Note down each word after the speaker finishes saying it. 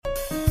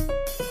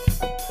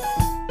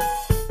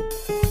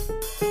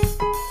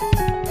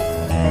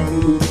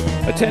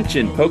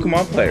Attention,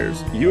 Pokemon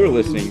players. You are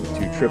listening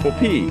to Triple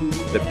P,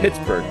 the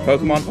Pittsburgh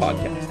Pokemon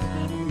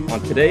Podcast. On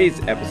today's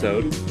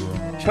episode,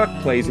 Chuck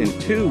plays in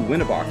 2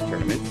 Winnabox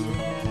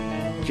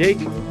tournaments. Jake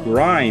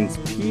grinds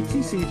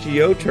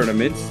PTCGO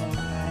tournaments.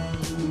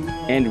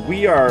 And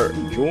we are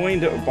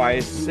joined by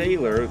a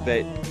sailor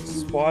that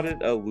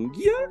spotted a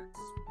Lugia?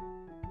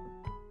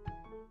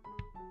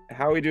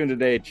 How are we doing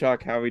today,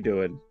 Chuck? How are we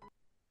doing?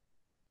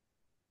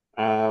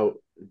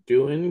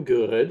 Doing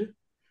good.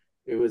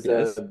 It was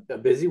Yes. a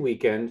busy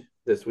weekend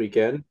this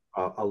weekend.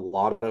 A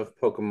lot of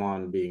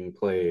Pokemon being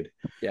played.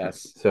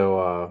 Yes.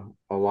 So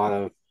a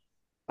lot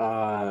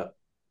of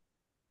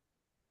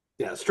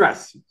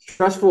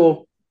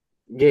stressful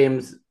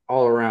games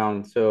all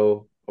around.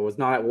 So I was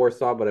not at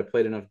Warsaw, but I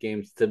played enough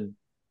games to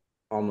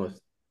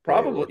almost play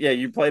at Probably, Warsaw. yeah,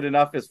 you played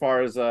enough as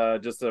far as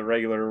just a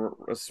regular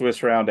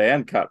Swiss round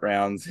and cut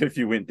rounds if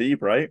you went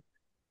deep, right?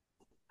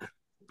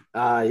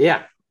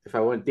 Yeah, if I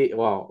went deep,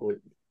 well,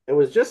 it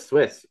was just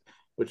Swiss,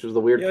 which was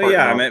the weird Yeah, part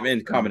yeah, I about meant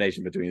in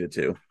combination between the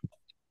two.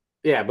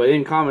 yeah, but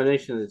in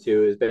combination of the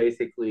two is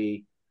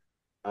basically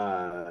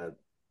uh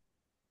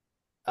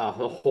a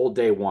whole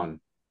day one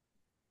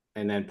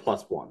and then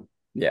plus one.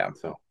 Yeah.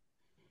 So,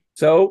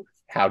 So,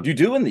 how'd you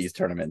do in these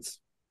tournaments?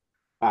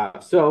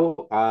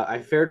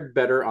 I fared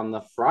better on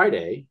the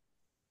Friday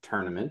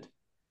tournament.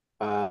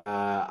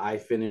 I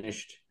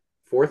finished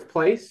fourth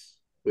place,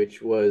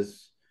 which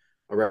was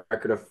a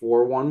record of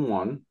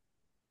 4-1-1.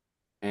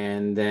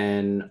 And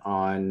then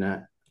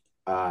on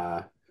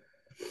uh,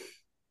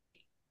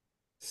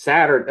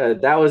 Saturday,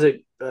 that was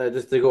a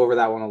just to go over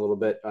that one a little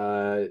bit.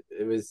 I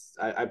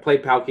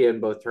played Palkia in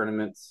both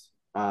tournaments.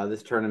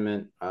 This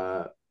tournament,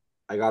 I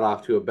got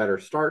off to a better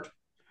start.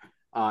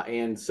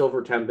 And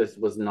Silver Tempest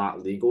was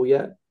not legal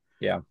yet.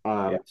 Yeah.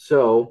 Yeah.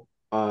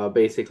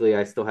 Basically,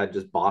 I still had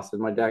just Boss in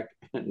my deck,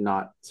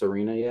 not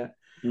Serena yet,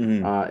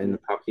 Hmm. in the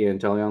Palkia and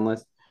Teleon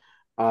list.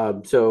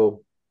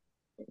 So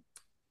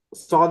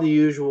saw the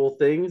usual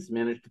things,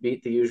 managed to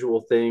beat the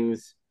usual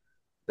things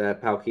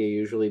that Palkia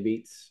usually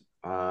beats,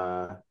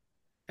 and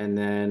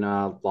then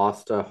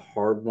lost a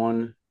hard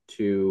one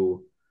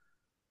to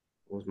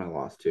what was my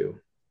loss to?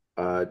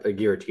 A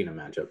Giratina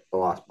matchup, the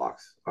lost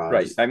box.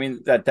 Right. Just I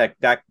mean that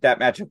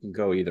matchup can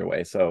go either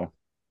way. So,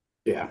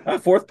 yeah,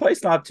 fourth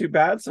place, not too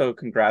bad. So,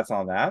 congrats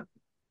on that.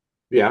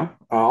 yeah,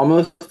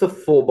 almost a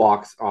full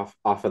box off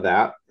of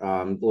that.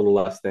 A little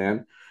less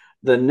than.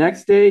 The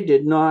next day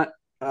did not.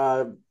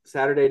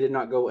 Saturday did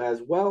not go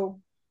as well.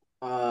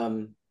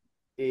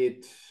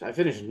 It I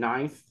finished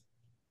ninth,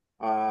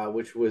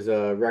 which was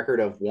a record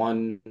of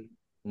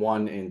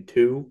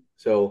 1-1-2.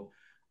 So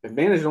I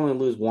managed to only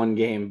lose one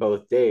game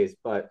both days,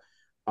 but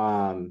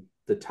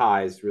the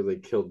ties really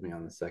killed me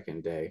on the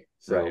second day.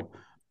 Right. So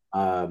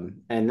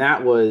and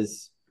that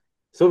was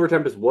Silver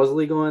Tempest was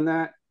legal in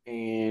that,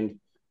 and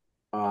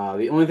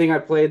the only thing I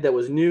played that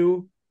was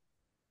new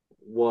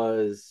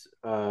was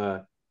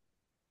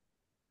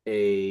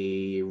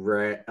a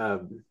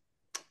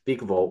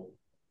Vikavolt,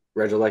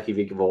 Regieleki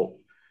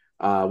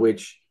Vikavolt,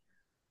 which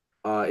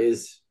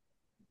is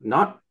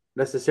not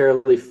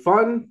necessarily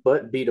fun,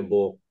 but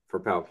beatable for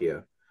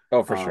Palkia.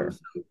 Oh, for Um, sure.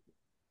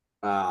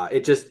 so,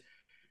 it just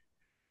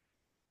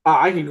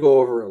I can go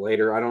over it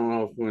later. I don't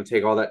know if I'm going to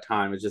take all that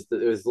time. It was a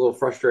little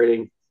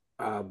frustrating,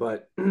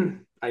 but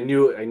I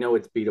know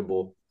it's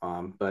beatable.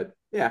 But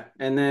yeah,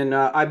 and then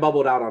I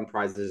bubbled out on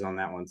prizes on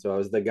that one, so I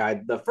was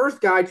the first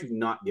guy to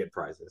not get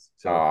prizes.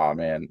 So Oh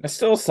man, it's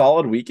still a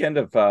solid weekend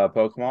of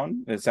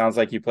Pokemon. It sounds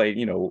like you played,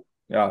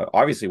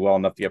 obviously well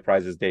enough to get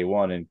prizes day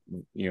one, and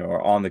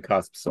are on the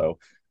cusp. So,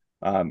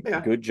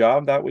 yeah, good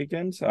job that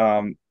weekend.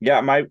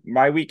 Yeah,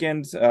 my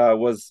weekend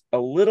was a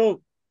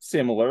little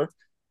similar.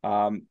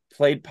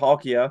 Played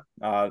Palkia,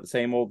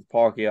 same old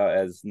Palkia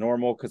as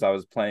normal because I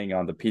was playing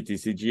on the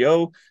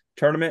PTCGO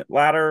tournament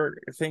ladder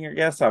thing. I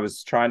guess I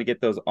was trying to get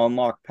those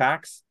unlock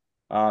packs,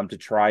 to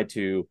try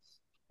to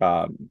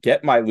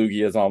get my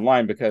Lugias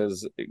online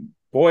because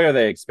boy are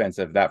they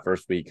expensive that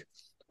first week.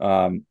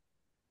 Um,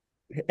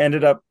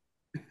 Ended up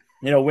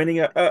winning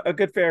a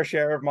good fair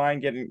share of mine,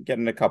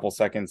 getting a couple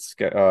seconds,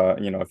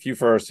 a few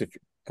firsts, a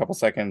couple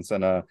seconds,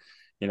 and a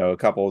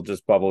couple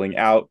just bubbling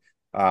out.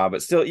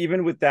 But still,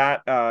 even with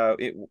that,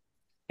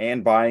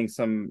 and buying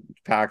some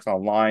packs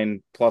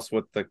online, plus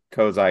with the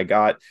codes I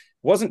got,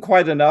 wasn't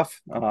quite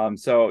enough.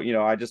 So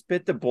I just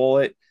bit the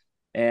bullet,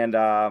 and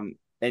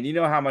you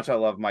know how much I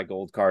love my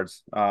gold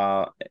cards,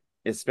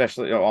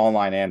 especially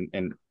online and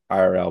in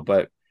IRL.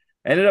 But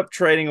ended up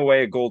trading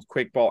away a gold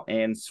quick ball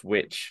and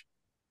switch,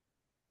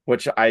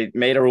 which I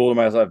made a rule to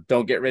myself: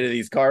 don't get rid of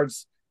these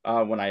cards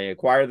when I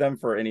acquire them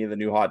for any of the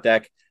new hot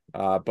deck.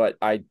 But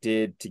I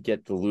did to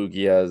get the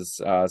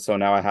Lugias, so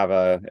now I have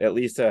at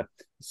least a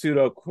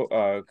pseudo quote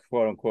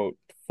unquote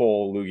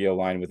full Lugia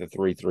line with a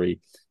 3-3,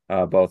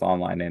 both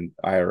online and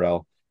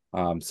IRL.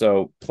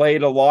 So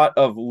played a lot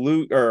of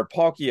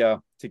Palkia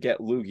to get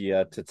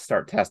Lugia to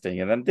start testing,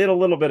 and then did a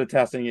little bit of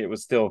testing.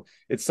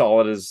 It's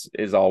solid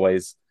as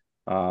always.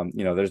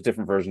 There's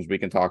different versions we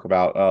can talk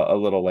about a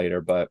little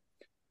later, but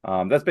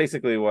That's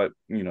basically what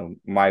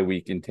my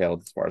week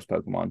entailed as far as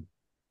Pokemon.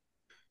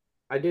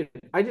 I did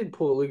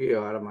pull a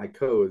Lugia out of my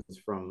codes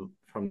from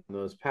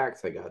those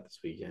packs I got this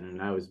weekend,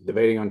 and I was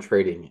debating on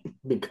trading it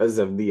because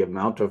of the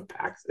amount of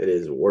packs it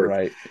is worth.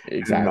 Right, And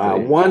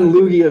exactly. one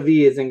Lugia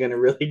V isn't going to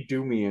really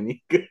do me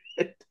any good.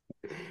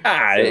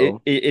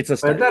 So, It's a but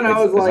start. then I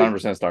was It's like,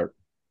 100% start.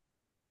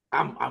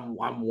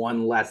 I'm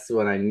one less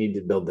when I need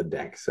to build the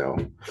deck. So,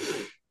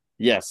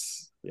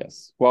 Yes,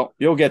 yes. Well,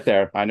 you'll get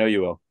there. I know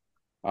you will.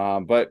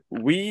 But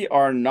we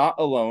are not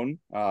alone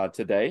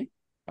today.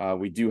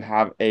 We do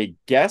have a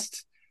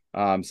guest.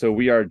 So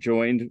we are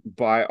joined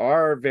by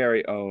our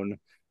very own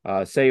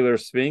Sailor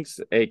Sphinx,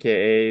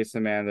 aka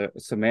Samantha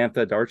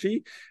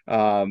Darchi.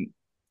 How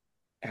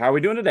are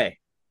we doing today?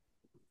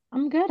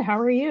 I'm good. How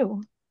are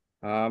you?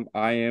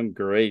 I am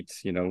great.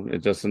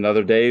 It's just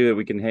another day that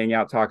we can hang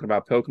out talking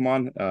about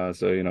Pokemon.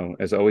 So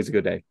it's always a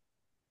good day.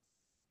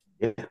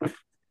 yeah,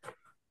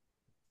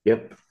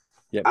 yep.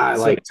 Yep. I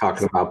So like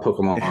talking about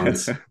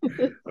Pokemons.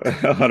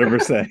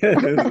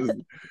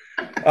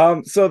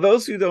 100%. So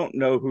those who don't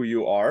know who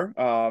you are,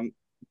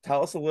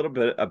 tell us a little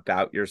bit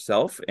about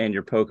yourself and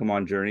your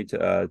Pokemon journey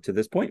to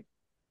this point.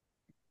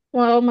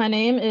 Well, my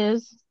name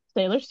is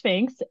Sailor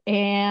Sphinx,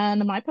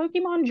 and my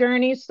Pokemon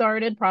journey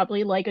started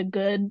probably like a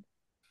good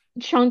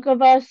chunk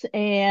of us,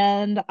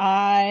 and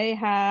I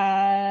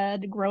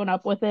had grown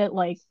up with it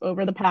like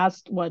over the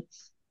past,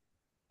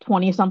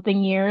 20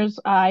 something years.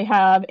 I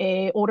have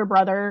a older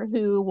brother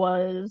who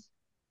was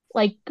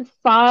like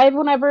 5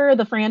 whenever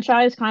the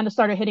franchise kind of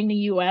started hitting the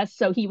US.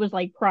 So he was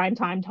like prime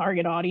time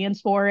target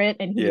audience for it,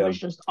 and he Yeah. was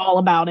just all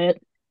about it.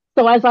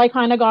 So as I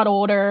kind of got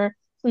older,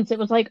 since it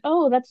was like,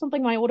 oh, that's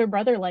something my older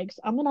brother likes,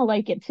 I'm gonna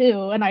like it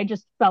too. And I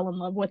just fell in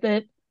love with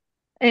it.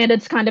 And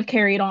it's kind of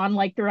carried on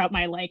like throughout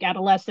my like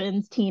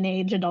adolescence,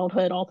 teenage,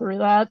 adulthood, all through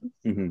that.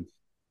 Hmm.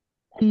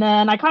 And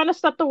then I kind of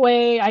stepped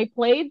away. I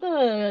played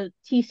the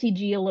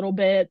TCG a little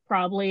bit,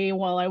 probably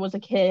while I was a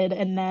kid,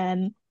 and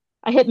then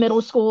I hit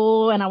middle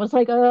school and I was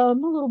like,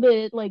 I'm a little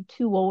bit like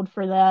too old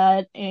for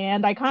that.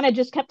 And I kind of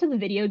just kept to the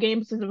video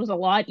games because it was a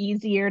lot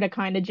easier to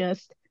kind of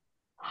just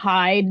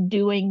hide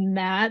doing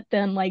that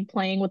than like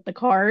playing with the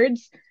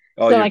cards.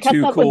 Oh, So you're I kept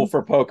too up with cool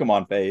for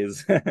Pokemon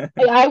phase.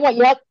 I went,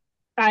 yep,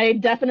 I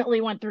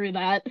definitely went through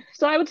that.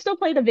 So I would still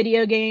play the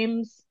video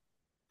games,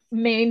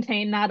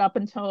 maintain that up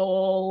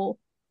until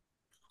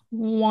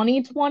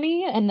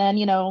 2020, and then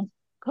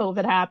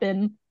COVID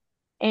happened,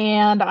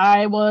 and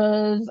I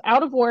was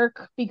out of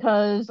work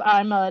because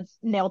I'm a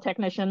nail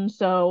technician,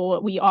 so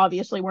we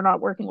obviously were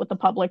not working with the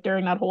public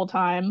during that whole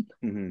time.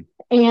 Hmm.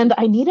 And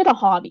I needed a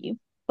hobby,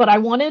 but I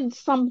wanted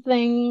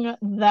something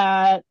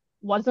that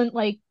wasn't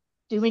like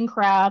doing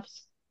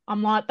crafts.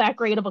 I'm not that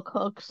great of a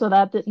cook, so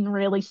that didn't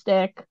really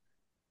stick.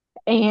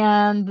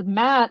 And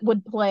Matt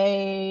would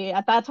play,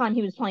 at that time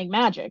he was playing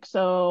Magic,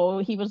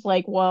 so he was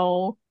like,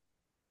 well,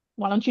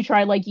 why don't you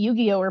try like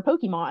Yu-Gi-Oh or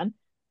Pokemon?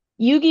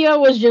 Yu-Gi-Oh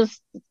was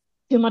just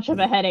too much of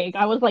a headache.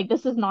 I was like,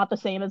 this is not the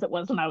same as it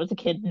was when I was a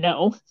kid.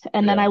 No.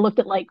 And then Yeah. I looked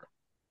at like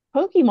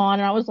Pokemon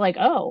and I was like,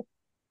 oh,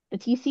 the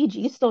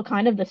TCG is still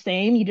kind of the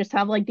same. You just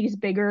have like these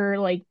bigger,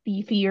 like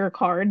beefier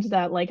cards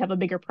that like have a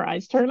bigger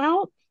prize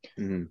turnout.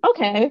 Hmm.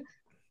 Okay.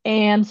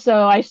 And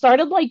so I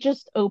started like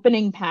just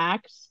opening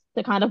packs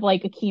to kind of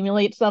like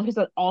accumulate stuff because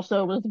it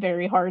also was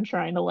very hard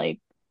trying to like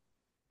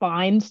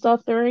find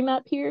stuff during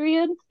that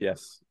period.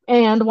 Yes.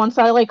 And once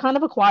I like kind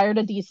of acquired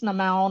a decent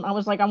amount, I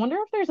was like, I wonder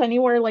if there's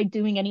anywhere like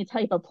doing any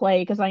type of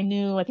play because I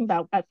think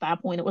that at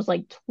that point it was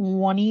like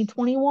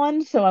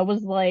 2021. So I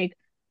was like,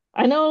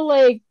 I know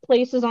like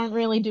places aren't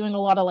really doing a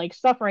lot of like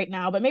stuff right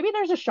now, but maybe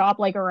there's a shop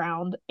like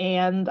around.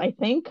 And I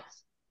think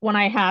when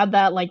I had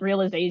that like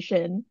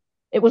realization,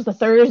 it was the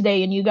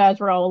Thursday and you guys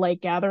were all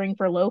like gathering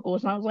for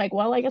locals. And I was like,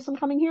 well, I guess I'm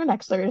coming here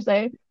next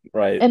Thursday.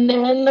 Right. And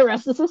then the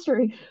rest is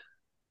history.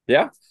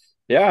 Yeah.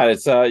 Yeah.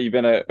 It's you've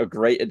been a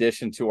great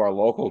addition to our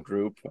local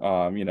group.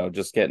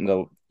 Just getting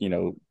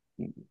to,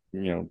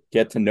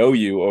 get to know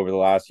you over the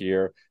last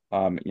year,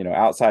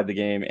 outside the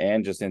game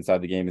and just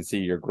inside the game and see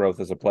your growth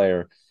as a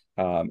player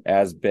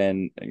has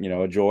been,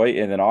 a joy.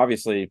 And then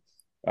obviously,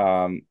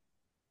 um,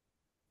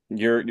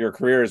 your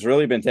career has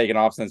really been taken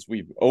off since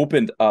we've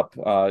opened up,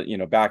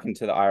 back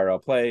into the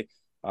IRL play.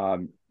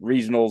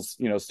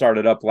 Regionals,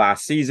 started up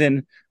last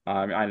season.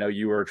 I know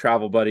you were a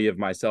travel buddy of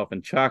myself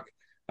and Chuck.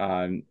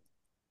 Um,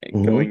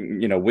 Mhm.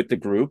 Going, with the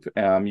group.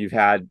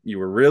 You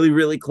were really,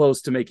 really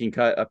close to making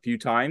cut a few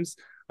times.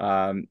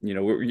 I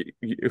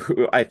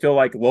feel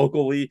like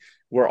locally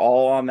we're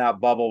all on that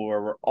bubble where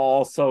we're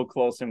all so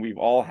close and we've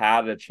all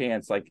had a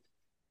chance, like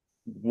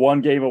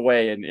one game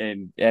away.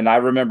 And I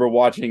remember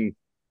watching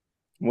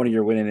one of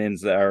your winning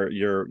ins or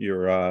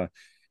your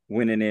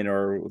winning in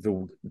or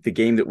the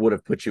game that would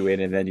have put you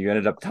in, and then you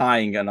ended up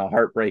tying on a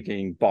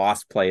heartbreaking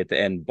boss play at the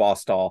end,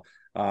 boss stall,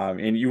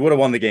 and you would have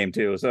won the game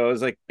too. So it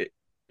was like,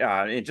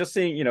 and just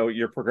seeing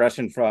your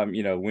progression from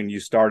when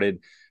you started,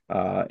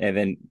 and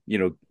then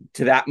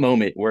to that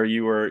moment where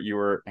you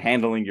were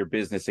handling your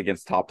business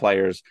against top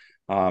players,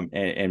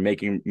 and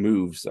making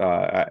moves.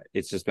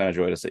 It's just been a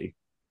joy to see.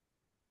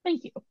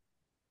 Thank you.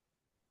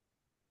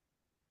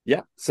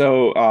 Yeah.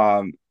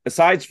 So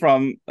aside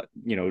from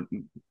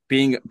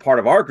being part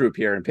of our group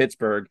here in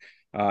Pittsburgh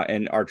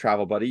and our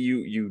travel buddy,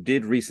 you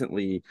did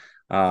recently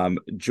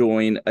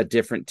join a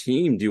different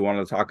team. Do you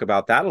want to talk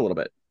about that a little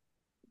bit?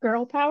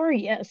 Girl power,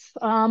 yes.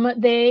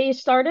 They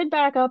started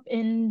back up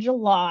in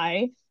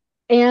July,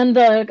 and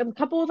a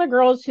couple of the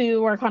girls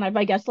who are kind of,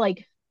 I guess,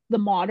 like the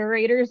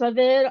moderators of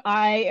it,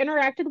 I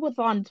interacted with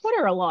on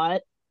Twitter a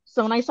lot.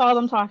 So when I saw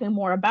them talking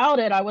more about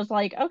it, I was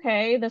like,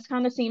 okay, this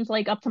kind of seems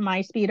like up to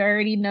my speed. I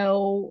already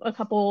know a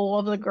couple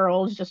of the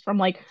girls just from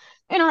like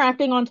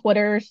interacting on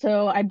Twitter.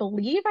 So I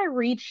believe I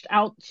reached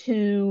out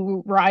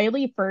to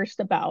Riley first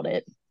about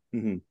it.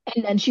 Hmm.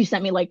 And then she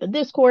sent me like the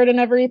Discord and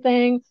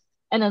everything.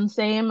 And then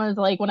same as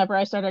like whenever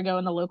I started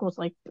going to locals,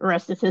 like the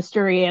rest is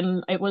history.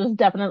 And it was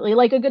definitely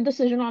like a good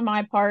decision on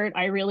my part.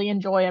 I really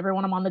enjoy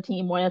everyone I'm on the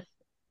team with.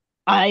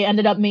 I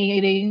ended up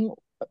meeting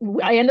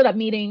I ended up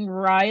meeting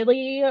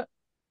Riley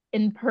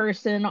in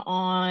person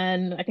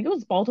on I think it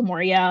was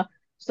Baltimore, yeah.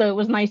 So it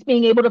was nice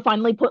being able to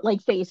finally put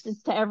like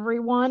faces to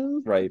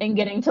everyone Right. and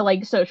getting to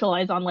like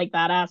socialize on like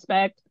that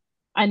aspect.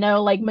 I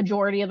know like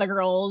majority of the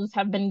girls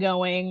have been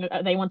going.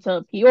 They went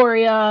to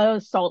Peoria,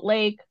 Salt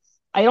Lake.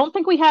 I don't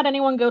think we had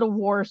anyone go to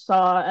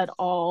Warsaw at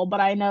all, but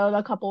I know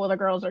a couple of the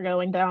girls are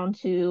going down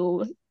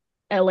to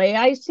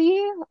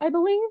LAIC, I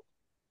believe.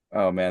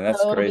 Oh man,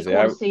 that's So it'll be crazy.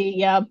 cool to see.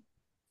 Yeah.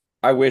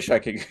 I wish I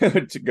could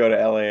go to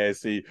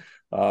LAIC,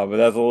 but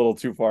that's a little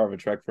too far of a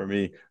trek for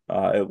me,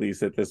 at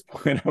least at this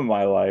point of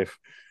my life.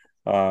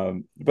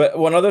 But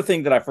one other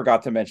thing that I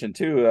forgot to mention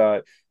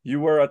too, you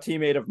were a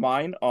teammate of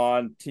mine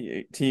on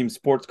Team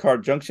Sports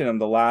Card Junction on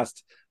the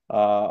last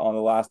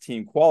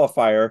team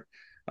qualifier,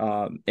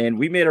 and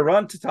we made a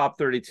run to top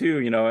 32.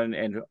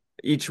 And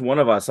each one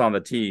of us on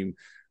the team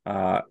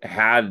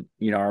had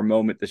our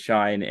moment to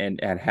shine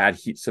and had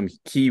some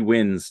key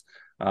wins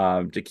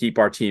to keep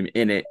our team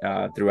in it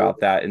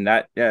throughout that. And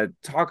that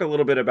talk a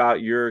little bit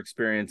about your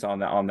experience on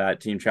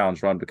that team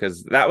challenge run,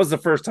 because that was the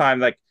first time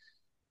like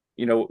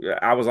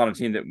I was on a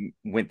team that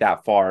went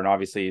that far, and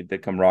obviously the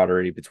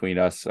camaraderie between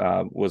us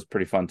was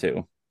pretty fun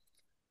too.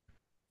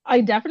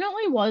 I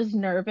definitely was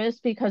nervous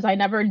because I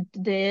never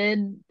did,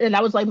 and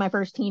that was like my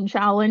first team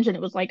challenge, and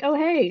it was like, oh,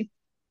 hey,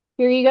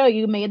 here you go,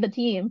 you made the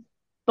team.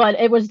 But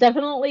it was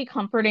definitely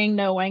comforting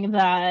knowing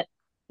that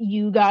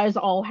you guys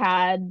all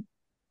had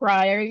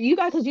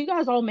because you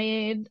guys all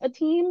made a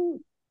team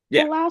the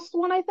Yeah, last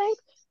one, I think.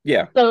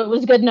 yeah. So it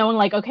was good knowing,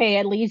 like, okay,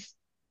 at least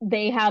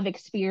they have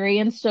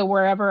experience. So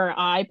wherever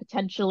I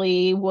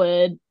potentially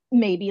would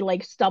maybe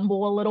like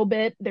stumble a little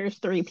bit, there's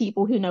three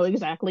people who know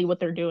exactly what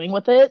they're doing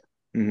with it.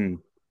 Hmm.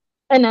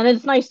 And then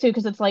it's nice too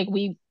because it's like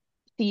we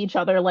see each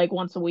other like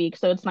once a week,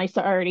 so it's nice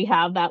to already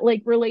have that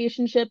like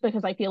relationship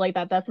because I feel like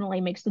that definitely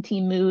makes the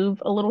team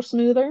move a little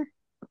smoother.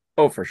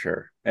 Oh, for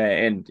sure.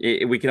 And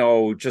we can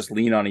all just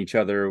lean on each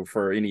other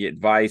for any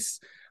advice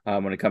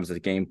when it comes to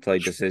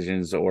gameplay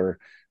decisions or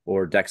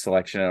deck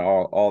selection and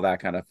all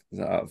that kind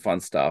of fun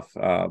stuff.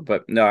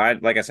 But no,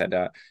 like I said,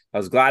 I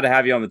was glad to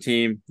have you on the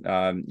team.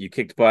 You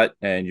kicked butt,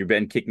 and you've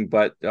been kicking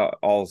butt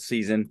all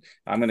season.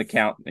 I'm going to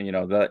count,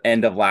 the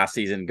end of last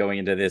season going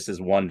into this as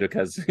one,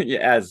 because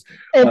as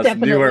us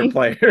newer Definitely.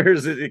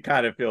 players, it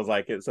kind of feels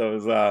like it. So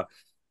it was,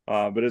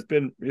 but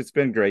it's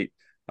been great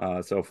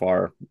so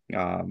far.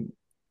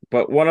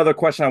 But one other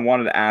question I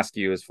wanted to ask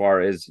you, as far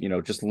as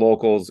just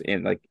locals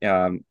in like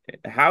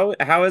how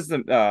is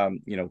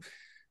the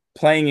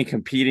playing and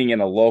competing in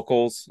a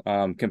locals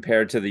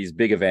compared to these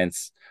big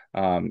events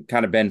kind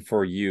of been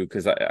for you?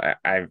 Because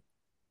I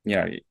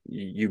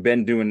you've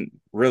been doing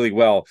really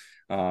well,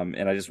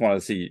 and I just wanted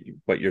to see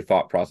what your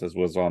thought process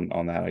was on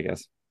that, I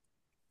guess.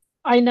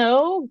 I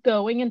know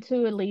going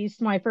into at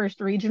least my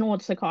first regional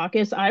at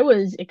Secaucus, I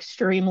was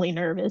extremely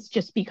nervous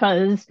just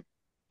because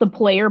the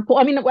player pool.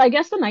 I mean, I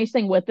guess the nice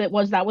thing with it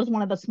was that was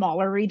one of the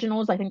smaller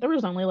regionals. I think there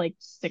was only like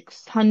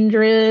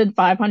 600,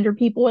 500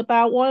 people at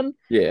that one.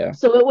 Yeah.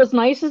 So it was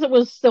nice as it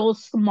was still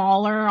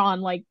smaller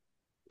on like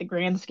the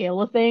grand scale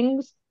of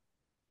things,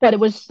 but it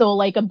was still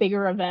like a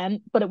bigger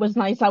event. But it was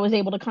nice. I was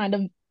able to kind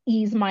of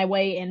ease my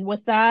way in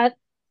with that.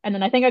 And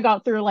then I think I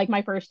got through like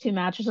my first two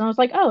matches and I was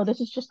like, oh, this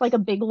is just like a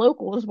big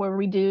locals where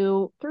we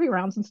do three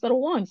rounds instead of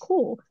one.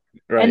 Cool.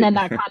 And Right. then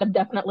that kind of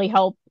definitely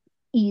helped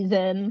ease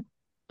in.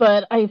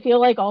 But I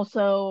feel like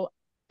also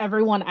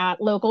everyone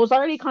at locals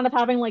already kind of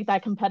having like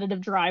that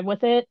competitive drive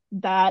with it.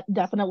 That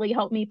definitely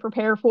helped me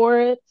prepare for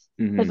it.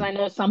 Because Hmm. I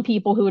know some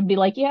people who would be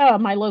like, yeah,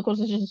 my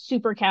locals is just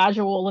super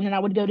casual. And then I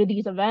would go to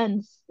these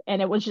events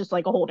and it was just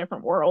like a whole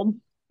different world.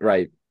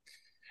 Right.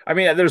 I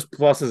mean, there's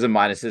pluses and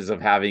minuses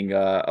of having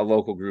a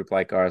local group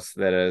like us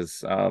that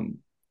is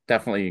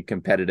definitely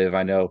competitive.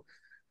 I know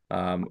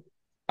um,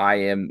 I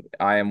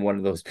am one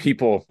of those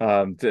people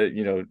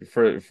to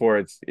for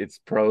its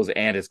pros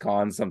and its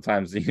cons.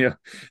 Sometimes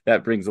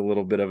that brings a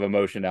little bit of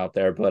emotion out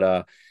there, but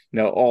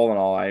all in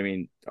all, I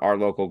mean, our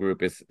local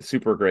group is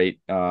super great,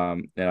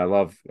 and I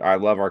love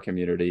our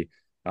community,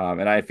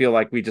 and I feel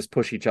like we just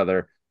push each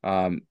other.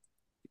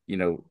 You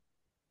know,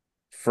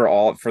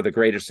 for the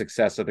greater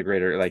success of the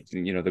greater, like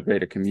the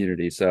greater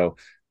community. So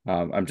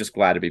I'm just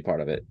glad to be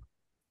part of it.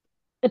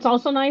 It's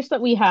also nice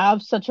that we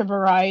have such a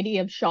variety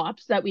of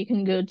shops that we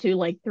can go to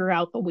like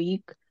throughout the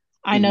week.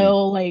 I Hmm.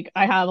 know like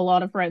I have a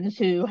lot of friends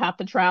who have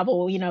to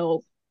travel,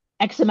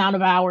 X amount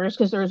of hours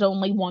because there's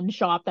only one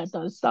shop that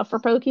does stuff for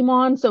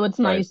Pokemon. So it's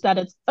Right. nice that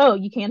it's, oh,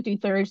 you can't do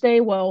Thursday.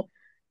 Well,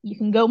 you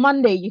can go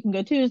Monday, you can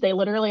go Tuesday.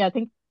 Literally, I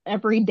think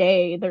every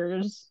day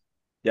there's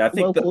Yeah, I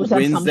think the locals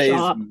at some Wednesdays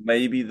shop.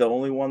 maybe the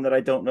only one that I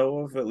don't know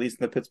of, at least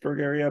in the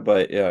Pittsburgh area.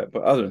 But yeah,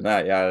 but other than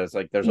that, yeah, it's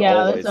like there's Yeah, it's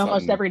always almost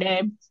something. every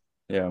day.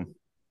 Yeah.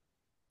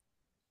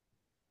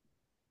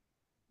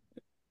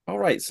 All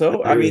right.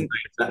 So I It is mean,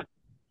 nice.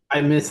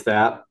 I miss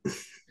that.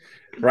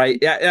 right.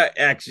 Yeah, yeah.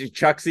 Actually,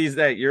 Chuck sees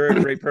that you're a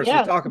great person to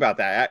Yeah. talk about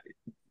that.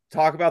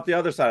 Talk about the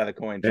other side of the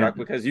coin, Yeah. Chuck,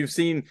 because you've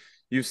seen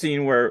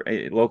where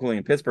locally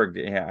in Pittsburgh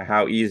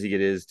how easy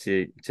it is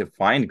to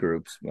find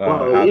groups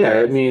Well, out yeah,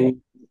 there. I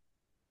mean,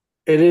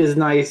 it is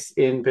nice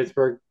in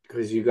Pittsburgh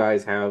because you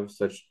guys have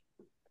such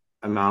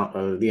amount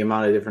of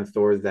different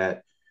stores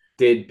that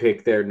did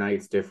pick their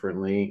nights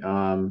differently.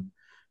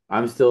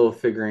 I'm still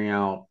figuring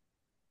out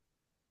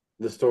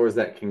the stores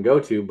that can go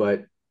to,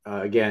 but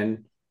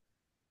again,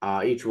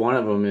 each one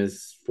of them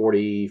is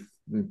 40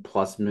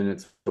 plus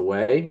minutes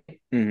away.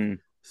 Hmm.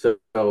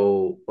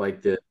 So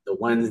like the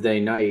Wednesday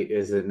night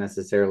isn't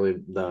necessarily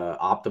the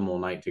optimal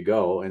night to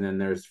go, and then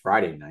there's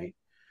Friday night,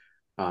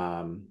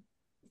 um,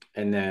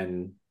 and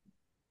then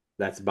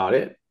that's about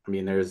it. I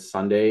mean, there's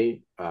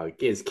Sunday,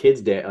 it's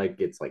kids day, like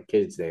it's like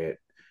kids day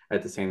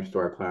at the same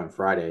store I play on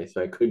Friday,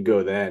 so I could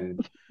go then,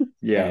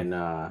 Yeah.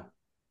 and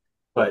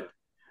but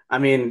I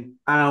mean,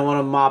 I don't want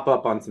to mop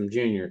up on some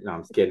junior. No,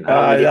 I'm just kidding. I don't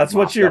want to get That's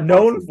what mopped you're up on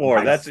known some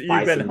for. That's you've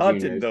by been some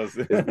hunting juniors. those.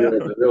 Is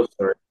the real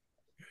story.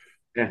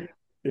 Yeah,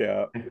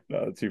 Yeah,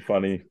 no, too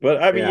funny.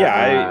 But I mean,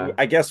 yeah. yeah,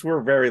 I guess we're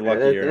very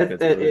lucky here in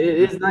Pittsburgh.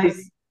 It is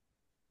nice.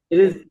 It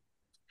is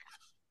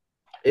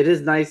it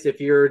is nice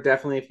if you're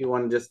definitely if you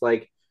want to just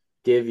like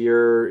give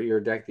your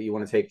deck that you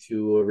want to take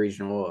to a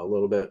regional a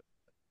little bit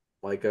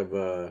like of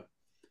a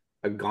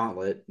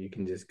gauntlet. You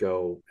can just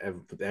go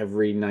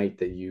every night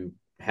that you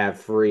have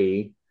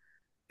free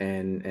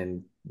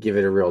and give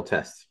it a real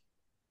test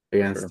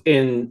against Sure.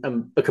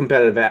 in a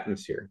competitive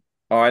atmosphere.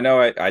 Oh, I know.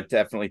 I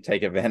definitely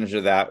take advantage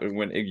of that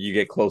when you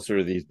get closer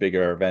to these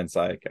bigger events.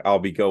 Like I'll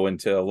be going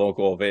to a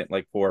local event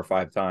like 4 or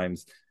 5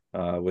 times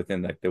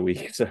within like the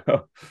week. So,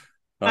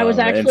 I was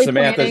and actually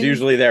Samantha's planning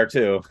usually there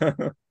too.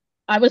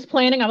 I was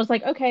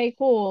like, okay,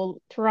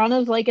 cool.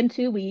 Toronto's like in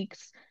 2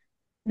 weeks.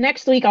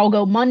 Next week I'll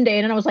go Monday.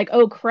 And then I was like,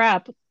 oh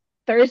crap,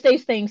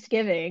 Thursday's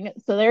Thanksgiving.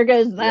 So there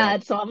goes Yeah.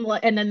 that. So I'm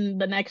like, and then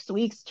the next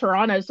week's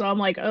Toronto. So I'm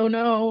like, oh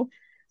no,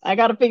 I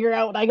got to figure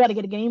out, I got to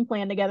get a game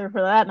plan together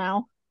for that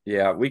now.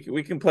 Yeah, we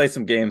can play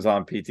some games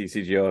on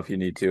PTCGO if you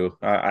need to.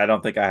 I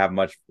don't think I have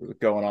much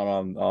going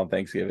on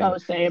Thanksgiving. Oh,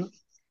 same.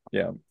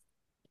 Yeah.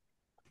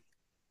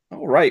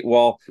 All right.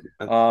 Well,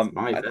 That's um,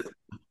 fine. I, That's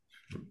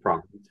a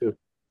problem too.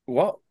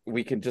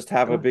 we can just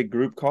have a big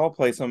group call,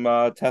 play some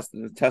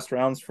test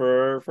rounds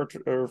for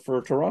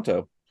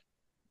Toronto.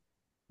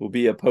 Will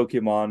be a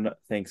Pokemon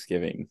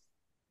Thanksgiving.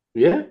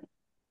 Yeah.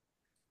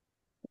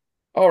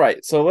 All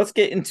right, so let's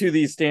get into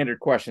these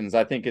standard questions.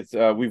 I think it's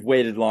we've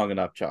waited long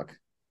enough, Chuck.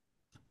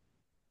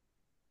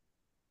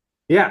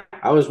 Yeah.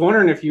 I was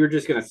wondering if you were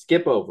just going to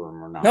skip over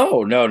them or not.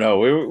 No, no, no.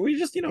 We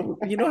just you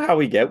know how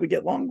we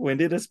get long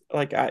winded. It's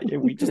like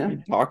we just Yeah.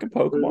 be talking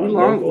Pokemon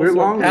locals. We're So I'm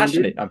long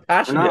passionate. winded. I'm We're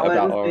passionate not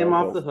about letting our Sam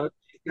off the locals.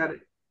 hook.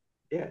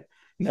 Yeah.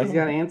 She's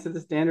got No. to answer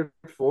the standard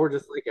four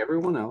just like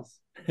everyone else.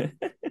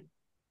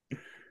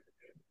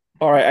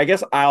 All right, I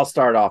guess I'll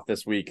start off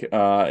this week.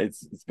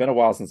 It's been a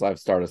while since I've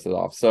started it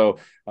off, so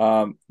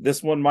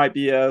this one might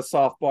be a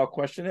softball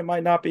question. It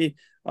might not be,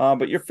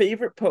 but your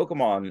favorite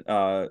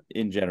Pokemon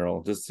in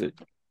general,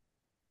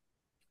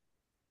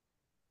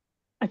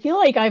 I feel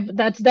like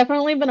that's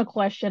definitely been a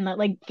question that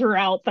like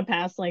throughout the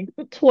past like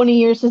 20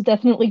 years has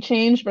definitely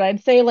changed, but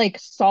I'd say like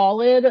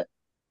solid,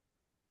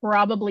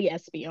 probably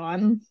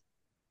Espeon.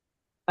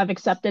 I've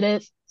accepted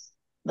it.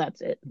 That's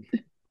it.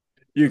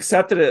 you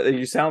accepted it.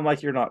 You sound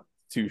like you're not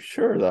too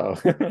sure though.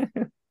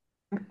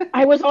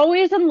 I was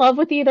always in love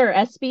with either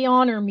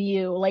Espeon or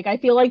Mew. Like I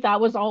feel like that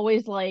was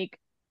always like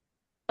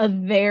a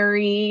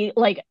very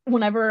like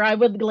whenever I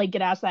would like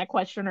get asked that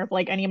question or if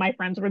like any of my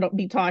friends would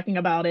be talking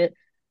about it,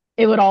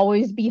 it would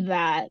always be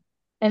that.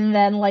 And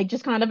then like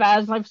just kind of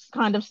as I've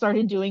kind of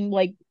started doing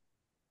like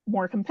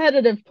more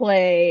competitive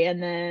play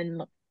and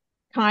then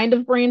kind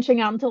of branching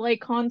out into like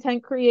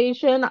content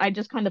creation, I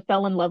just kind of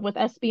fell in love with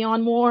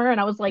Espeon more and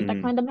I was like that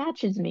Mhm. kind of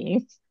matches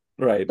me.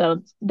 Right. So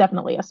it's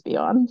definitely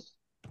Espeon.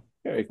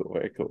 Very cool.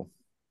 Very cool.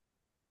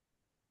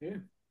 Yeah.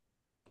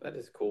 That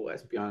is cool.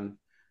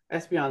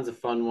 Espeon's a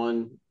fun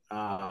one.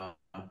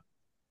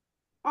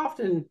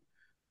 Often,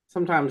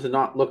 sometimes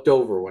not looked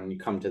over when you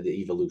come to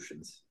the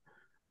evolutions.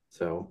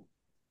 So,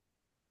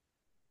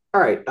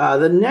 all right.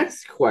 The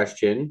next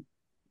question.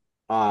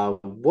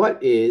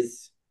 What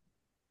is?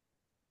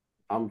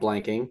 I'm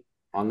blanking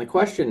on the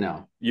question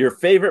now. Your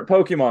favorite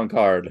Pokemon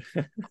card.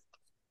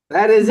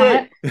 That is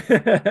My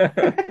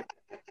it.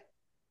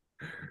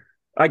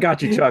 I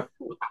got you, Chuck.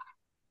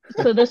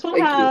 So this one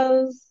Thank you.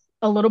 has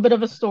a little bit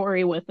of a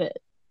story with it.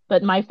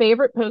 But my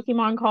favorite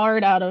Pokemon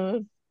card out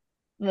of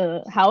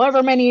the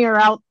however many are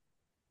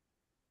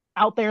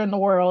out there in the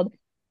world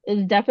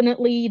is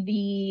definitely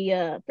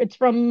the it's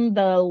from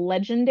the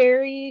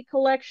Legendary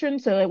collection.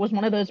 So it was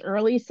one of those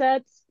early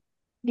sets.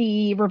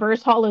 The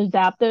Reverse Hollow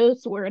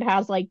Zapdos, where it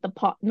has like the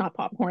pop, not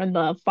popcorn,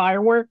 the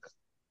firework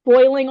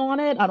foiling on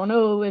it. I don't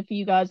know if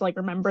you guys like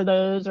remember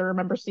those or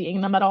remember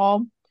seeing them at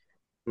all.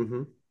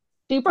 Hmm.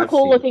 Super I've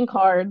cool seen looking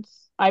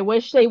cards. I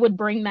wish they would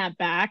bring that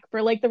back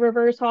for like the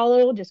Reverse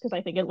Hollow, just because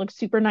I think it looks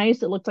super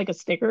nice. It looks like a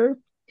sticker.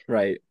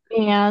 Right.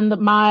 And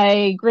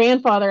my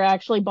grandfather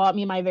actually bought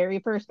me my very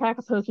first pack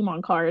of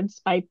Pokemon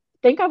cards. I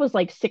think I was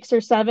like 6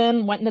 or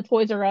 7, went into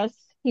Toys R Us.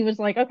 He was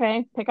like,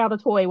 okay, pick out a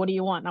toy. What do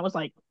you want? And I was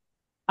like,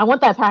 I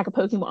want that pack of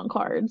Pokemon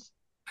cards.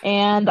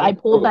 And I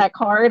pulled Oh, that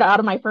card out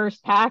of my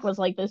first pack, was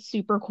like this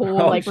super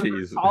cool, Oh, like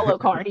reverse jeez. hollow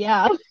card.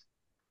 Yeah.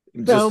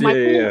 Just So yeah,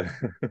 yeah,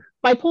 yeah.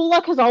 my pool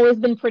luck has always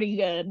been pretty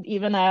good,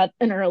 even at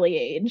an early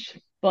age.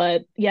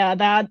 But yeah,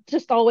 that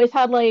just always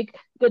had like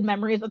good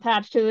memories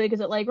attached to it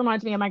because it like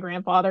reminds me of my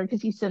grandfather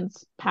because he's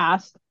since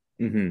passed.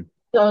 Hmm.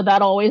 So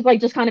that always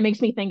like just kind of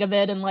makes me think of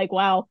it and like,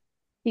 wow,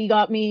 he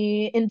got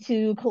me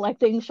into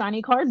collecting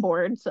shiny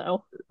cardboard.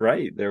 So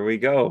Right, there we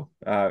go.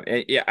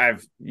 And yeah,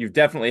 you've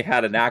definitely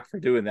had a knack for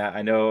doing that.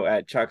 I know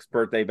at Chuck's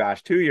birthday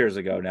bash 2 years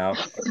ago now,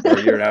 or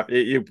a year and a half,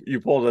 you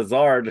pulled a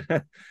Zard,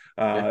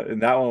 yeah.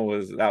 and that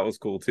was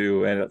cool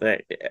too.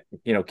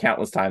 And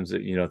countless times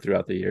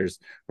throughout the years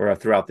or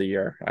throughout the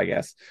year, I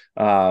guess,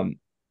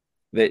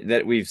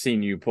 that we've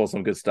seen you pull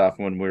some good stuff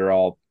when we were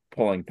all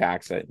pulling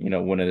packs at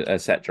when a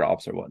set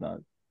drops or whatnot.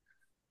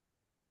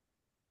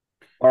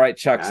 All right,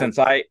 Chuck, Uh, since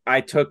I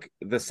took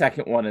the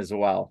second one as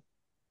well,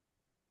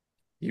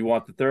 you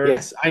want the third?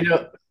 yes, I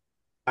know.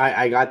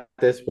 I got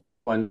this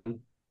one.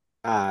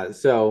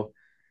 So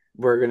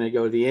we're gonna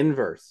go the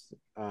inverse.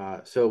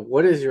 So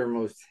what is your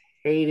most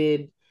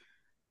hated,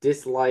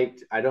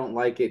 disliked? I don't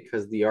like it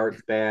because the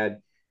art's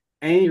bad.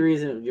 Any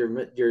reason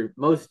your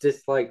most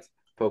disliked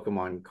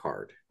Pokemon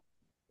card?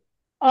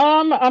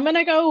 I'm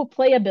gonna go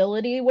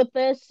playability with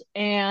this,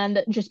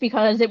 and just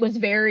because it was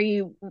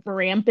very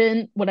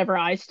rampant whenever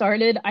I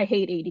started, I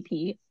hate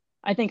ADP.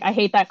 I think I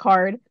hate that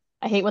card.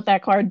 I hate what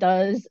that card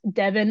does.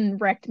 Devin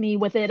wrecked me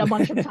with it a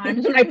bunch of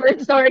times when I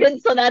first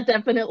started, so that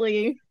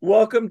definitely,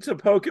 Welcome to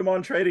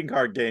Pokemon trading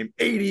card game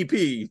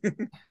ADP.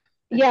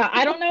 yeah,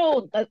 I don't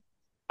know.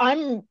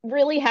 I'm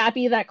really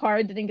happy that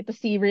card didn't get to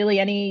see really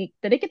any.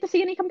 Did it get to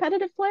see any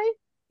competitive play?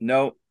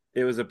 No,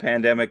 it was a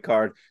pandemic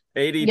card.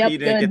 ADP Yep,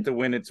 didn't get good. to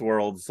win its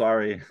world.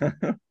 Sorry.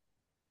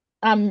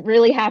 I'm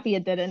really happy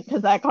it didn't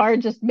because that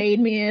card just made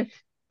me,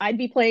 if I'd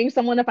be playing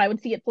someone, if I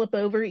would see it flip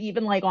over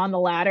even like on the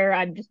ladder,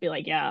 I'd just be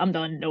like, yeah, I'm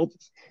done. Nope.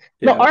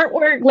 The Yeah,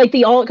 artwork, like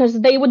the alt, because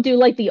they would do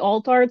like the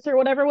alt arts or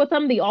whatever with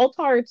them. The alt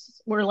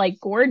arts were like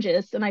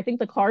gorgeous, and I think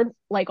the card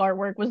like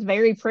artwork was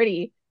very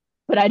pretty,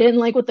 but I didn't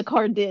like what the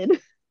card did.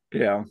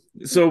 yeah.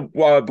 So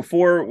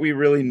before we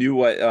really knew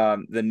what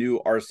the new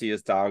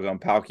Arceus dog on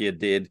Palkia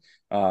did,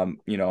 on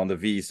the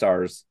V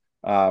Stars,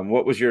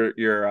 what was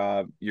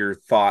your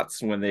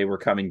thoughts when they were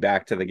coming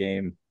back to the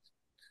game?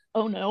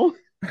 Oh no.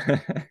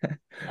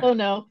 Oh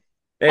no.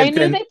 I And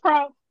knew then, they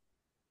pro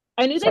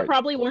I knew they sorry.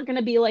 probably weren't going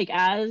to be like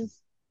as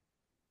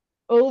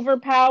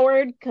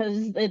overpowered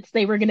because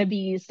they were going to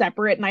be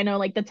separate, and I know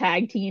like the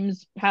tag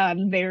teams had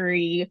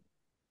very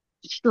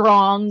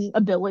strong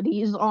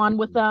abilities on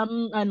with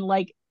them, and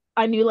like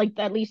I knew like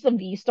at least the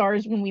V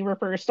stars when we were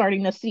first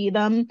starting to see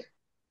them,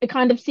 it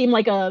kind of seemed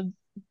like a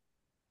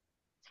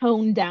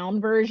toned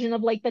down version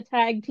of like the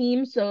tag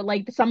team. So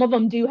like some of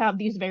them do have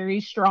these very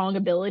strong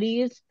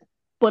abilities,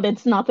 but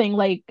it's nothing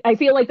like, I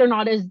feel like they're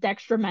not as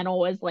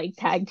detrimental as like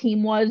tag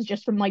team was,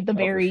 just from like the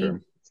Oh, for very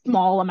sure.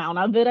 small amount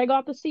of it I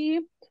got to see.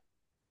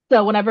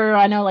 So whenever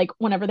I know like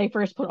whenever they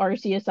first put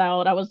Arceus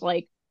out, I was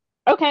like,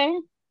 okay,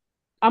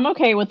 I'm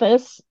okay with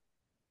this.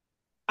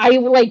 I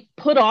like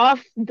put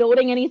off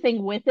building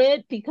anything with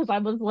it because I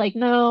was like,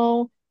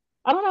 no,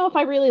 I don't know if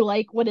I really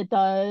like what it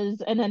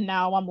does. And then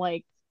now I'm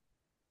like,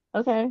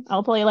 okay,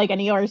 I'll play like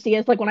any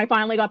RCS. Like when I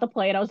finally got to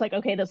play it, I was like,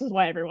 okay, this is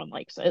why everyone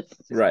likes it.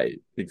 Right,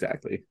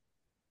 exactly.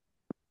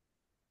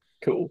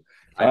 Cool.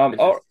 I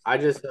Oh,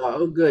 just thought,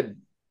 oh,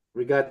 good,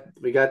 we got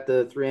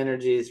the three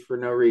energies for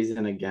no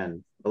reason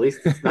again. At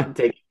least it's not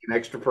taking an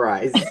extra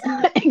prize.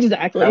 That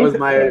Exactly. was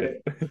my. right.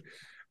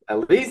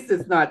 At least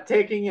it's not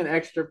taking an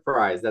extra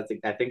prize. I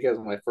think that was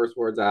my first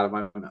words out of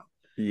my mouth.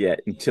 Yeah,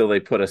 until they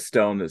put a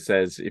stone that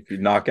says if you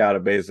knock out a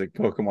basic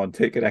Pokemon,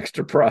 take an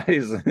extra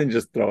prize and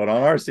just throw it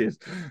on Arceus.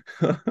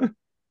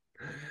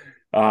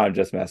 I'm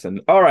just messing.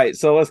 All right,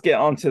 so let's get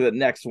on to the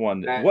next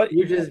one. What?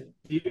 You just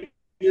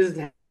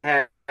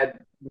had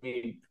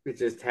me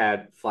just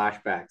had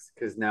flashbacks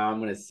because now I'm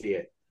gonna see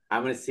it.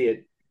 I'm gonna see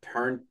it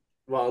turn.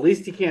 Well, at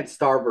least you can't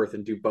Starbirth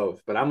and do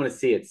both, but I'm gonna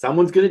see it.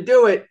 Someone's gonna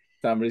do it.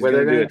 Somebody's Where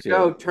gonna they're do gonna it to you.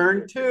 go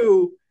turn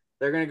two.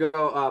 They're gonna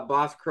go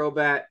Boss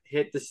Crobat,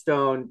 hit the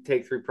stone,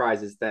 take three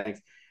prizes. Thanks.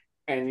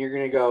 And you're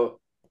gonna go.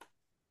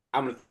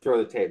 I'm gonna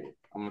throw the table.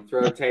 I'm gonna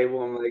throw a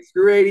table. I'm like,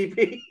 screw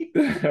ADP.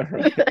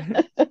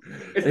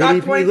 It's not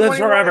ADP lives 2021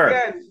 forever.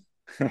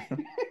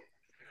 again.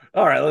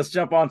 All right, let's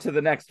jump on to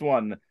the next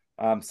one.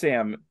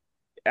 Sam,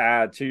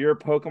 to your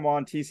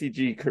Pokemon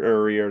TCG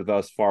career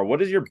thus far,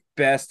 what is your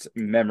best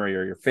memory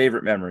or your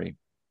favorite memory?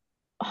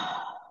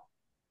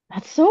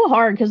 That's so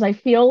hard because I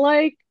feel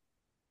like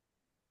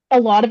a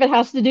lot of it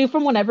has to do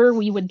from whenever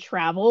we would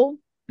travel,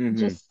 Hmm.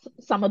 just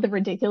some of the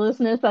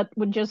ridiculousness that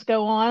would just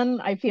go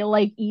on. I feel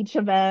like each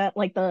event,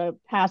 like the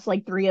past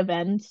like three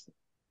events,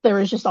 there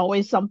was just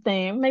always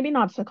something, maybe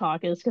not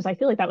Secaucus, because I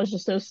feel like that was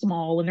just so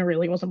small and there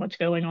really wasn't much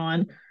going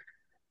on.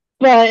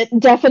 But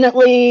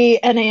definitely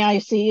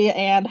NAIC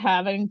and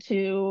having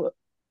to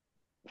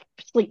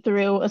sleep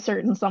through a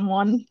certain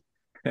someone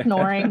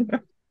snoring.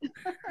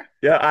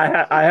 Yeah,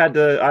 Why? I had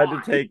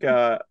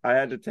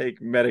to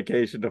take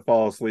medication to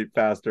fall asleep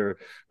faster,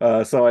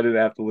 so I didn't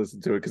have to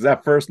listen to it. Because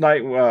that first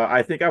night,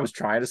 I think I was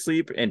trying to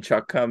sleep, and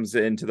Chuck comes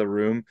into the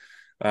room,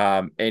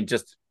 and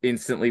just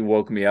instantly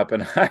woke me up,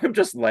 and I'm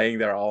just laying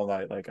there all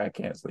night, like I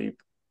can't sleep.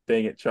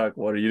 Dang it, Chuck,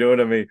 what are you doing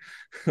to me?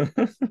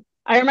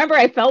 I remember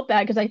I felt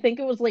bad because I think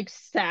it was like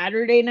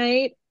Saturday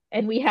night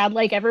and we had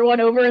like everyone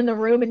over in the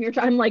room and you're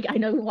trying like I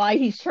know why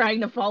he's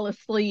trying to fall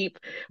asleep,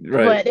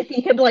 Right. but if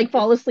he could like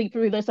fall asleep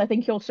through this, I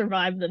think he'll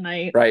survive the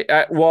night. Right.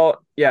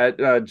 Well,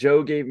 yeah.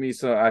 Joe gave me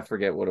some. I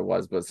forget what it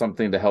was, but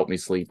something to help me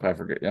sleep. I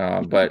forget.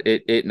 But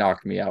it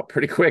knocked me out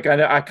pretty quick. I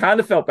know. I kind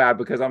of felt bad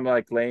because I'm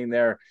like laying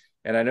there,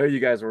 and I know you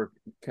guys were,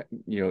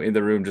 in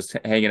the room just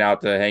hanging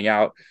out to hang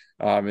out.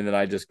 And then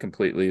I just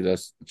completely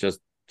just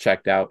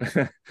checked out.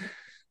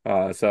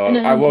 And So I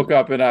then woke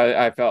up and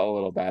I felt a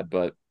little bad,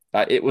 but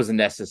it was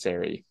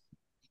necessary.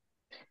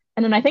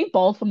 and then I think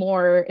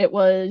Baltimore, it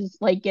was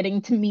like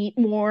getting to meet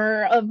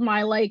more of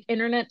my like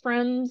internet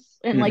friends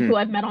and like Hmm. who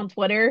I've met on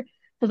Twitter.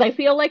 Because I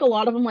feel like a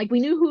lot of them like we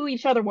knew who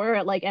each other were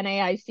at like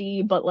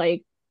NAIC, but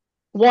like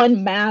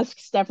one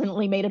masks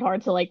definitely made it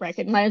hard to like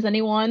recognize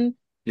anyone.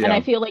 And I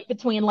Yeah. feel like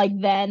between like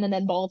then and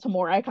then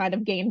Baltimore, I kind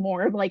of gained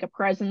more of like a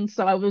presence.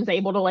 So I was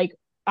able to like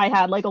I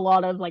had like a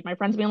lot of like my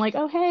friends being like,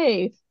 oh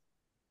hey,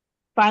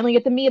 finally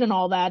get to meet and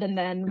all that. And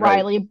then Right.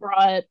 Riley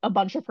brought a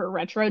bunch of her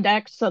retro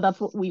decks. So that's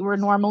what we were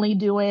normally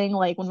doing,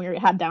 like when we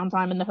had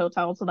downtime in the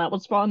hotel. So that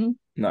was fun.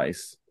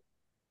 Nice.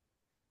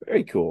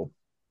 Very cool.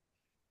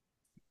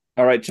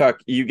 All right, Chuck,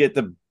 you get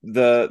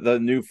the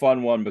new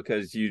fun one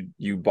because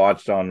you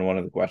botched on one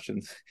of the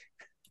questions.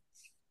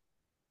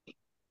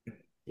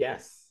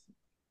 Yes.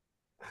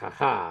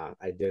 Haha.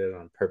 I did it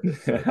on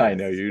purpose, I I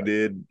know guess. you But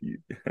did.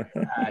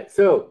 all right.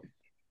 So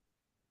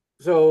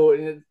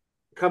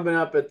coming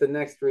up at the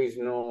next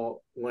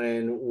regional,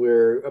 when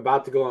we're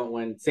about to go on,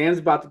 when Sam's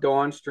about to go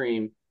on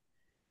stream,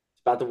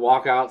 it's about to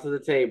walk out to the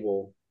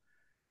table,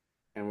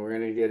 and we're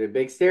gonna get a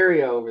big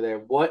stereo over there.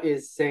 What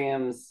is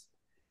Sam's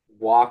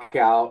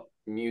walkout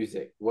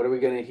music? What are we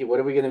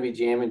gonna be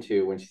jamming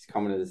to when she's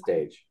coming to the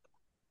stage?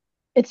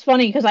 It's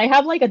funny because I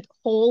have like a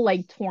whole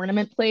like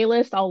tournament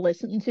playlist I'll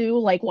listen to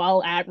like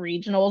while at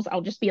regionals.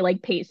 I'll just be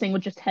like pacing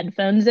with just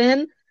headphones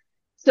in.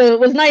 So it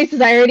was nice because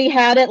I already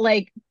had it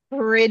like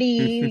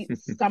pretty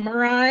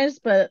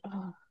summarized, but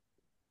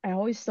I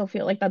always still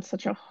feel like that's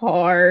such a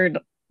hard You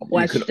can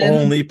question.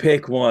 only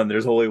pick one.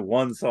 There's only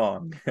one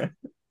song. If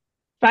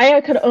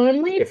I could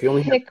only If you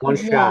only have pick one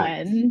shot,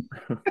 one,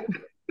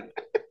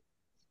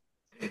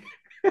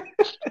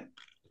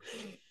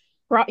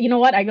 you know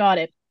what? I got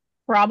it.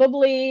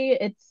 Probably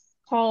it's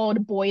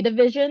called Boy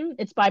Division.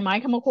 It's by My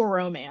Chemical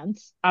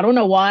Romance. I don't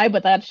know why,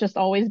 but that's just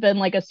always been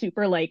like a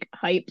super like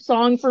hype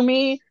song for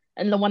me.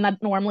 And the one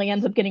that normally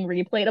ends up getting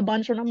replayed a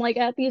bunch when I'm like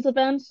at these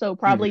events. So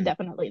probably Mhm.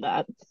 definitely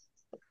that.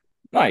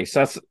 Nice.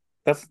 That's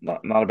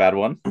not a bad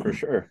one for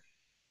sure.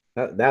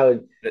 that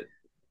would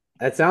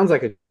that sounds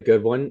like a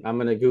good one. I'm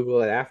gonna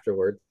Google it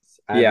afterwards.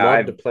 I'd Yeah, love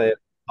I've to play it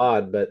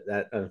odd, but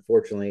that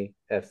unfortunately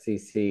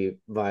FCC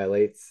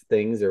violates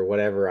things or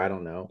whatever. I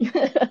don't know.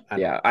 I don't.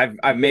 yeah, I've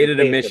I'm made getting it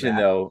a paid for mission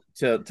that. though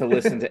to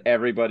listen to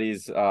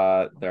everybody's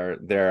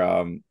their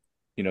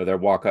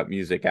walk up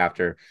music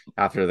after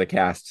the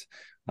cast.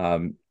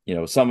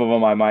 Some of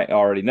them I might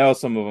already know,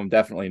 some of them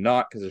definitely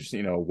not because there's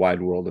a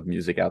wide world of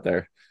music out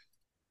there.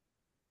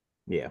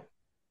 Yeah.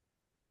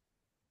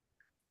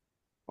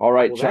 All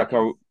right, Well, Chuck,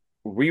 are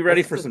we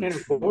ready that's for the some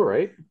standard four,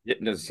 right?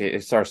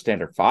 it's our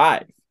standard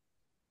five.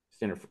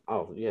 Standard.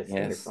 Oh yeah,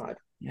 standard Yes. five.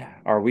 Yeah.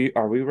 Are we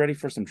ready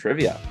for some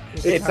trivia?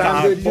 It's It's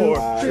time time to do for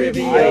I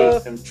trivia.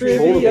 am totally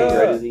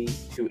Trivia. ready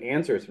to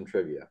answer some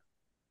trivia.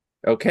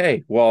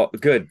 Okay, well,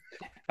 good.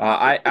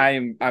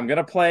 I'm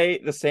gonna play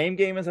the same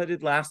game as I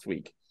did last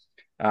week.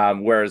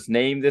 Whereas um,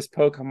 name the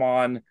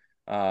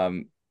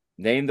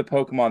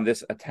Pokemon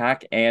this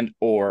attack and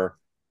or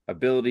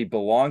ability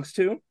belongs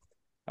to.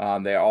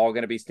 They're all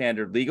going to be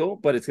standard legal,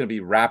 but it's going to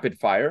be rapid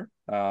fire.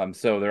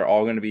 So they're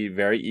all going to be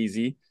very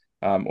easy,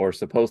 or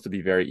supposed to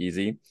be very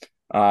easy.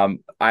 There's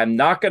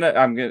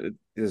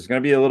going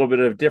to be a little bit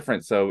of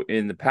difference. So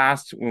in the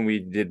past, when we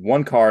did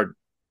one card,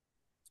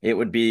 it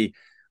would be,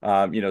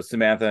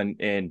 Samantha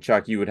and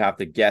Chuck, you would have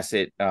to guess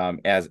it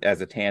as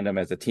a tandem,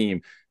 as a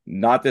team.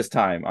 not this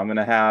time. I'm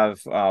gonna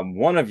have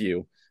one of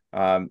you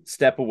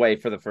step away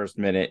for the first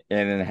minute,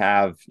 and then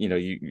have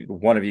you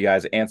one of you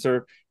guys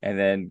answer, and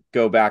then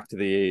go back to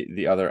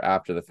the other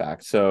after the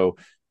fact. So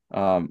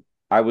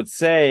I would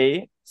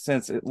say,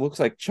 since it looks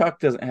like Chuck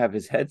doesn't have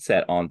his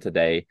headset on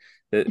today,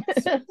 that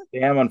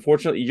Sam,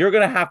 unfortunately, you're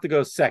gonna have to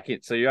go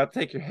second. So you have to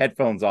take your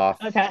headphones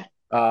off, Okay.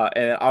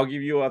 and I'll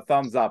give you a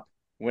thumbs up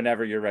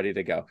whenever you're ready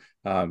to go.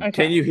 Can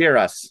Okay. you hear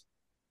us?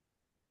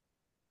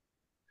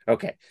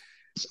 Okay,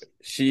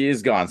 she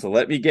is gone. So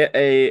let me get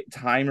a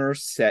timer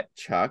set,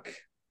 Chuck,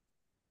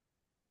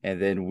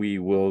 and then we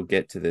will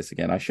get to this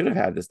again. I should have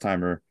had this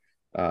timer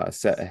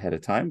set ahead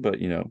of time, but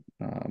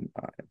I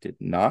did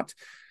not.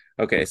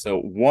 Okay, so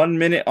 1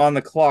 minute on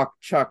the clock.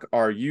 Chuck,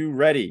 are you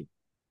ready?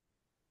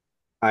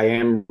 I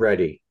am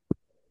ready.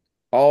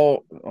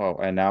 Oh,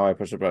 and now I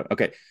push the button.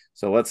 Okay,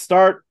 so let's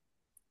start.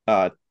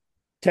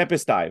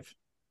 Tempest Dive.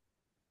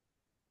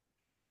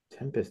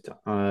 Tempest.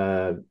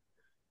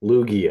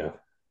 Lugia.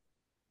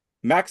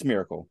 Max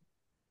Miracle.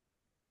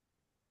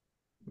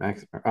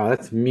 Max. Oh,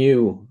 that's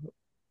Mew.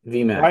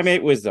 VMAX.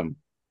 Primate Wisdom.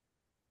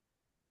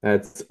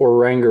 That's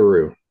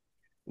Orangaroo.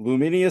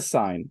 Luminous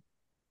Sign.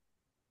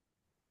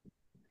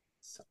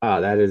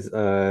 That is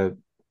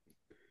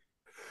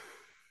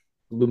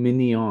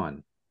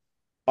Luminion.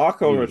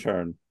 Aqua V.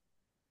 Return.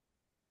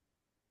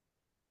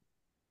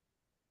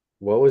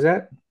 What was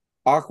that?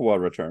 Aqua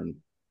Return.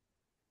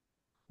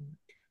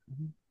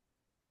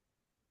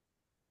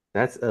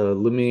 That's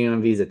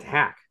Luminion V's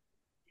attack.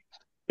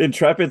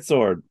 Intrepid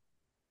Sword.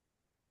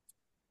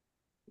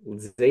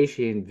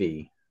 Zacian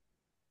V.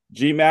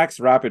 G-Max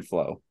Rapid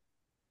Flow.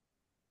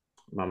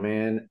 My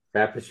man,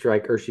 Rapid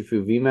Strike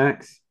Urshifu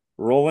VMAX.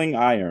 Rolling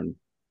Iron.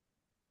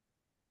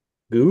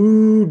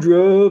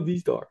 Goodra V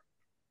Star.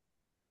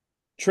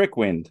 Trick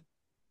Wind.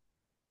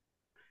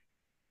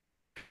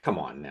 Come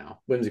on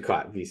now.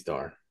 Whimsicott V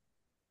Star.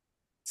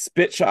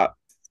 Spit Shot.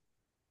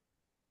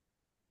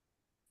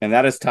 And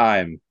that is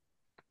time.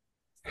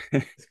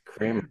 It's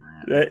Kramer,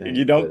 I think,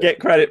 You don't get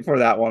credit for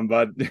that one,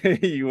 bud.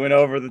 You went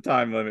over the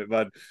time limit,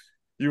 bud.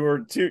 You were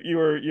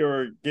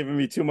giving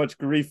me too much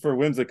grief for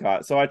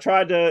Whimsicott. So I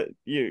tried to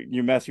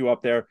mess you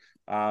up there.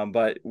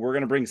 But we're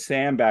gonna bring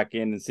Sam back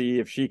in and see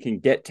if she can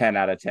get 10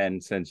 out of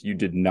 10, since you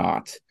did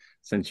not,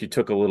 since you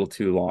took a little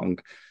too long.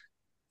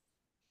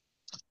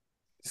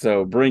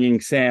 So bringing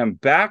Sam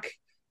back.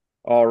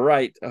 All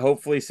right.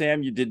 Hopefully,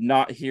 Sam, you did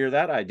not hear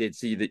that. I did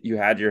see that you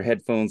had your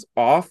headphones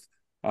off.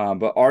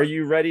 But are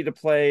you ready to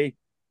play?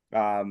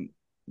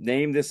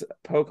 Name this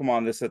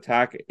Pokemon this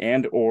attack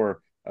and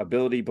or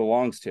ability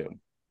belongs to.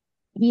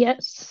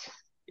 Yes.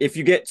 If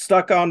you get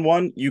stuck on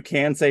one, you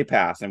can say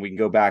pass, and we can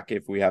go back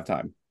if we have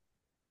time.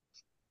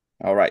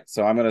 All right.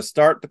 So I'm going to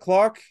start the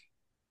clock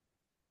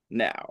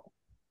now.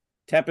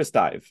 Tempest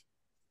Dive.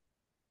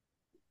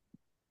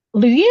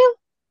 Lugia?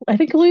 I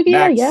think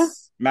Lugia, yeah.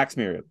 Max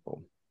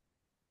Miracle.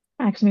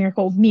 Max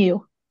Miracle,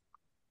 Mew.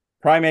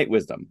 Primate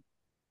Wisdom.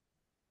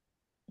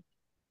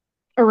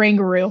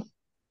 Orangaroo.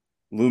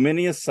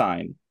 Luminous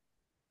Sign.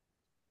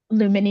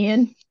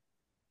 Luminion.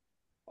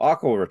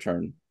 Aqua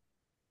Return.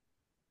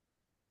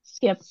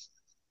 Skip.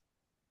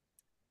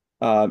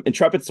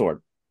 Intrepid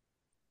Sword.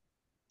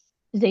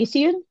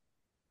 Zacian.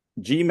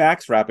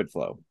 G-Max Rapid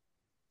Flow.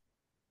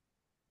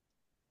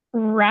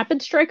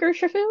 Rapid Striker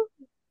Shifu.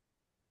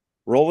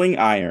 Rolling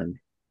Iron.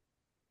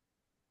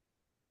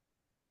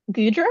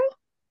 Gudra.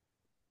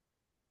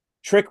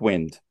 Trick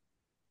Wind.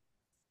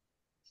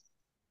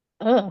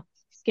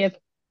 Skip.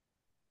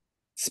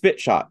 Spit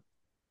Shot.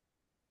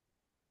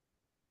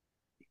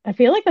 I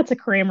feel like that's a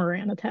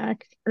Cramorant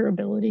attack or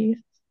ability.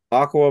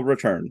 Aqua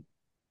Return.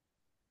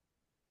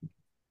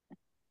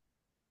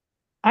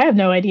 I have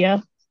no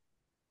idea.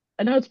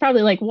 I know it's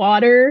probably like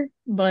water,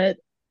 but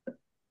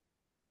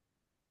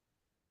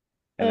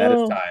And that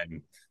is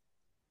time.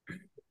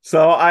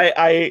 So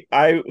I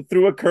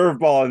threw a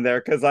curveball in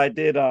there because I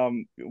did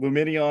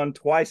Luminion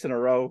twice in a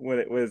row when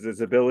it was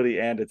its ability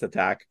and its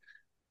attack.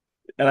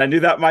 And I knew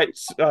that might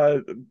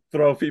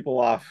throw people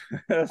off.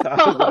 So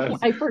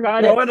I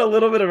forgot throwing a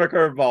little bit of a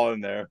curveball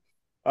in there.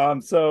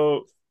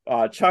 So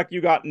Chuck,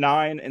 you got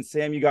 9, and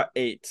Sam, you got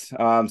 8.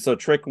 So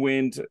Trick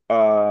Wind,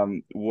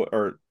 I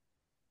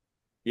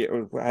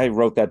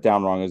wrote that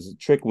down wrong. It was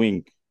Trick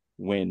Wind,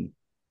 was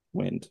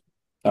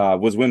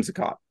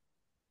Whimsicott.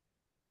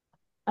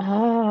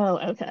 Oh,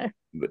 okay.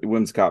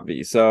 Whimsicott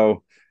V.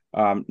 So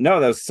no,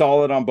 that was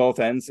solid on both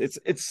ends.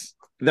 It's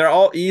they're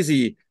all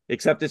easy,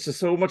 except it's just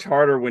so much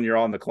harder when you're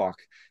on the clock.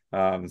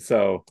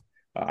 So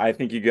I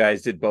think you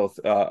guys did both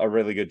a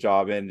really good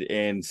job,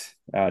 and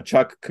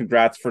Chuck,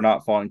 congrats for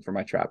not falling for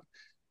my trap.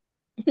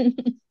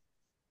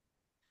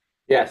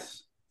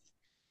 Yes.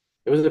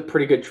 It was a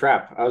pretty good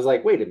trap. I was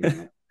like, wait a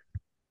minute.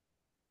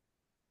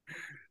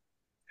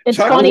 It's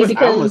Chuck, funny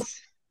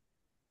because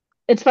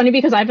it's funny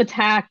because I've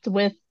attacked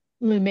with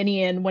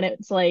Luminion when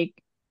it's like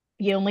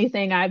the only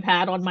thing I've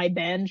had on my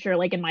bench or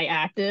like in my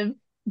active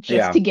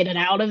just to get it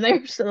out of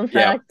there. So the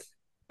fact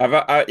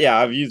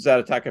I've used that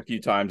attack a few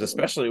times,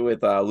 especially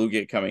with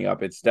Lugia coming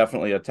up. It's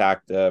definitely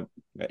attacked.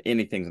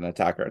 Anything's an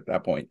attacker at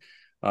that point.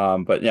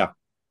 But yeah,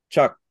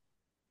 Chuck,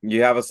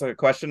 you have a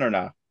question or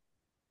not?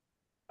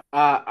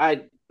 Uh,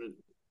 I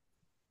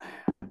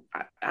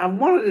I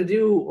wanted to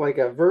do like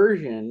a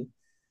version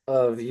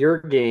of your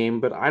game,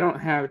 but I don't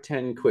have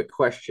 10 quick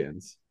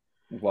questions.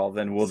 Well,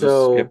 then we'll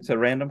just skip So to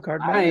random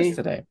card madness I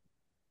today.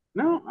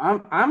 no,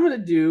 I'm gonna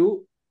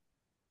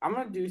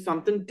do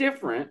something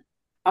different.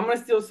 I'm gonna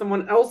steal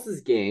someone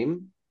else's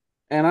game,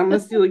 and I'm gonna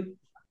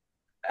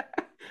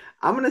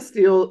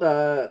steal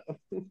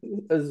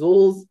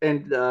Azul's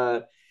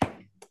and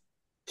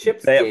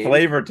Chip's They have game,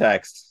 flavor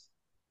text.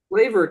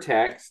 flavor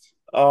text.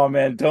 Oh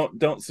man,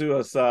 don't sue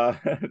us,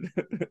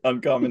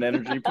 Uncommon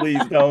Energy.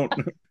 Please don't.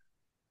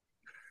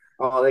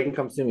 Oh, they can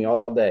come sue me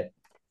all day.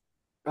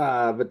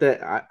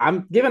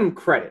 I'm giving them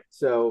credit,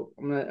 so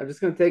I'm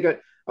just gonna take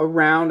a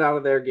round out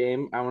of their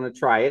game. I want to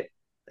try it.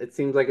 It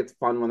seems like it's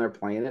fun when they're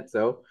playing it,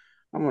 so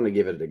I'm gonna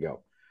give it a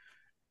go.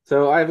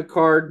 So I have a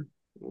card,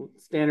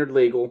 standard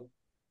legal.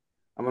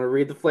 I'm gonna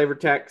read the flavor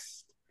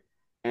text,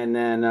 and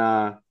then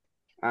I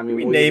Can mean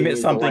we we'll either name it use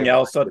the something lifeline.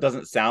 else so it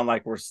doesn't sound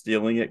like we're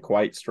stealing it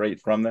quite straight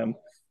from them?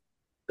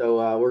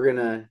 So we're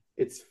gonna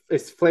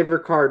it's flavor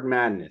card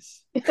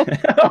madness.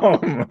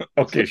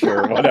 Okay,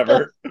 sure,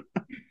 whatever.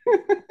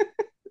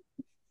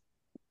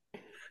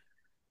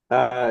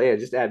 Yeah,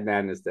 just add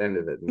madness to the end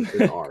of it, and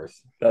it's ours.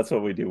 That's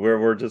what we do.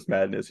 We're just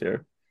madness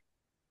here.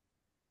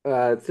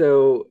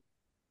 So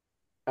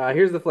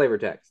here's the flavor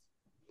text.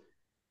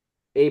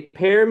 A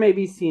pair may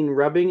be seen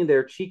rubbing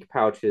their cheek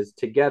pouches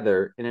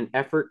together in an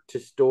effort to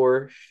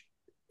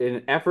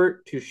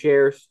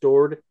share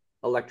stored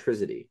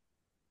electricity.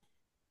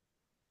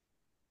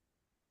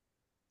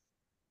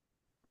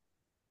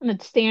 And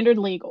it's standard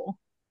legal.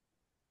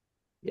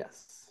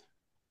 Yes.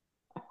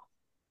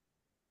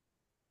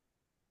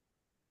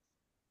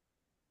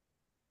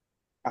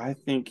 I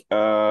think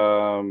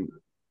I'm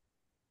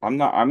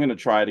gonna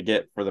try to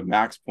get for the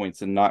max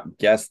points and not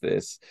guess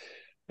this.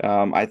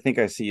 I think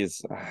I see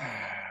is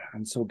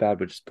I'm so bad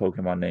with just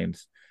Pokemon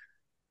names.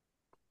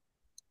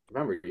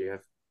 Remember, you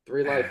have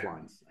three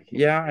lifelines. I can't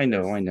Yeah, I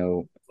know, guess. I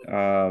know.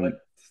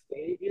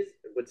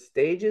 What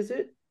stage is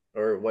it?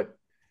 Or what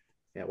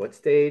yeah, what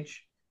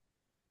stage?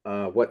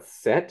 What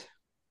set,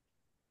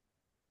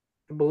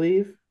 I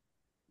believe.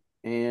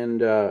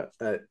 And I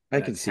an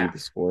can see attack. the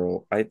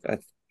squirrel. I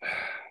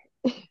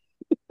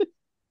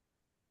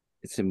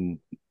it's a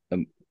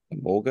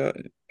Molga,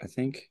 I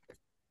think,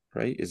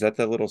 right? Is that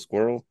the little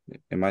squirrel?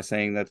 Am I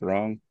saying that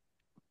wrong?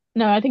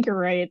 No, I think you're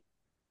right.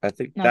 I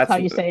think That's how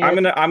that's you say I'm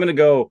it. gonna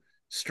go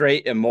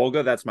straight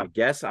Emolga. That's my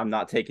guess. I'm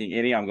not taking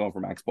any. I'm going for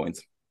max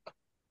points.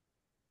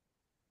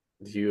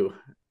 You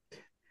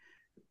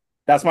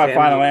That's my Sam, do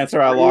final you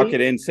answer. I lock agree?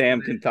 it in.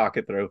 Sam can talk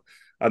it through.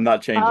 I'm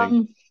not changing.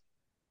 Um,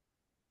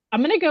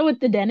 I'm gonna go with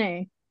the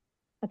Dene.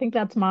 I think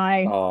that's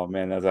my Oh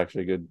man, that's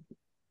actually good.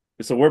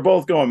 So we're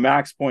both going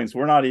max points.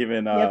 We're not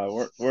even yep.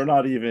 we're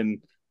not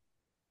even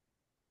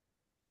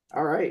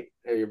All right.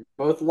 You're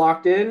both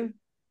locked in.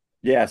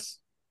 yes.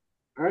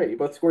 All right, you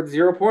both scored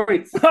 0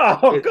 points.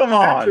 Oh, It's come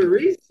on.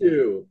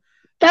 Pachirisu,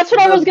 That's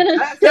what I was the gonna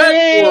best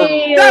say.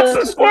 squirrel. That's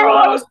the squirrel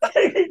I was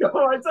thinking of.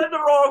 I said the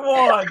wrong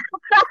one.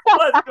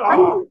 Let's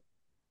go.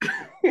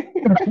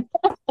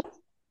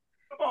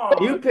 Come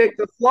You on. picked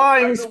the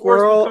flying I'm the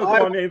worst with squirrel.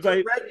 I Pokemon went names. the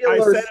I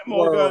regular said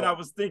Emolga and I squirrel.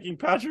 was thinking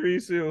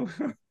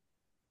Pachirisu.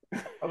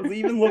 I was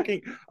even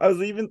looking, I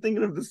was even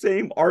thinking of the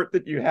same art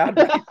that you had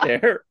right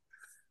there.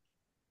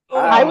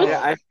 I was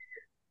Oh,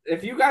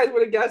 If you guys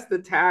would have guessed the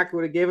attack,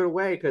 would have gave it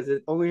away because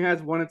it only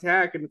has one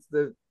attack, and it's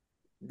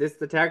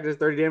this attack does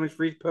 30 damage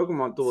for each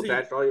Pokemon tool see,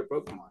 attached to all your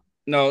Pokemon.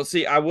 no,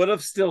 see, I would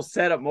have still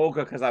said Emolga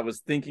because I was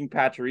thinking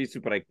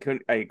Pachirisu, but I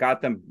couldn't, I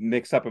got them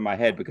mixed up in my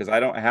head because I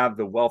don't have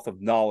the wealth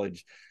of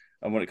knowledge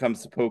when it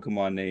comes to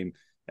Pokemon name.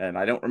 And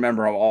I don't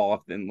remember them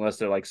all unless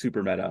they're like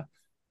super meta.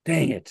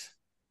 Dang it. All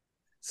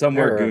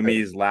Somewhere right.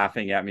 Gumi's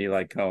laughing at me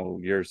like, oh,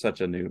 you're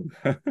such a noob.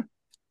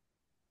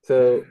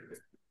 So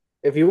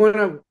if you want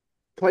to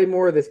play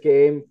more of this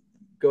game,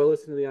 go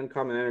listen to the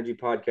Uncommon Energy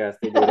podcast.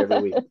 They do it every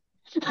week.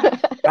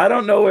 I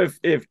don't know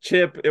if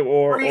Chip Free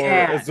or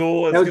ad.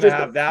 Azul That is was gonna just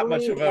a have that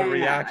much free of a ad.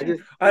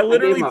 reaction. I I gave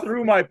literally him a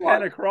threw free my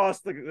pen plug.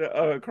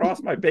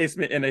 across my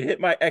basement and it hit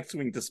my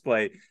X-wing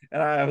display,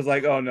 and I was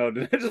like, "Oh no,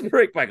 did I just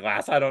break my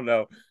glass?" I don't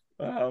know.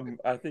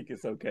 I think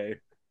it's okay.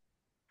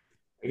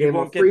 I You gave him a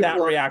won't get free that plug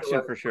for reaction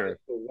Let's for Play sure.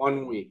 for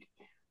 1 week.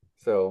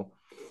 So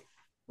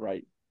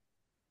Right.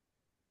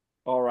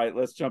 All right,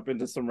 let's jump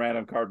into some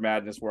random card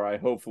madness where I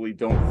hopefully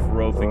don't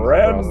throw things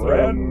across the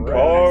room.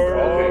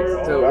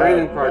 okay, so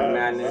random card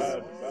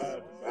madness.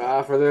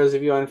 For those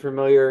of you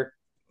unfamiliar,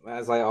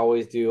 as I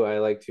always do, I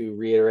like to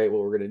reiterate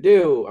what we're going to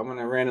do. I'm going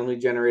to randomly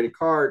generate a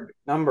card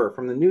number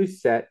from the new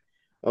set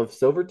of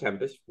Silver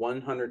Tempest,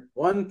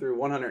 101 through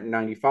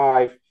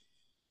 195,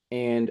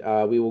 and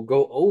we will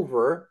go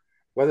over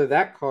whether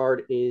that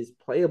card is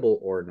playable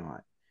or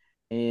not.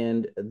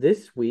 And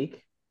this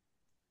week,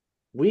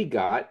 we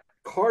got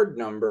card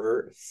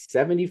number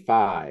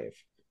 75.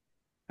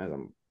 As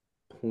I'm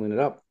pulling it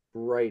up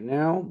right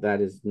now. That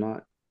is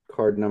not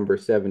card number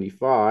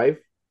 75.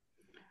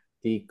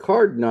 The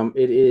card number,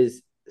 it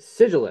is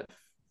Sigilif.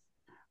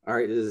 All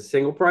right, this is a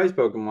single prize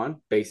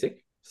Pokemon,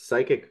 basic,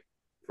 psychic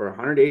for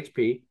 100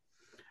 HP.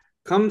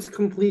 Comes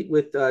complete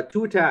with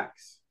two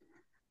attacks.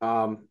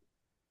 Um,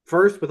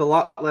 First, with a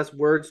lot less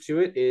words to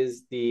it,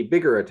 is the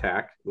bigger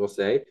attack, we'll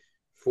say,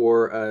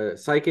 for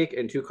psychic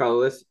and two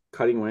colorless,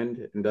 cutting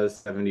wind, and does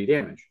 70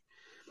 damage.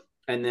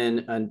 And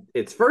then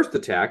its first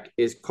attack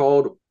is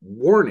called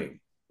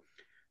Warning.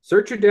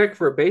 Search your deck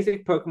for a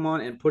basic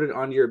Pokemon and put it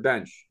onto your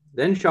bench.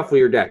 Then shuffle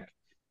your deck.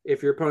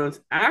 If your opponent's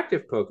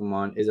active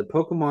Pokemon is a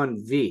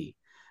Pokemon V,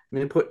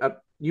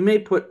 you may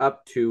put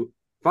up to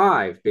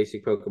 5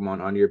 basic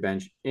Pokemon onto your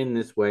bench in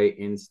this way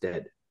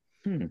instead.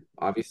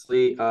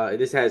 Obviously,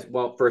 this has,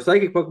 well, for a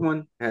Psychic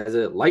Pokemon, has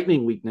a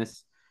Lightning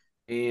weakness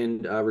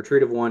and a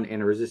Retreat of 1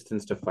 and a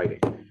resistance to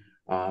fighting.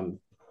 I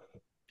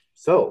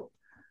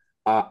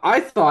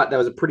thought that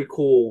was a pretty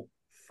cool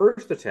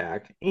first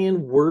attack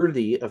and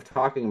worthy of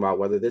talking about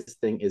whether this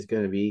thing is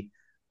going to be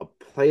a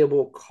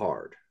playable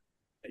card.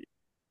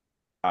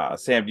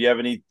 Sam, do you have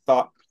any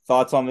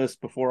thoughts on this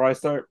before I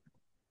start?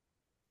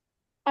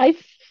 I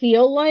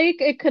feel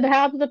like it could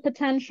have the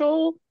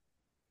potential.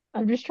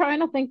 I'm just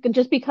trying to think,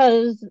 just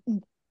because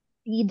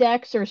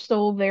E-decks are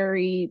still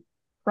very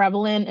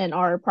prevalent and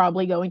are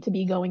probably going to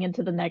be going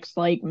into the next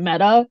like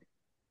meta.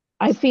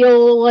 I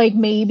feel like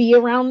maybe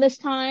around this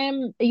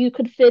time you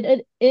could fit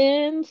it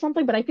in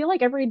something, but I feel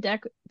like every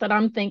deck that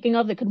I'm thinking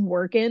of that could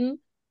work in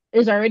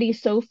is already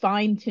so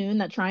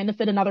fine-tuned that trying to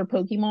fit another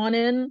Pokemon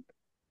in,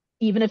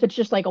 even if it's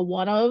just like a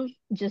one of,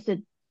 just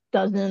it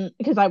doesn't,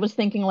 because I was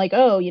thinking like,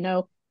 oh,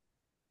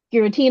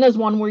 Giratina is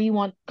one where you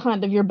want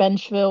kind of your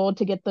bench filled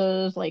to get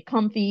those like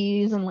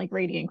comfies and like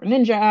Radiant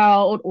Greninja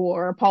out,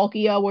 or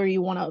Palkia where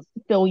you want to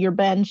fill your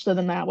bench so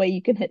then that way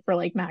you can hit for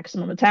like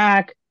maximum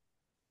attack.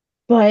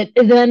 But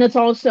then it's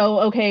also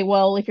okay,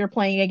 well, if you're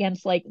playing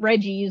against like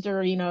Reggie's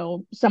or,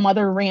 some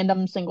other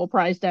random single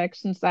prize deck,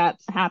 since that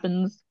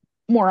happens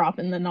more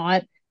often than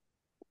not,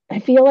 I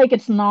feel like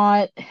it's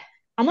not,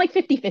 I'm like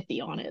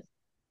 50-50 on it,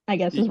 I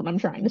guess is what I'm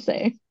trying to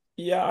say.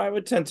 Yeah, I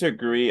would tend to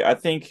agree. I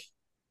think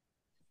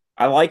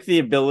I like the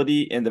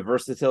ability and the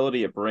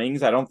versatility it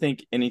brings. I don't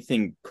think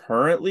anything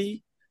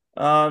currently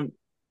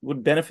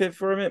would benefit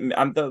from it.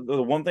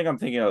 The one thing I'm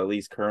thinking of at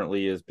least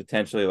currently is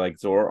potentially like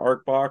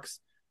Zoroark box.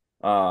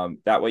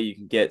 That way you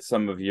can get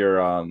some of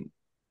your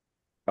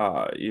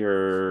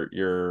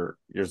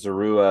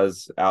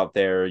Zaruas out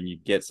there, and you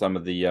get some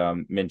of the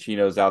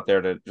Minchinos out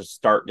there to just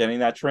start getting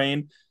that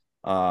train.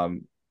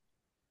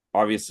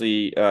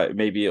 Obviously,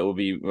 maybe it will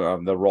be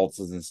the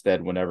Roltzes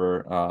instead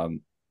whenever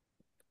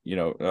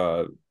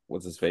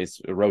what's his face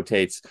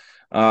rotates.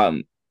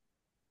 But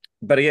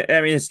I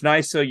mean, it's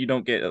nice so you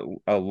don't get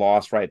a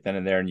loss right then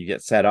and there, and you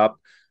get set up.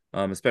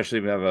 Especially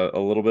if you have a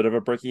little bit of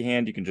a bricky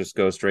hand, you can just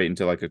go straight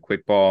into like a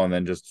quick ball and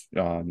then just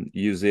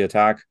use the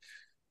attack.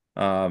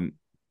 But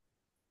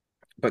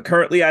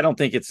currently, I don't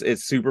think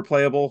it's super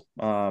playable.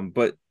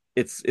 But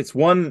it's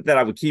one that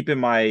I would keep in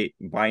my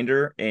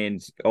binder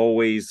and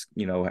always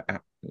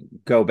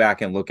go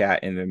back and look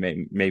at and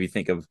then maybe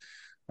think of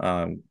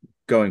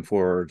going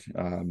forward.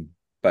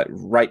 But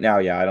right now,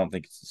 yeah, I don't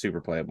think it's super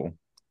playable.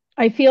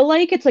 I feel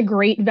like it's a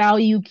great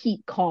value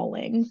keep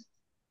calling.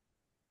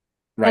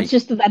 That's Right.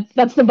 just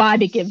that's the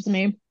vibe it gives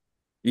me.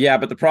 Yeah,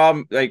 but the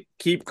problem, like,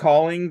 keep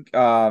calling,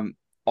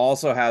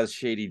 also has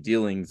shady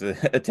dealings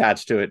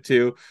attached to it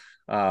too.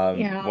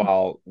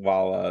 Yeah.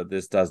 While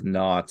this does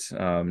not,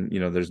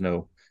 there's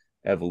no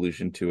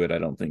evolution to it. I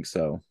don't think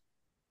so.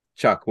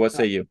 Chuck, what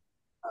say you?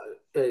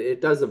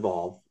 It does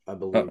evolve, I Oh,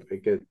 believe.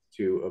 It gets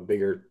to a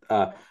bigger.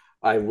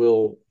 I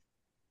will.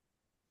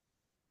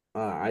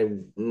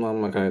 I'm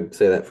not going to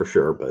say that for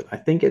sure, but I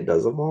think it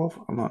does evolve.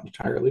 I'm not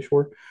entirely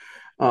sure.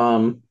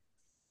 Um,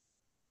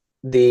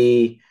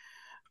 the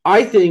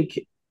I think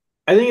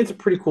it's a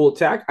pretty cool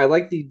attack. I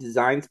like the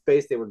design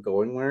space they were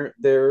going where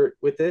there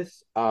with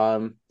this.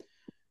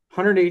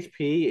 100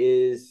 HP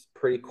is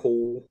pretty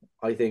cool,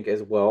 I think,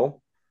 as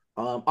well.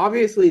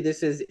 Obviously,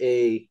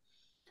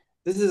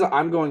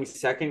 I'm going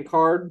second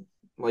card,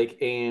 like,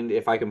 and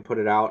if I can put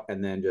it out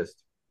and then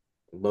just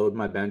load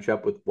my bench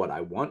up with what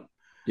I want,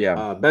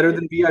 yeah, better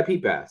than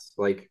VIP pass.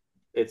 Like,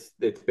 it's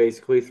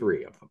basically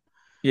 3 of them.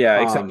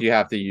 yeah. Except Um, you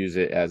have to use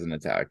it as an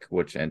attack,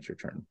 which ends your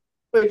turn.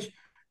 which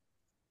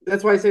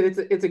that's why I said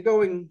it's a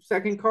going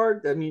second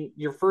card. I mean,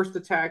 your first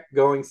attack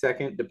going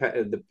second,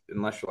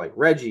 unless you're like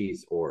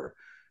Reggie's or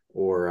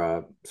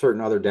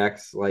certain other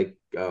decks like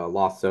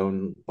Lost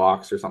Zone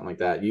Box or something like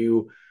that.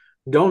 You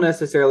don't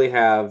necessarily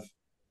have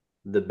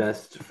the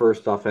best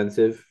first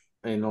offensive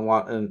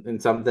in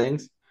some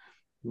things,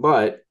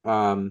 but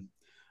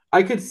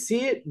I could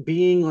see it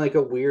being like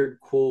a weird,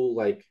 cool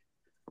like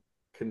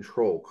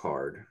control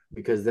card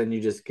because then you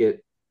just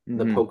get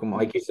the Mm-hmm. Pokemon,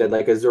 like you said,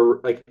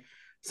 like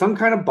some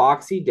kind of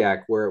boxy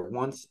deck where it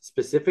wants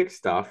specific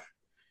stuff,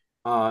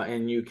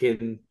 and you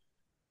can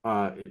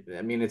I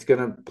mean, it's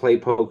gonna play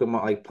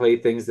Pokemon, like play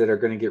things that are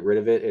gonna get rid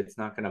of it. It's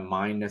not gonna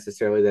mind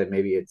necessarily that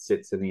maybe it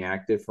sits in the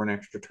active for an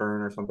extra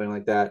turn or something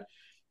like that.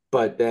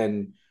 But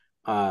then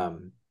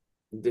um,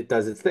 it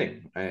does its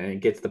thing and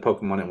it gets the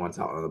Pokemon it wants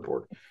out on the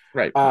board.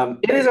 Right.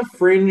 It is a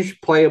fringe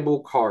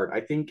playable card.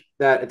 I think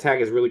that attack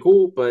is really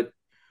cool, but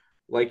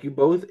like you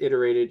both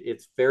iterated,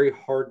 it's very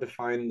hard to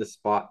find the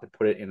spot to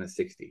put it in a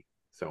 60.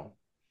 So,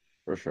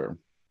 For sure.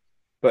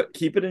 But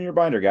keep it in your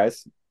binder,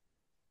 guys.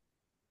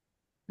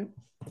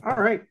 all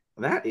right,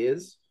 that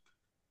is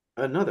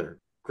another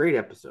great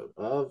episode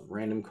of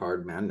Random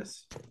Card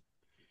Madness.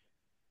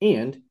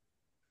 And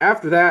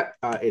after that,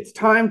 it's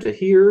time to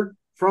hear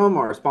from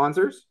our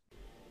sponsors.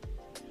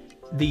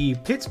 The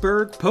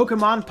Pittsburgh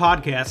Pokemon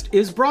Podcast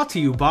is brought to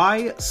you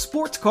by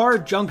Sports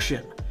Card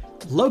Junction.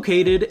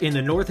 Located in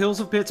the North Hills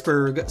of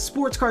Pittsburgh,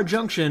 Sports Card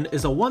Junction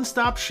is a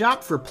one-stop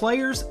shop for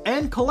players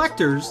and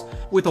collectors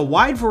with a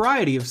wide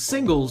variety of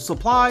singles,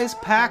 supplies,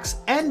 packs,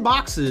 and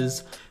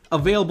boxes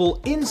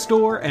available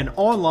in-store and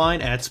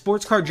online at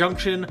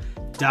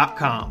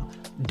sportscardjunction.com.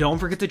 Don't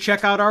forget to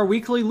check out our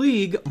weekly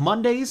league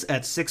Mondays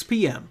at 6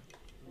 p.m.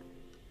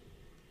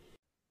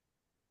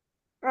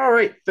 All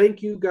right,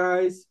 thank you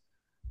guys.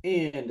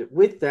 And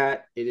with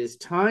that, it is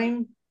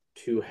time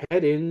to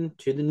head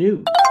into the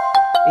news.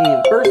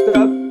 And first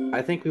up,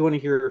 I think we want to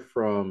hear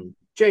from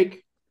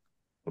Jake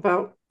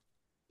about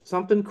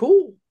something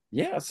cool.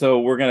 Yeah, so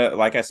we're gonna,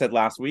 like I said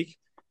last week,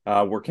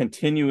 we're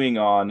continuing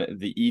on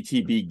the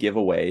ETB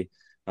giveaway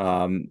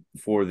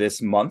for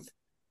this month.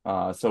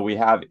 So we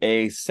have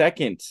a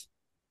second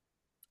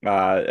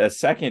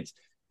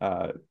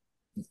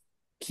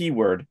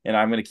keyword, and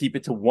I'm going to keep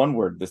it to one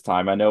word this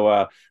time. I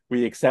know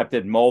we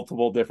accepted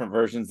multiple different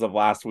versions of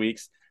last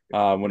week's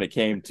when it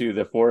came to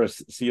the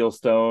Forest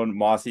Sealstone,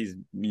 Mossy's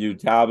Mew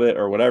Tablet,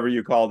 or whatever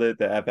you called it,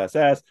 the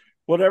FSS,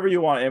 whatever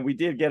you want. And we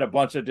did get a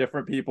bunch of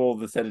different people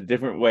that said it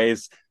different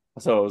ways.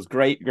 So it was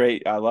great.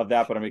 I love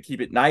that, but I'm going to keep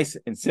it nice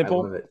and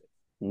simple. I love it.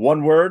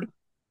 One word,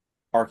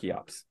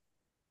 Archeops.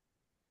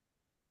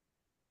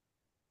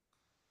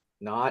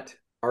 Not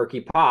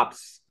Archie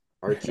Pops,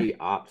 Archie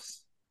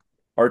Ops.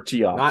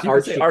 Archeops. Not You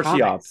can say Archie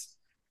Archeops.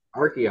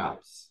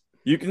 Archeops.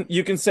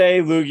 You can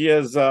say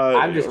Lugia's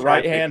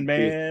right hand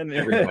man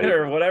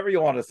or whatever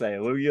you want to say.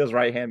 Lugia's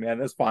right hand man.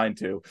 That's fine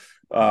too.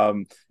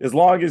 As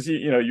long as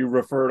you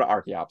refer to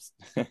Archeops.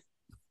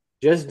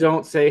 Just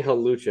don't say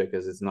Halucha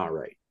because it's not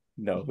right.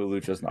 No,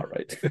 Halucha's not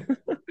right. It's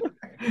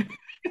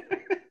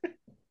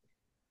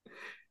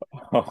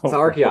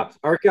Archeops.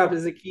 Archeops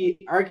is the key.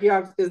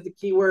 Archeops is the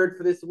key word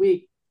for this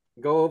week.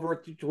 Go over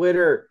to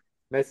Twitter,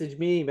 message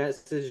me,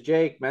 message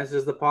Jake,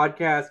 message the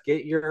podcast.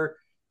 Get your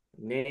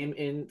name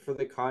in for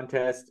the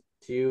contest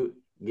to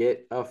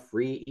get a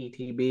free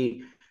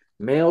ETB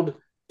mailed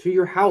to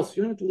your house.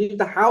 You don't have to leave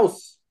the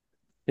house.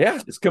 Yeah,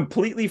 it's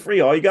completely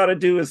free. All you got to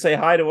do is say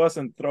hi to us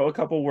and throw a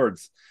couple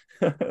words.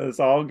 It's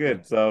all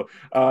good. So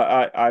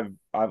I've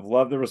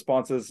loved the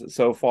responses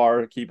so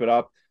far. Keep it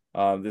up.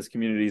 This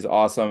community is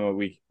awesome.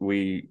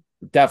 We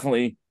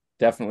definitely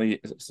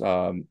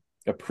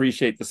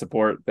appreciate the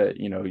support that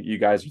you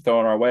guys are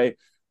throwing our way.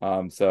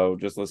 So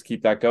just let's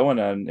keep that going,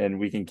 and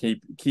we can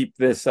keep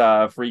this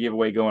free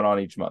giveaway going on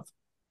each month.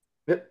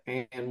 Yep.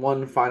 And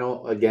one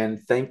final,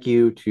 again, thank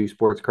you to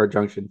Sports Card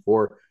Junction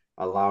for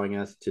allowing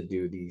us to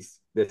do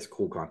this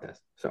cool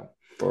contest. So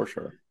for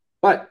sure.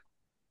 But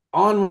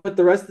on with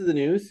the rest of the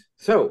news.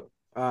 So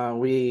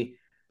we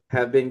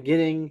have been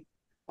getting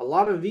a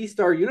lot of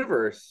V-Star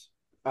Universe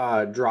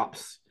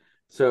drops.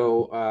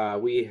 So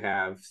we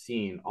have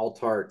seen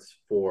alt arts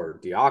for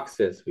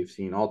Deoxys. We've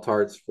seen alt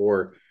arts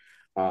for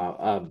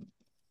Bibarels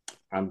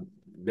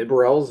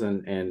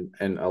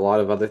and a lot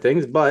of other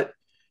things. But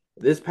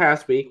this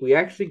past week, we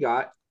actually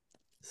got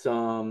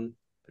some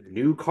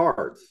new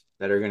cards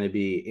that are going to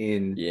be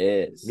in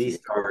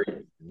V-Star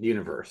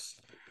Universe.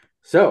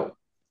 So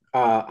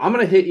I'm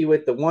going to hit you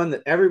with the one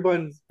that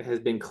everyone has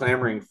been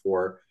clamoring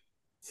for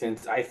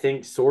since, I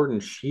think, Sword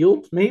and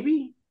Shield,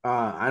 maybe?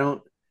 I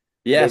don't...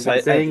 Yes,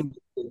 I think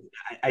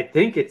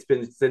it's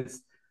been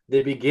since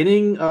the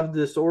beginning of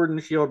the Sword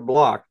and Shield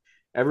block.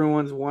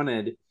 Everyone's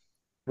wanted,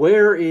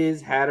 where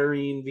is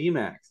Hatterene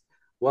VMAX?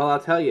 Well, I'll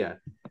tell you,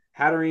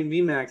 Hatterene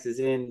VMAX is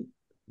in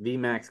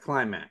VMAX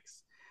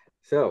Climax.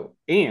 So,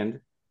 and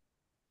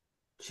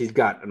she's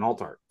got an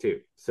alt art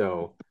too.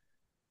 So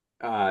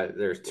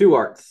there's two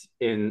arts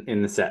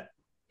in the set.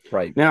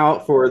 Right. Now,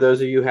 for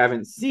those of you who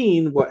haven't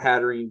seen what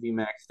Hatterene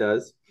VMAX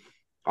does,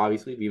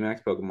 obviously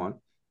VMAX Pokemon,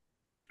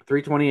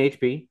 320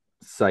 HP,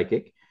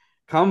 Psychic,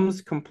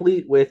 comes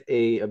complete with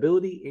a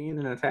ability and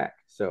an attack.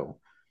 So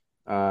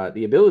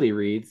the ability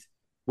reads,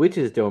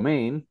 Witch's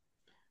Domain.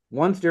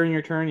 Once during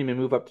your turn, you may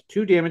move up to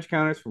 2 damage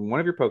counters from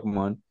one of your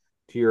Pokemon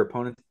to your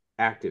opponent's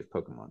active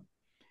Pokemon.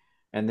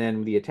 And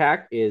then the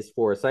attack is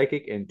for a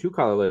Psychic and 2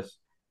 colorless.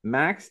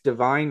 Max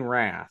Divine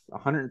Wrath,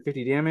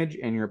 150 damage,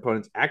 and your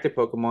opponent's active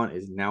Pokemon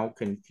is now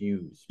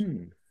confused.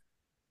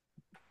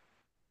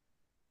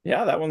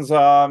 Yeah, that one's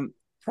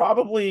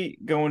probably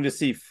going to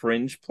see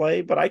fringe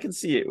play, but I can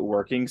see it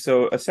working.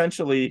 So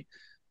essentially,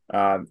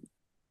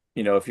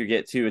 if you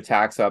get 2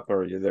 attacks up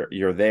or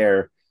you're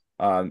there,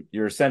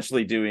 you're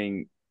essentially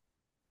doing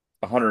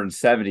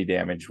 170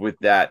 damage with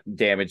that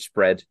damage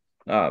spread,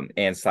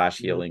 and slash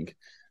healing.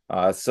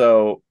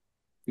 So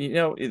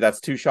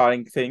that's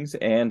two-shotting things,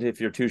 and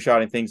if you're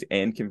two-shotting things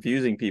and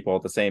confusing people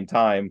at the same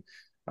time,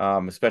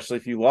 especially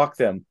if you lock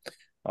them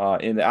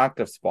in the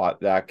active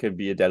spot, that could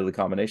be a deadly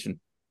combination.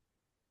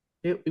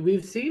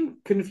 We've seen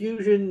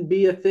confusion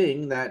be a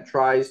thing that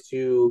tries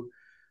to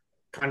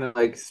kind of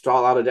like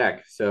stall out a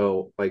deck.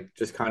 So like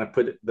just kind of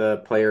put the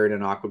player in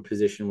an awkward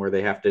position where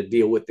they have to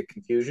deal with the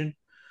confusion,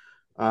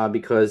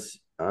 because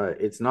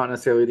it's not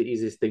necessarily the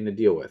easiest thing to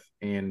deal with,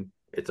 and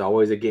it's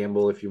always a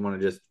gamble if you want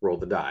to just roll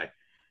the die.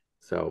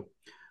 So,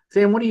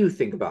 Sam, what do you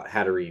think about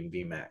Hatterene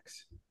VMAX?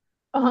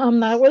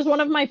 That was one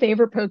of my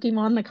favorite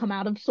Pokemon to come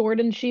out of Sword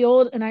and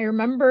Shield, and I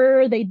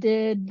remember they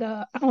did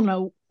I don't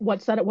know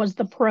what set it was,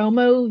 the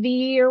promo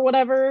V or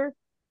whatever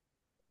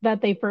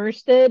that they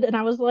first did, and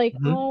I was like,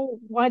 Mm-hmm. oh,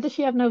 why does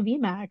she have no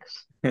VMAX?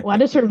 Why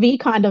does her V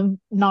kind of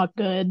not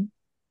good?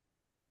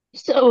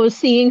 So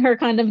seeing her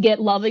kind of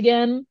get love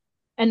again,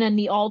 and then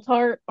the alt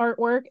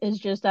artwork is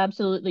just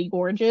absolutely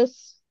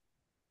gorgeous.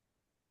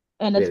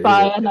 And Yeah, it's it is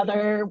by a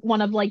another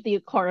one of like the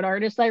card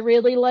artists I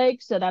really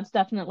like. So that's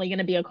definitely going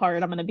to be a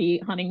card I'm going to be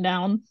hunting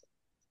down.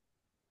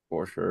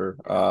 For sure.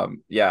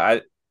 Yeah,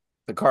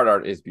 the card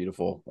art is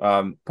beautiful.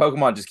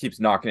 Pokemon just keeps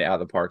knocking it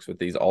out of the parks with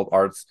these alt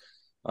arts,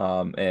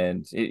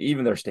 and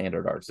even their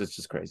standard arts. It's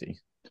just crazy.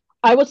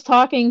 I was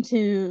talking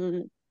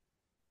to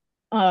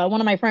one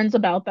of my friends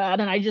about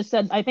that, and I just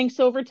said I think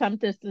Silver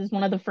Tempest is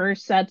one of the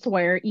first sets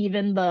where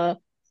even the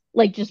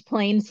like just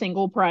plain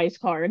single prize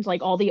cards,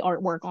 like all the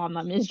artwork on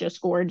them is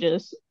just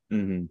gorgeous.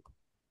 Mm-hmm.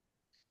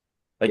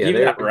 Like yeah.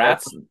 even They're that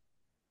rats.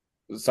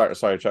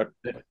 Sorry, Chuck.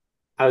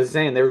 I was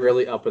saying they're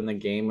really up in the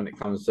game when it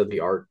comes to the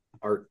art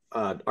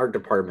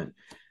department.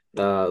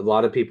 A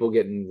lot of people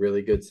getting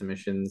really good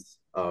submissions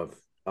of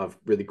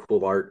really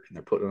cool art, and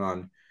they're putting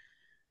on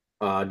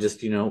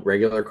just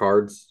regular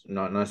cards,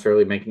 not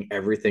necessarily making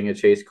everything a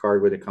chase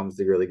card when it comes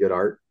to really good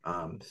art.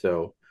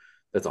 So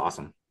that's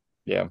awesome.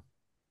 Yeah.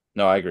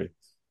 No, I agree.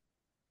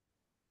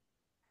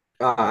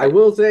 I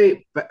will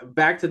say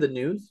back to the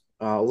news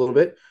a little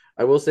bit.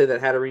 I will say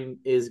that Hatterene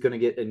is going to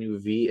get a new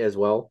V as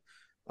well.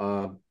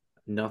 Uh,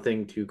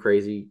 Nothing too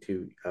crazy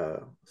to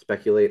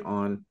speculate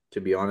on,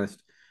 to be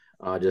honest.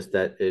 Just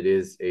that it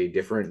is a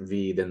different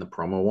V than the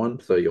promo one,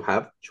 so you'll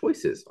have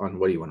choices on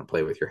what do you want to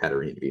play with your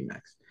Hatterene V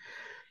Max.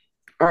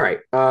 All right,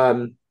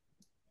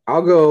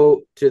 I'll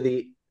go to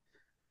the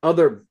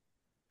other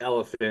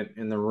elephant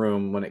in the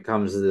room when it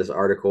comes to this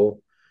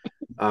article.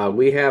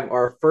 We have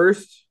our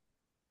first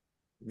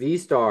V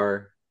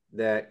Star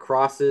that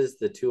crosses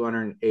the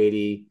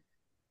 280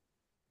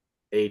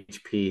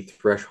 HP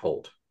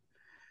threshold.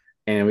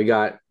 And we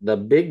got the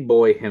big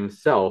boy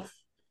himself,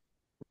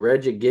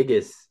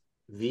 Regigigas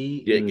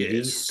V and V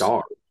Gigas.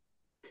 Star.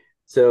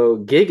 So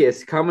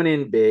Gigas coming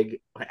in big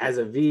as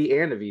a V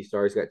and a V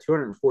Star. He's got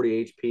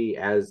 240 HP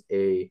as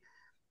a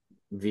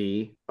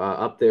V,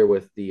 up there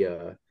with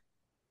the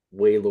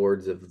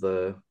Waylords of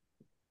the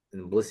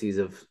and Blissies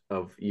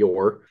of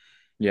yore.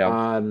 Yeah.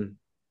 Um,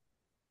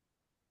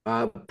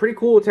 Pretty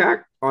cool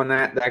attack on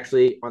that.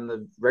 Actually, on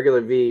the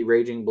regular V,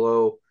 Raging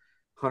Blow,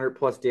 100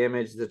 plus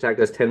damage. This attack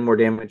does 10 more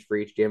damage for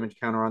each damage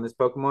counter on this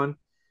Pokemon.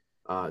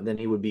 Then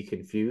he would be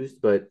confused,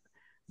 but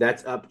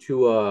that's up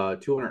to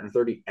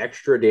 230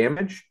 extra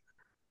damage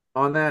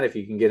on that if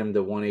you can get him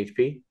to 1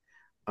 HP.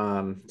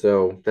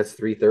 So that's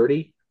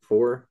 330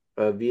 for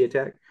a V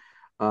attack.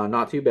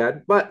 Not too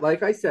bad. But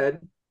like I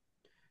said,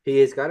 he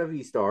has got a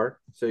V Star,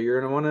 so you're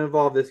going to want to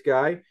evolve this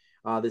guy.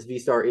 This V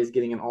Star is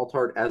getting an alt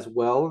art as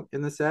well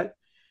in the set.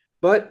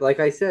 But like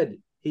I said,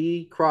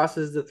 he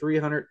crosses the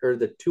 300 or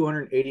the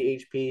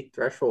 280 HP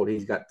threshold.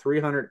 He's got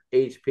 300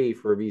 HP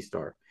for a V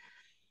Star.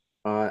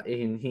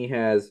 And he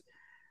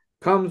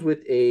comes with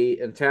an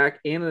attack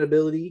and an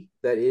ability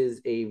that is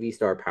a V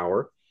Star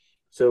power.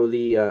 So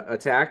the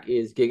attack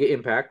is Giga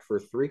Impact for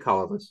 3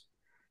 colorless.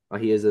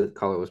 He is a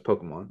colorless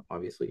Pokemon,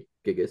 obviously,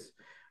 Gigas.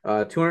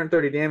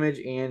 230 damage,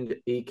 and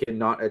he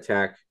cannot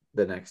attack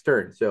the next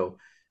turn. So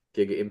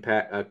Giga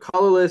Impact,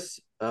 colorless.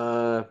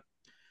 What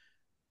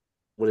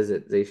is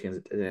it?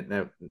 Zacian's.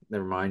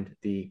 Never mind.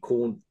 The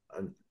cool.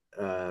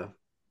 Uh,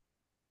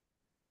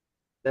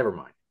 Never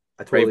mind.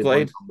 I Brave totally Blade.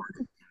 blanked on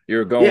words.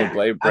 You're going with Yeah,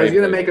 Brave I was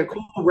Brave gonna Blade. make a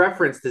cool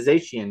reference to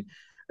Zacian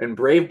and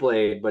Brave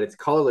Blade, but it's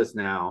colorless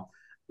now.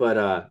 But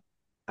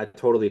I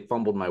totally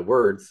fumbled my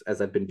words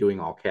as I've been doing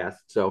all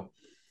casts. So,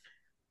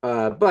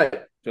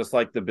 but Just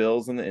like the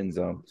Bills in the end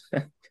zone.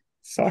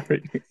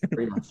 Sorry.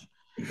 pretty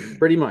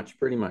much,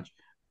 pretty much.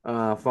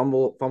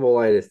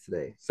 Fumbleitis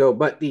today. So,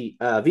 but the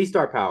V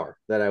Star power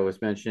that I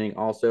was mentioning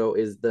also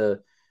is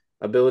the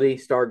ability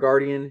Star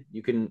Guardian.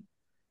 You can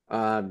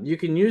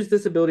use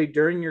this ability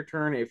during your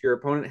turn if your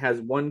opponent has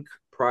one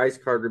prize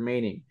card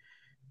remaining.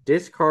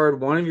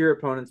 Discard one of your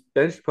opponent's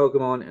benched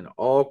Pokemon and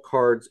all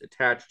cards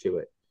attached to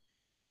it.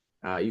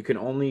 You can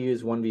only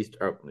use one V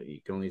Star. You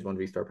can only use one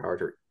V Star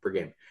power per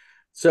game.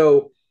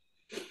 So,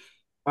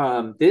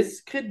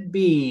 this could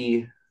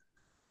be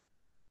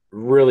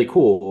really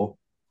cool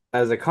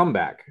as a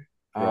comeback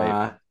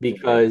Right.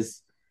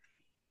 because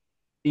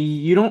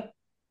you don't.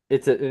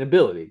 It's an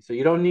ability, so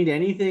you don't need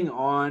anything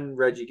on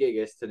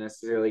Regigigas to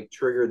necessarily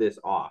trigger this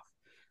off,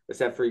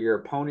 except for your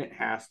opponent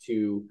has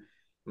to.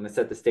 I'm going to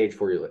set the stage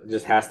for you. It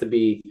just has to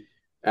be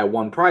at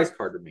one prize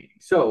card remaining.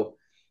 So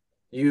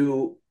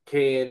you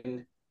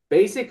can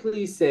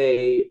basically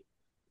say,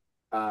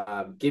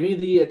 "Give me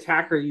the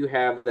attacker you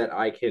have that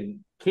I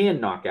can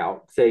knock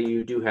out." Say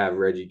you do have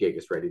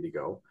Regigigas ready to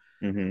go,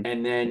 Mm-hmm.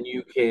 and then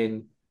you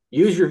can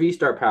use your V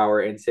Star power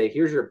and say,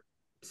 "Here's your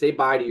say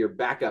bye to your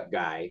backup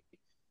guy,"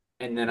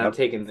 and then I'm Yep.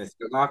 taking this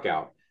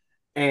knockout.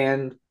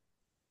 And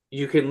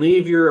you can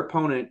leave your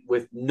opponent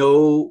with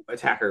no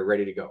attacker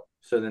ready to go.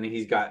 So then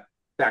he's got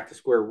back to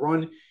square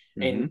one,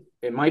 Mm-hmm. and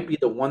it might be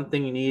the one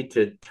thing you need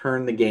to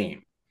turn the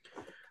game.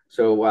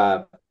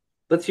 So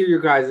let's hear your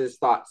guys'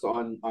 thoughts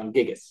on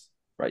Gigas.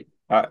 Right.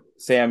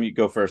 Sam, you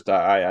go first.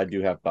 I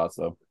do have thoughts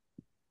though.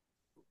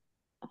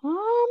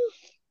 Um,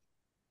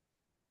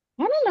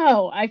 I don't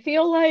know. I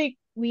feel like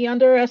we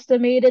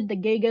underestimated the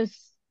Gigas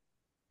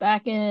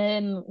back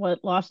in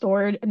what Lost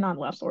Origin, not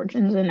Lost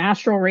Origins, and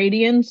Astral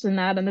Radiance, and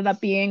that ended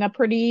up being a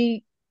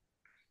pretty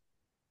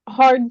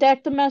hard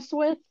deck to mess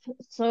with.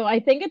 So I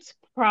think it's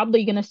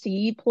probably gonna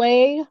see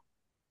play.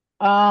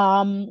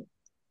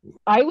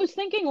 I was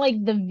thinking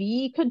like the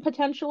V could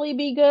potentially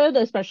be good,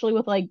 especially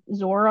with like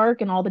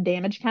Zoroark and all the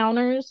damage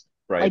counters.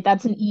 Right. Like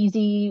that's an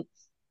easy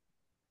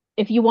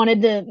if you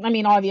wanted to, I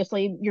mean,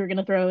 obviously you're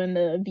gonna throw in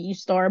the V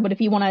star, but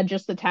if you want to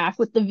just attack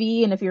with the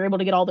V, and if you're able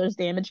to get all those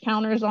damage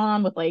counters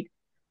on with like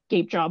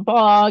Gape Jaw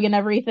Bog and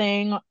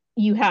everything,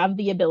 you have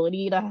the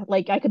ability to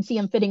like I could see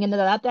him fitting into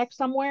that deck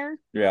somewhere,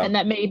 Yeah. and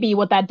that may be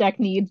what that deck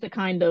needs to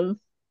kind of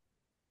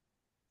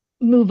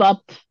move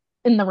up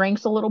in the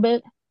ranks a little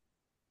bit.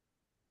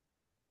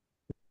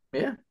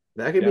 Yeah,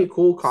 that could be Yeah. a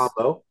cool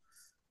combo.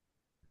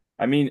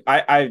 I mean,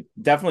 I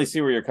definitely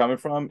see where you're coming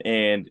from,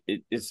 and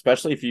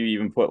especially if you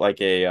even put like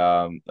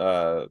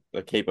a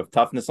cape of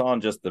toughness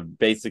on, just the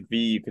basic V,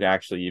 you could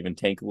actually even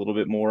tank a little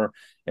bit more,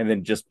 and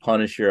then just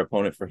punish your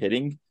opponent for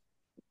hitting.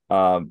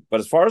 But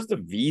as far as the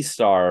V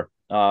Star,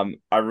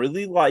 I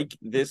really like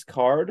this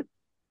card,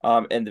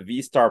 and the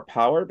V Star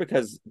power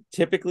because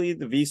typically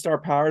the V Star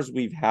powers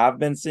we have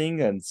been seeing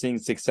and seeing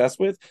success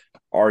with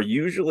are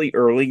usually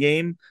early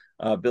game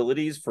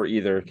abilities for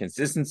either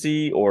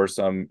consistency or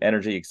some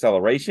energy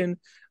acceleration.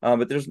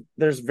 But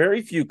there's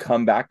very few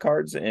comeback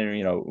cards,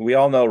 and we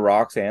all know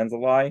Roxanne's a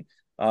lie.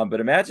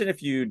 But imagine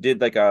if you did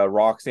like a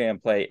Roxanne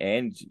play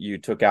and you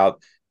took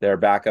out their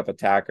backup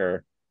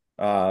attacker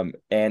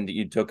and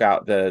you took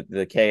out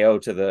the KO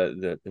to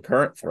the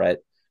current threat,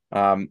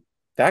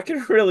 that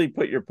could really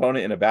put your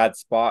opponent in a bad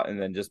spot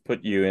and then just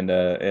put you in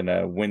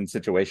a win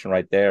situation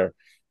right there.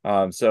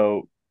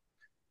 So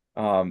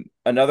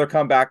another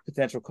comeback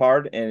potential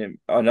card and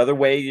another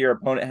way your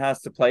opponent has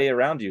to play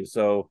around you.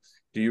 So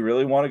do you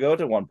really want to go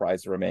to one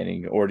prize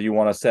remaining, or do you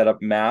want to set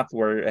up math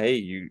where hey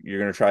you're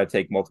going to try to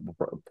take multiple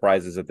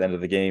prizes at the end of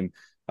the game?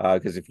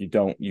 Because if you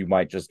don't, you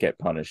might just get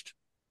punished.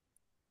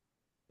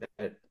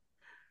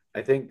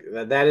 I think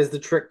that is the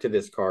trick to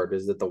this card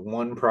is that the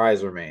one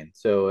prize remains.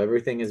 So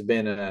everything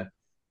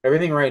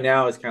right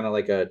now is kind of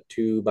like a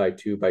 2 by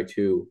 2 by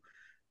 2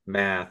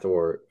 math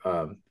or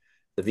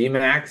the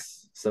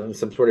VMAX. Some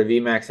sort of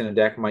VMAX in a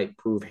deck might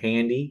prove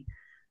handy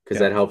because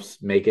Yeah. that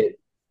helps make it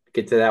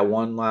get to that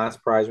one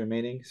last prize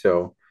remaining.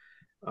 So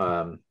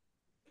um,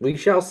 we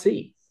shall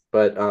see.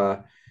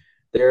 But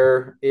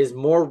there is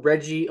more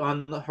Reggie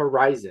on the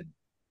horizon,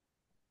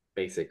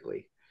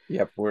 basically.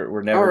 Yep, we're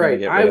All never gonna right,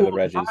 get I rid of the will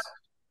not. Reggies.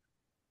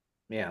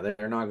 Yeah,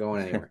 they're not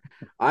going anywhere.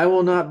 I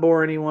will not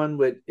bore anyone,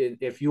 but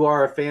if you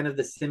are a fan of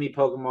the Simi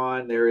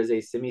Pokemon, there is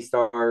a Simi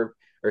Star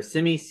or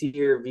Simi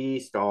Seer V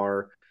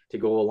Star to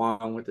go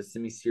along with the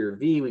Simi Seer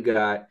V. We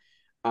got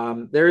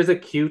there is a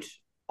cute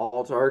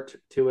alt art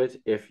to it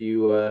if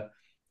you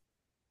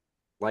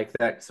like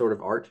that sort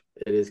of art.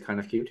 It is kind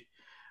of cute,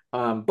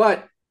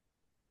 but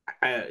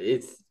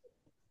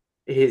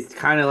it's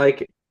kind of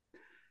like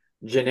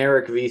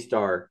generic V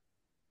Star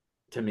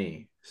to me.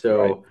 Right.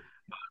 So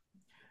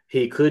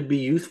he could be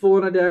useful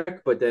in a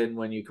deck, but then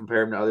when you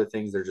compare him to other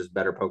things, they're just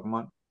better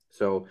Pokemon.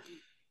 So,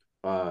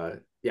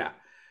 yeah,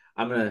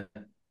 I'm gonna.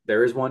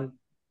 There is one.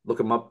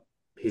 Look him up.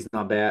 He's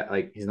not bad.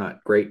 Like he's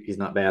not great. He's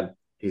not bad.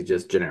 He's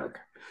just generic.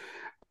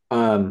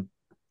 Um,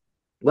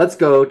 let's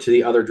go to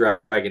the other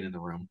dragon in the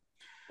room.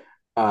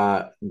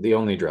 The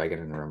only dragon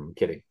in the room. I'm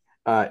kidding.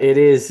 It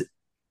is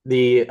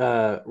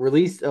the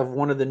release of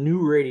one of the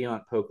new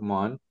Radiant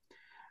Pokemon.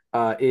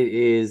 It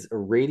is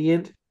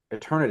Radiant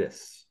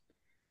Eternatus,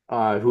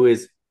 who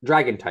is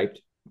dragon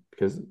typed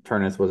because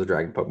Turnus was a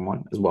dragon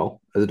Pokemon as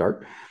well as a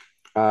dart.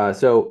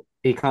 So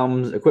he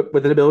comes equipped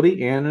with an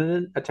ability and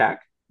an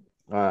attack.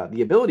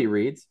 The ability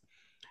reads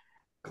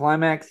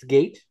Climax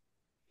Gate.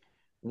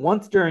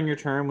 Once during your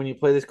turn, when you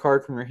play this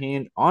card from your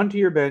hand onto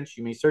your bench,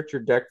 you may search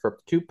your deck for up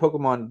to two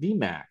Pokemon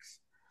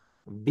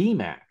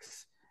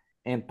VMAX,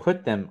 and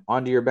put them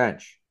onto your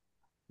bench.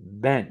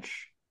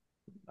 Bench.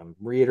 I'm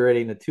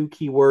reiterating the two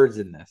key words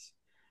in this.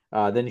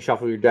 Then you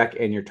shuffle your deck,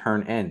 and your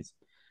turn ends.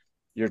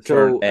 Your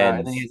turn So,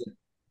 and then ends.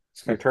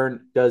 your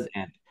turn does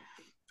end.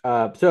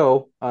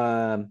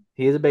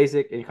 He is a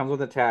basic, and he comes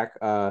with attack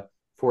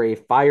for a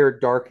fire,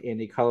 dark,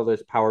 and a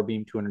colorless power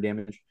beam, 200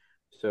 damage.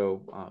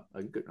 So,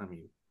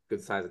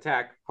 good size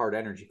attack, hard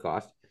energy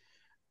cost.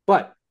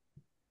 But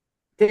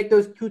take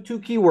those two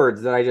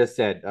keywords that I just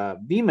said: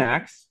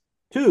 VMAX,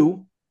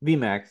 two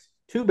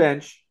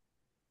bench,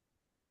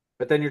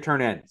 but then your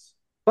turn ends.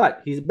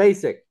 But he's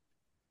basic.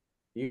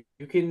 You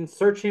can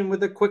search him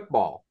with a quick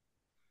ball.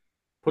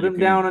 Put You him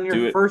down can on your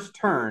do it. first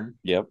turn.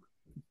 Yep.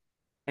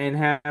 And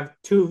have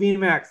two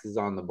VMAXs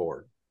on the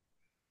board.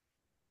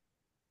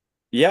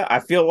 Yeah, I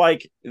feel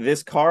like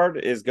this card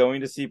is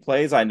going to see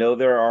plays. I know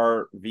there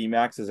are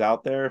VMAXs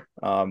out there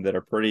that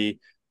are pretty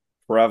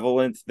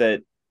prevalent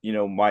that,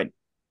 might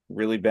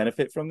really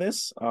benefit from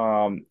this.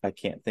 I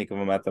can't think of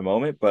them at the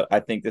moment, but I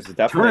think this is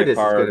definitely a Eternatus is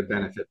going to card.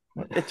 benefit.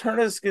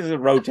 Eternatus is going to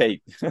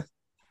rotate.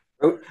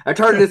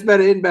 Eternatus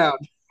meta inbound.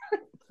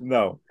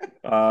 No.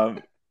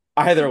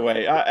 Either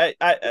way,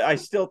 I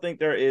still think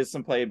there is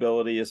some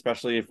playability,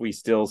 especially if we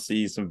still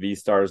see some V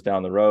stars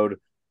down the road.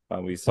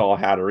 We saw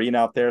Hatterene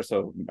out there,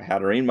 so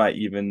Hatterene might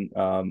even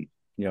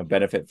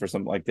benefit for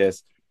something like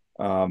this.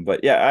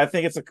 But yeah, I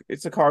think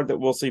it's a card that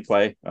we'll see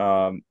play.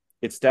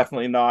 It's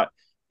definitely not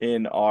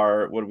in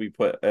our, what do we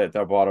put at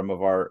the bottom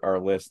of our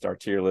list, our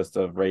tier list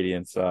of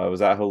Radiance. Was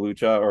that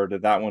Halucha, or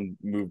did that one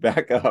move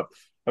back up?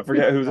 I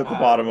forget who's at the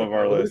bottom of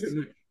our list.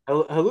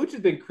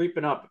 Halucha's been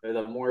creeping up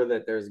the more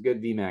that there's good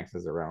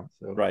VMAXs around.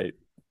 So right.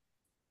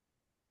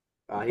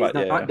 He's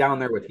not down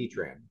there with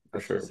Heatran.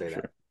 Let's For just say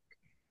that.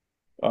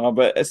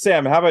 But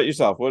Sam, how about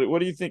yourself? What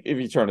do you think of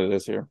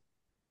Eternatus here?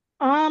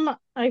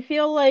 I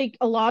feel like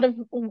a lot of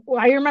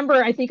I remember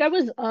I think I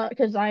was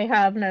because I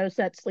have no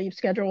set sleep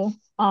schedule.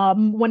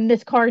 When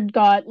this card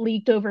got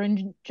leaked over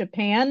in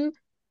Japan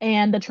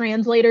and the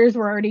translators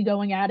were already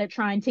going at it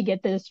trying to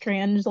get this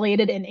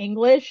translated in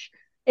English,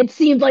 it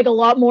seemed like a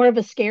lot more of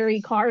a scary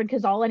card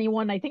because all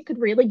anyone I think could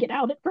really get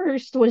out at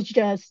first was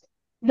just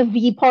the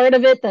V part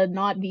of it, the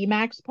not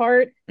VMAX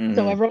part. So Mm-hmm.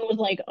 everyone was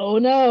like, "Oh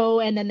no."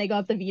 And then they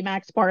got the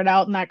VMAX part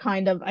out and that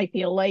kind of I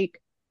feel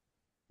like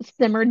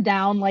simmered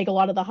down like a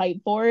lot of the hype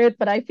for it,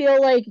 but I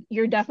feel like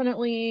you're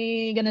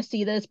definitely gonna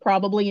see this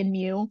probably in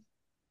Mew.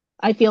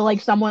 I feel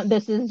like someone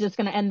this is just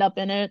gonna end up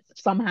in it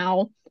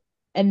somehow.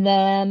 And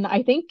then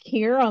I think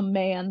Kira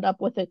may end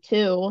up with it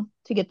too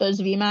to get those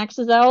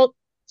VMAXs out.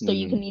 So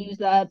you Mm-hmm. can use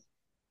that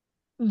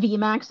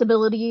VMAX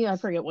ability. I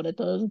forget what it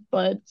does,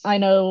 but I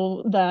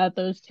know that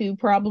those two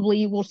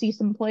probably will see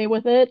some play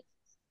with it.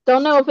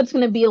 Don't know if it's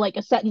going to be like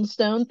a set in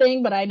stone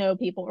thing, but I know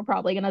people are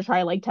probably going to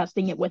try like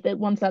testing it with it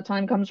once that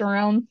time comes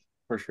around.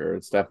 For sure,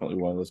 it's definitely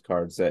one of those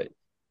cards that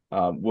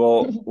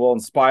will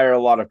inspire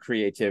a lot of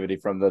creativity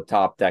from the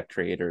top deck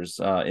creators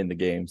in the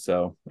game.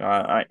 So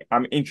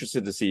I'm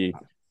interested to see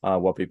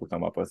what people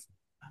come up with.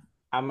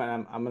 I'm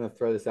gonna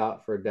throw this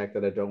out for a deck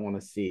that I don't want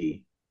to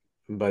see,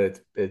 but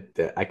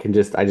I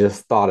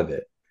just thought of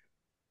it.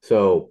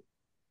 So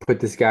put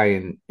this guy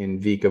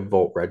in Vika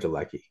Volt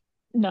Regieleki.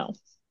 No,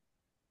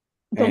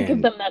 don't give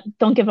And them that.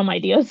 Don't give them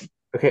ideas.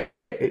 okay,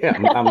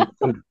 yeah,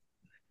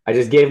 I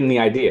just gave him the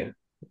idea,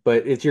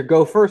 but it's your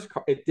go first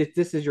card.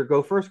 This is your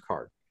go first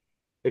card.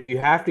 If you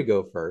have to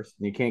go first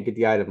and you can't get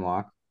the item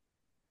lock,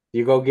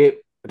 you go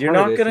get. You're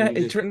not gonna.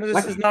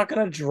 This is not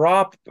gonna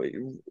drop.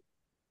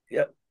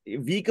 Yeah,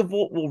 Vika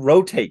Volt will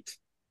rotate.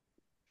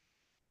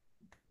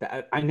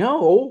 I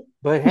know,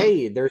 but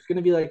hey, there's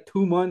gonna be like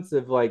 2 months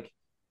of like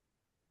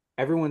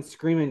everyone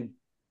screaming,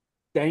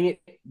 "Dang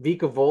it,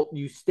 Vika Volt,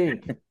 you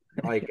stink!"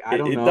 Like I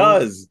don't It know.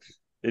 does.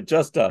 It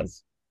just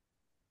does.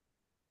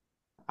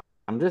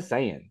 I'm just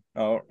saying.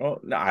 Oh,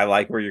 no, I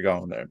like where you're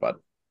going there, but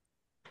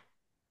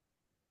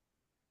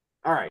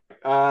All right.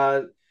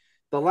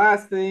 The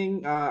last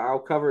thing I'll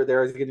cover,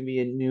 there is going to be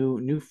a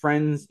new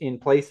friends in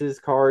places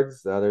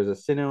cards. There's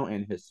a Sinnoh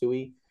and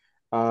Hisui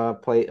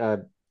play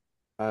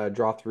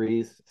draw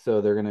threes,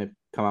 so they're going to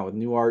come out with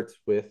new arts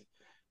with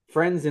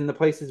friends in the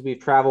places we've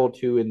traveled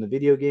to in the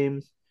video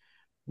games.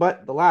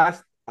 But the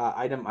last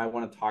item I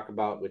want to talk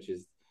about, which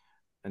is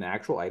an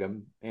actual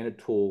item and a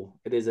tool,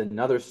 it is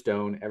another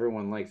stone.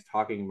 Everyone likes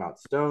talking about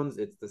stones.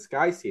 It's the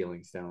Sky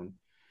Sealing Stone.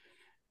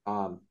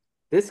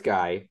 This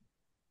guy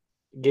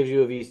gives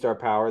you a V star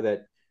power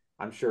that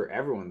I'm sure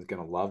everyone's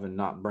gonna love and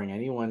not bring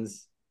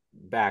anyone's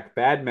back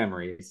bad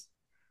memories.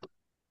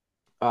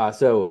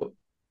 So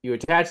you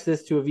attach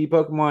this to a V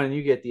Pokemon and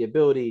you get the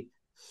ability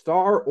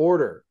Star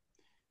Order.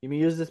 You may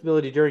use this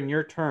ability during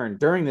your turn.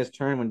 During this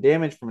turn, when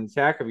damage from an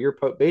attack of your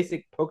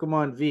basic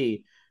Pokemon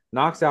V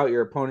knocks out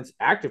your opponent's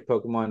active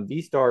Pokemon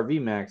V Star V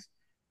Max,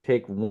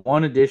 take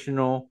one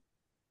additional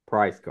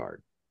prize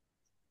card.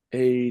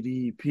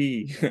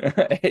 ADP.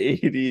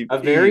 ADP. A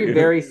very,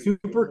 very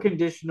super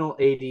conditional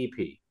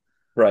ADP.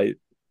 Right.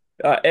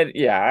 And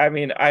yeah, I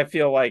mean, I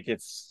feel like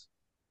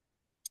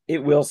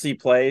it will see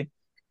play.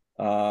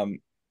 And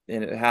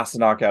it has to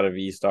knock out a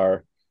V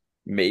star.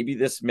 Maybe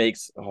this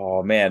makes,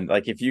 oh man,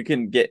 like if you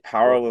can get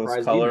powerless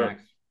Prize color. VMAX.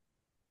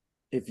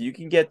 if you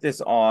can get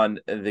this on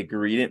the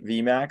Greedent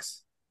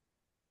VMAX,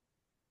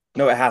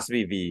 no, it has to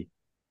be V.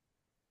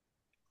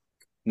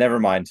 Never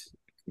mind.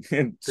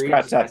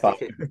 Scratch that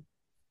thought.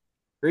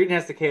 Greedent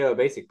has to KO a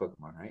basic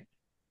Pokemon, right?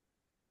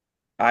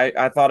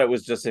 I thought it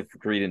was just if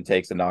Greedent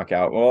takes a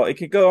knockout. Well, it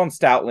could go on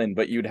Stoutland,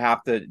 but you'd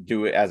have to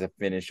do it as a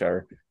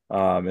finisher,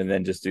 and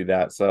then just do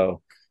that.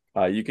 So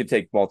you could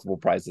take multiple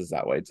prizes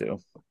that way too.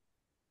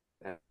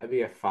 That'd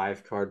be a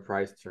 5-card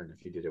prize turn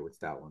if you did it with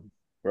Stoutland.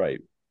 Right.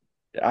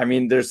 I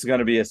mean, there's going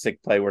to be a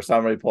sick play where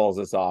somebody pulls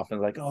this off and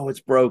like, oh,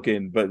 it's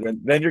broken. But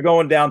then you're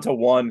going down to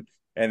 1,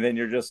 and then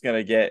you're just going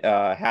to get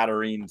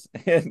Hatterines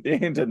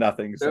into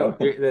nothing. So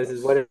this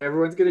is what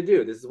everyone's going to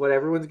do. This is what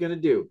everyone's going to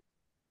do.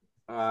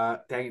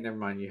 Dang it, never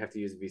mind. You have to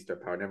use V-Star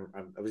power.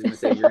 I was going to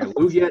say you're going to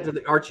Lugia to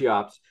the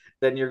Archeops,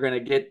 then you're going to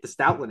get the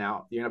Stoutland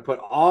out. You're going to put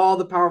all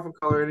the powerful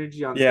color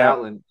energy on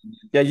Stoutland.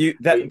 Yeah,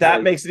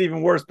 that makes it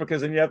even worse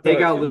because then you have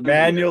to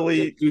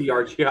manually do the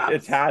Archeops.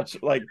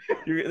 Attach. Like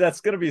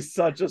that's going to be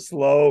such a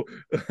slow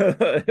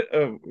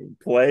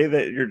play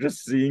that you're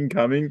just seeing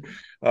coming.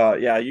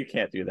 Yeah, you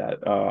can't do that.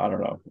 I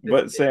don't know,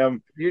 but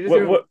Sam,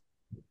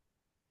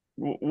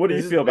 what do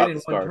you feel about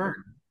this card?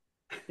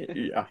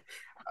 Yeah.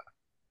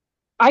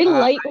 I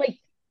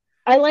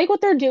like what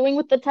they're doing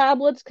with the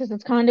tablets because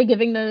it's kind of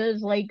giving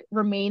those like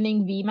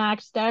remaining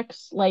VMAX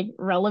decks like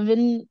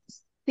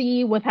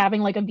relevancy with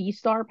having like a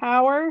V-Star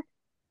power.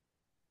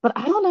 But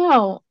I don't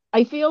know.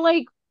 I feel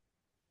like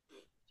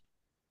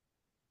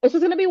this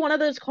is gonna be one of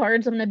those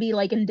cards I'm gonna be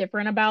like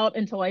indifferent about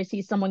until I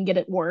see someone get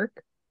it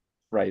work.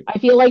 Right. I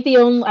feel like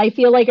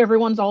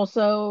everyone's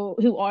also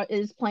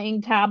is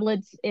playing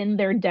tablets in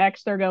their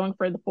decks. They're going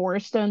for the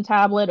Forest Stone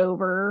tablet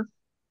over.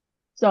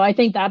 So I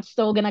think that's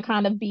still gonna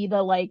kind of be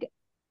the like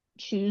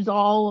choose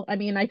all. I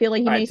mean, I feel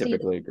like I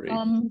typically agree.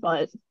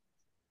 But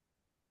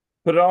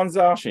put it on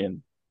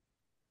Zacian.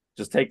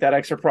 Just take that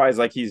extra prize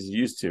like he's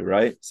used to,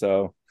 right?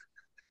 So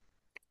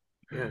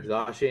yeah,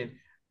 Zacian.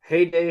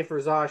 Heyday for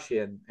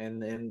Zacian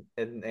and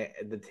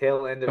the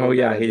tail end of it. Oh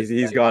yeah,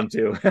 he's gone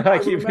too. I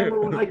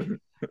remember when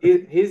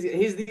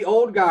he's the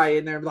old guy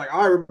in there like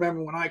I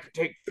remember when I could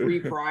take 3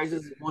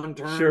 prizes in one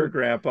turn. Sure,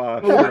 Grandpa.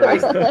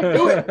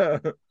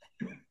 Do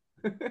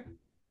it.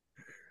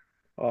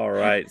 All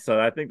right, so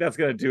I think that's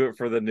going to do it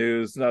for the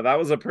news. No, that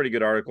was a pretty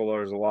good article.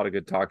 There's a lot of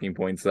good talking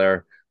points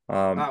there.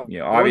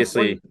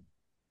 Obviously.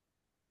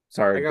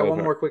 Sorry, I got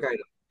one more quick item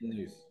in the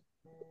news.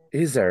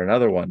 Is there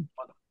another one?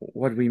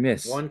 What did we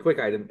miss? One quick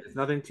item. It's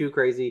nothing too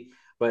crazy,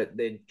 but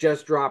they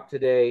just dropped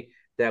today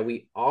that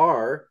we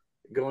are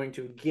going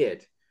to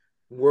get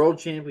World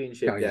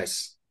Championship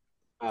decks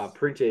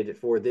printed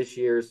for this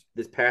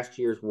past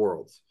year's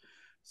Worlds.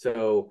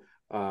 So,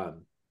 I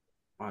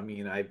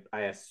mean, I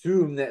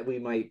assume that we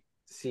might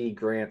see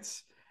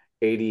Grant's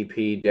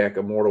ADP deck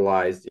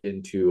immortalized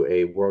into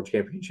a World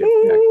Championship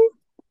deck.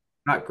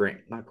 Not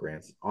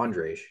Grant's.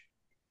 Andres.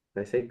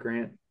 Did I say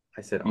Grant?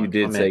 I said you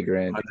did say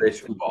Grant. Andres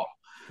Football.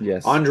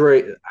 Yes.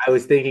 Andre, I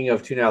was thinking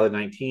of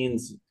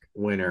 2019's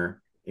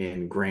winner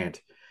in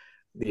Grant,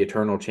 the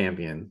Eternal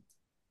Champion.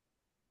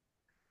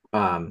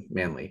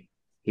 Manley.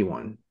 He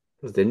won.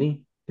 Didn't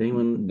he? Did he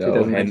win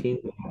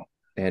 2019?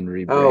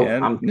 Henry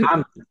Brand. I'm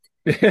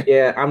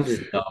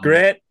just dumb.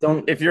 Grant,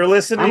 if you're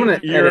listening,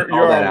 you're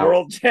a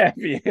world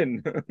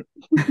champion.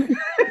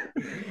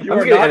 You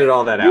are not, edit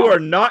all that out. You are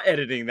not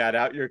editing that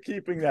out. You're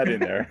keeping that in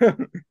there.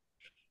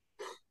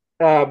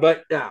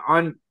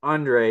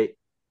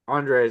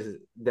 Andre's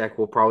deck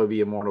will probably be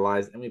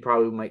immortalized, and we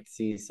probably might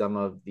see some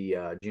of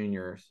the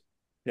juniors,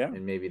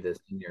 and maybe the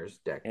seniors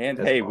deck. And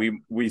hey, well.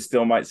 we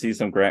still might see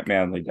some Grant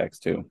Manley decks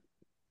too.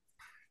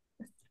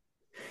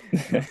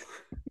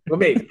 Well,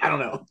 maybe I don't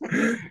know.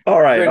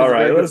 All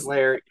right. Let's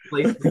player.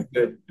 Place is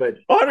good, but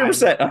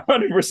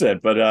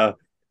 100%. But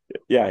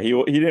yeah, he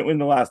didn't win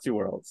the last 2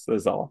 Worlds.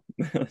 That's all.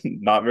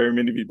 Not very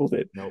many people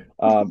did. Nope.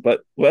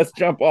 But let's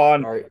jump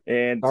on sorry,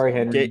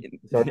 Henry.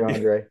 Sorry,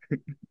 Andre.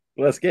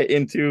 Let's get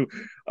into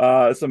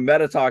some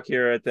meta talk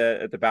here at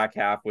the back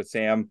half with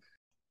Sam.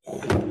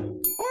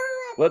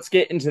 Let's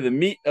get into the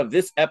meat of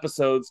this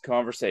episode's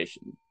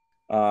conversation.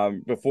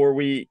 Before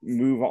we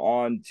move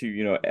on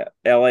to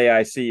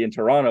LAIC in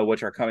Toronto,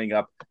 which are coming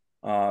up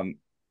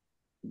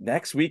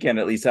next weekend,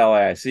 at least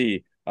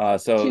LAIC.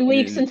 So 2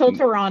 weeks until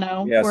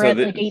Toronto. Yeah, we're at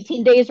like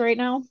 18 days right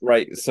now.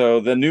 Right. So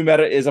the new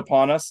meta is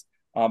upon us.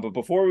 But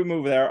before we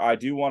move there, I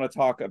do want to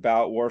talk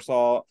about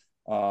Warsaw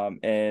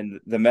and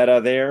the meta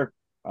there.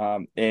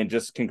 And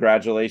just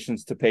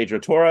congratulations to Pedro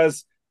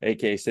Torres,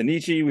 aka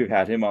Sanichi. We've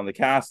had him on the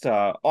cast.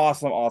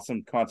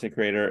 Awesome content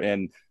creator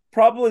and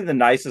probably the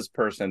nicest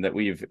person that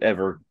we've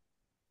ever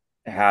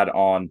had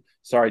on.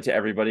 Sorry to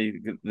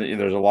everybody.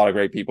 There's a lot of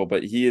great people,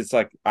 but he is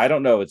like, I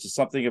don't know. It's just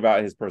something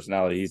about his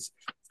personality. He's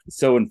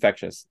so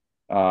infectious.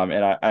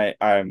 And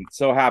I'm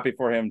so happy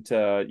for him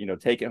to,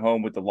 take it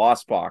home with the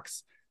Lost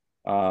Box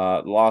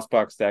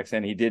decks.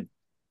 And he did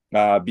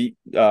beat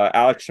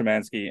Alex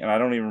Szymanski, and I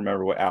don't even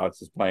remember what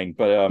Alex is playing,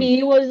 but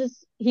He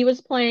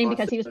was playing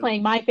because he was Awesome.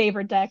 playing my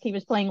favorite deck. He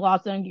was playing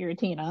Lotso and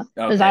Giratina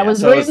because okay, I yeah. was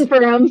So rooting it's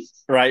for him.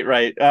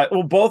 right.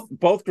 Well,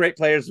 both great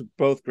players,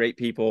 both great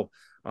people.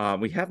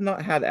 We have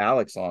not had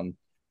Alex on.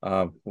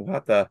 We'll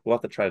have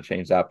to try to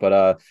change that.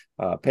 But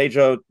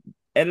Pedro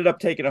ended up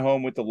taking it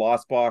home with the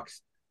Lost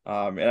Box.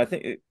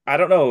 And I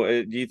don't know.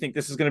 Do you think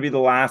this is going to be the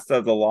last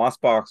of the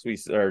Lost Box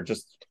or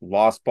just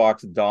Lost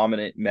Box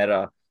dominant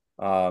meta?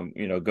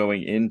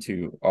 Going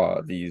into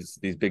these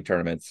big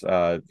tournaments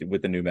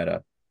with the new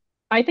meta.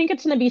 I think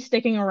it's going to be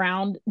sticking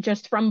around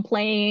just from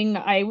playing.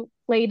 I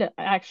played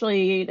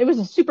actually, it was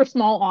a super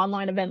small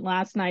online event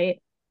last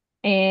night.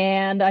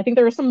 And I think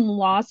there was a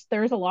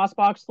lost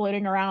box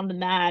floating around in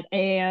that.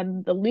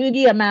 And the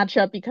Lugia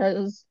matchup,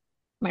 because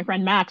my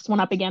friend Max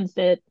went up against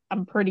it,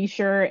 I'm pretty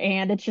sure.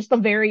 And it's just a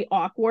very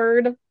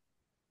awkward,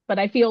 but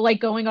I feel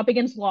like going up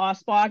against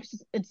Lost Box,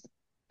 it's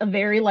a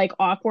very like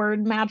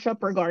awkward matchup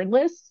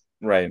regardless.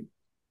 Right.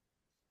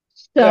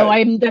 So Yeah,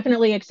 I'm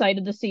definitely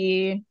excited to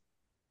see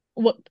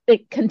what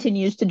it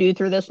continues to do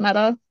through this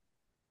meta.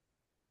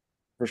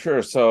 for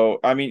sure. So,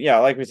 I mean, yeah,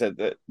 like we said,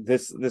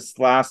 this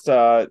last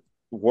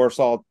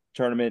Warsaw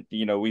tournament,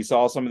 we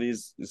saw some of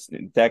these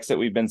decks that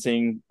we've been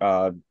seeing,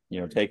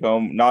 take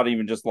home. Not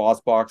even just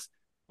Lost Box.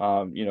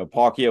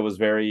 Palkia was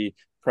very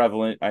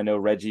prevalent. I know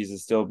Reggie's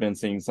has still been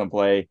seeing some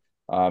play.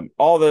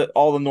 All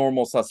the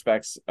normal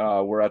suspects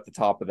were at the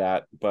top of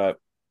that, but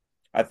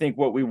I think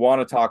what we want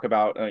to talk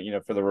about,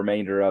 for the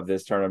remainder of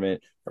this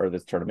tournament or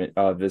this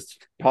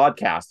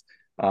podcast,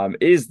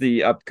 is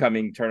the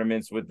upcoming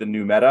tournaments with the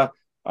new meta.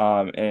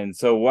 And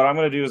so what I'm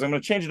going to do is I'm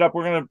going to change it up.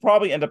 We're going to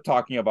probably end up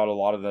talking about a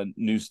lot of the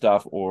new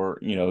stuff or,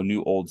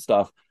 new old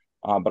stuff.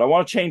 But I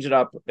want to change it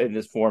up in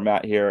this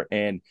format here.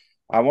 And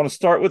I want to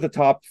start with the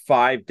top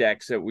 5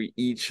 decks that we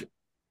each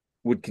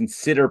would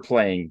consider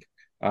playing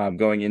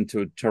going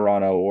into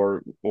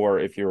Toronto or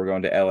if you were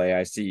going to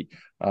LAIC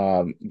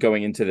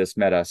going into this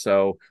meta.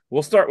 So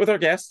we'll start with our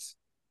guests.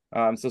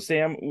 So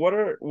Sam, what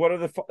are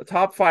the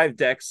top 5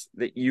 decks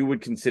that you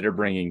would consider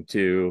bringing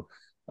to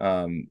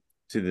a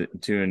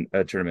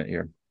tournament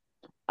here?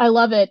 I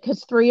love it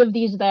because three of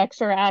these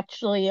decks are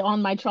actually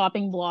on my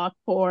chopping block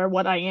for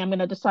what I am going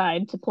to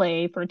decide to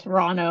play for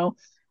Toronto.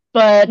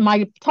 But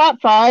my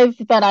top five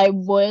that I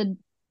would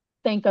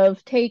think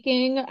of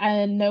taking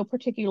in no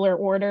particular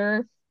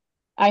order,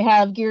 I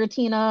have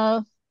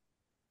Giratina,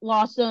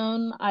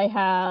 Lawson, I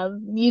have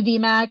Mew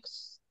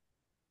VMAX,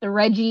 the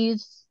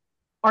Reggies,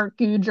 Art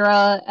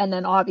Gudra, and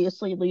then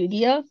obviously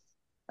Lugia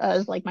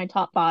as like my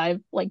top five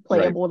like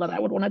Right, playable that I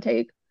would want to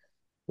take.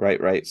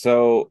 right.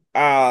 So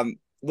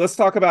let's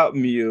talk about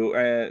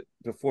Mew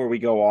before we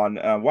go on.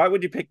 Why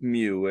would you pick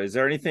Mew? Is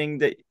there anything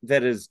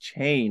that has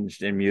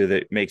changed in Mew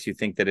that makes you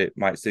think that it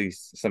might see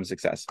some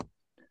success?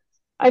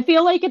 I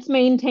feel like it's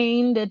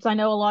maintained. I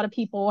know a lot of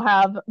people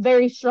have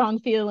very strong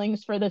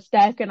feelings for this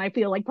deck, and I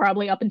feel like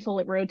probably up until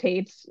it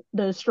rotates,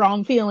 the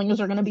strong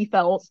feelings are going to be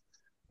felt.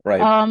 Right.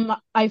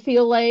 I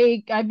feel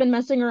like I've been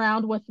messing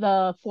around with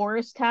the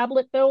forest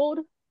tablet build,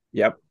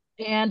 Yep.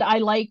 and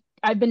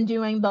I've been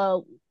doing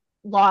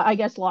I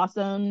guess Lost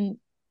Zone,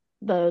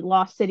 the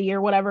Lost City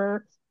or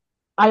whatever.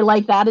 I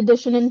like that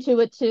addition into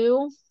it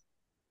too.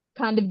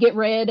 Kind of get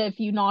rid if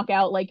you knock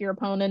out like your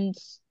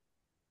opponent's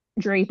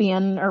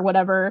Drapion or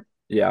whatever,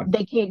 Yeah.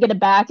 they can't get it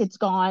back. It's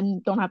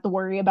gone. Don't have to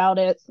worry about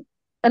it.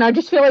 And I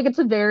just feel like it's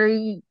a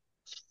very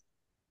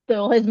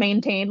still has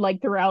maintained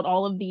like throughout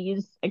all of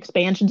these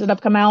expansions that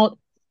have come out.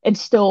 It's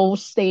still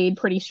stayed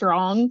pretty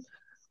strong.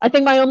 I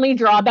think my only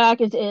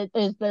drawback is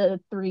the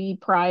 3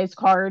 prize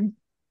card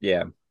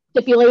Yeah.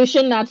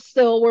 stipulation. That's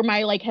still where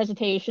my like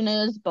hesitation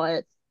is,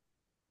 but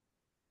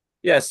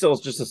Yeah, still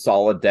it's just a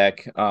solid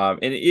deck. And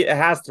it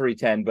has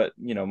 310, but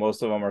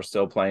most of them are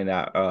still playing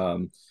that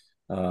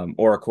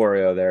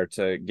Oricorio there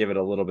to give it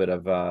a little bit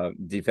of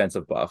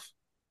defensive buff.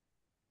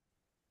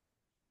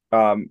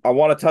 I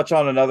want to touch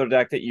on another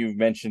deck that you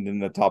mentioned in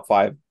the top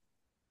 5,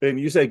 and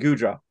you say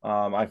Gudra.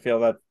 I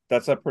feel that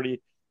that's a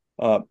pretty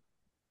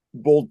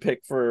bold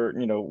pick for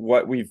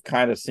what we've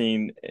kind of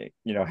seen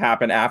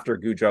happen after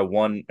Gudra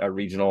won a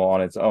regional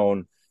on its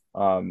own.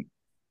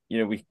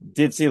 We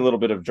did see a little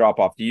bit of drop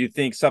off. Do you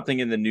think something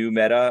in the new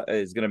meta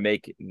is going to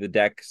make the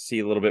deck see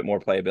a little bit more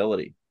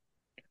playability?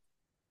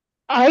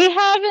 I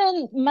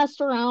haven't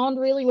messed around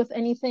really with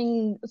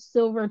anything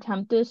Silver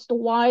Tempest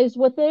wise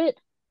with it.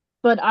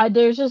 But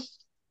there's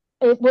just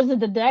it wasn't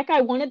the deck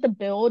I wanted to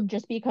build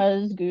just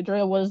because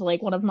Gudra was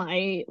like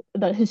the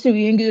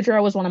Hisuian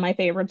Gudra was one of my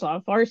favorites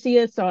off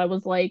Arceus. So I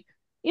was like,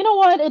 you know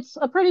what? It's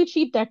a pretty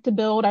cheap deck to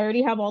build. I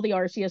already have all the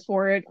Arceus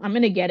for it. I'm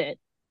gonna get it.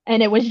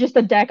 And it was just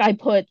a deck I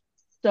put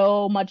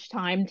so much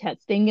time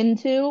testing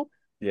into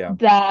Yeah.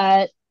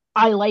 that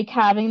I like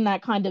having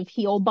that kind of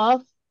heal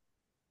buff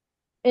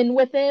in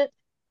with it.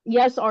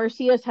 Yes,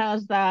 Arceus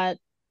has that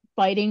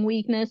fighting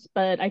weakness,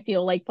 but I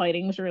feel like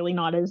fighting is really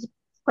not as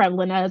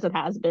prevalent as it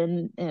has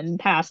been in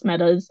past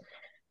metas.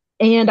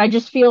 And I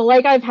just feel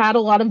like I've had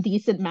a lot of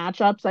decent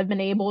matchups. I've been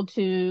able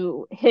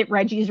to hit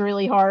Reggie's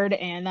really hard,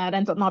 and that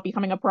ends up not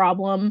becoming a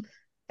problem.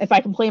 If I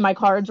can play my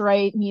cards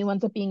right, Mew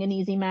ends up being an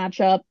easy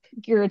matchup.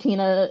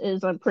 Giratina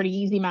is a pretty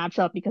easy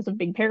matchup because of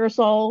Big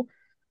Parasol.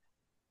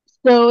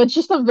 So it's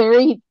just a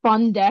very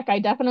fun deck. I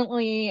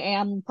definitely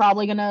am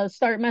probably gonna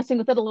start messing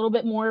with it a little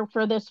bit more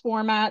for this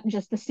format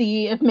just to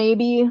see if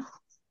maybe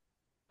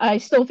I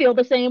still feel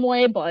the same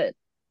way, but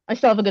I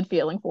still have a good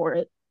feeling for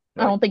it.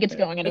 I Right. don't think it's Yeah.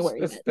 going That's anywhere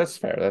that's yet. that's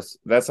fair.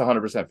 That's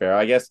 100% fair.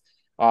 I guess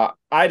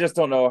I just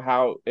don't know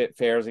how it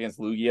fares against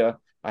Lugia.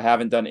 I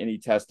haven't done any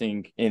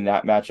testing in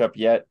that matchup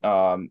yet.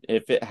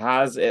 If it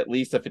has at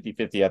least a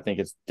 50-50, I think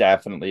it's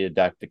definitely a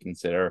deck to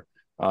consider.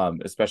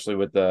 Especially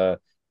with the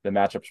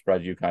matchup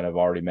spread you kind of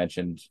already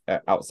mentioned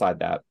outside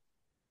that.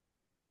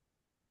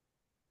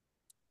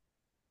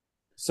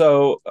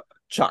 So,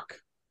 Chuck,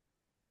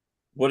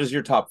 what is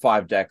your top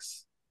 5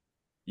 decks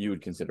you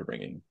would consider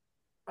bringing?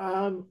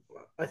 Um,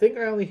 I think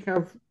I only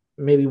have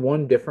maybe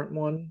one different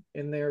one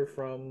in there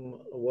from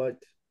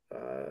what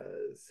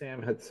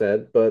Sam had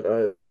said,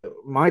 but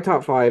my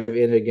top five,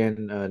 in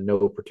again,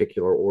 no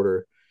particular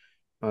order,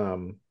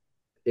 um,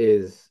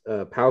 is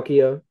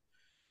Palkia.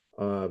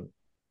 Uh,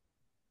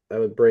 I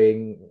would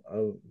bring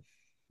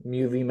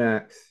Mew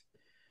VMAX,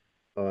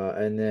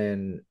 and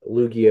then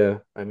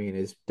Lugia. I mean,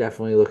 is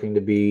definitely looking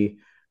to be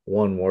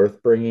one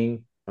worth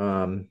bringing.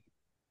 I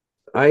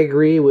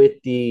agree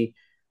with the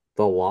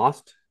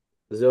Lost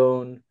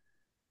Zone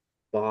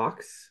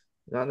box.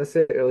 Not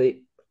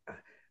necessarily.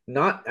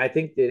 Not. I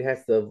think it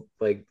has to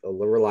like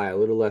rely a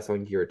little less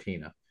on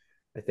Giratina.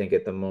 I think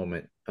at the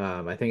moment.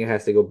 I think it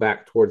has to go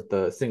back towards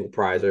the single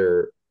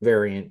prizer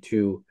variant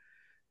to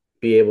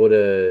be able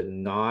to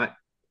not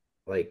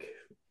like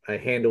I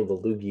handle the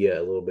Lugia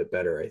a little bit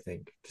better. I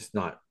think just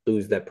not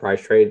lose that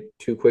price trade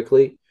too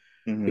quickly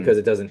Mm-hmm. because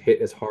it doesn't hit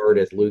as hard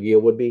as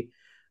Lugia would be.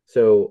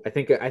 So I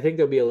think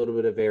there'll be a little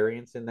bit of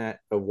variance in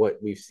that of what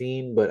we've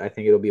seen, but I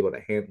think it'll be able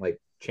to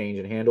change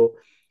and handle.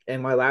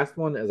 And my last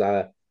one is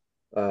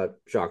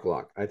Shock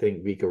Lock. I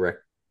think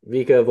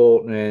Vika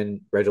Volt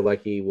and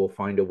Regieleki will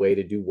find a way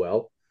to do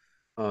well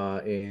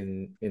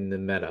in the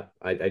meta.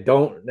 I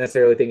don't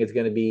necessarily think it's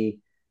going to be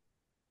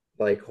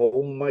like,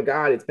 oh my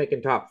god, it's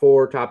making top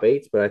four, top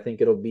eights, but I think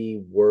it'll be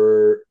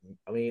word.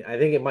 I mean, I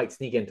think it might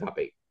sneak in top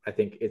eight. I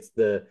think it's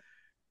the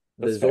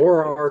That's fair.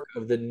 Zoroark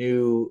of the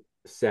new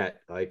set.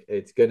 Like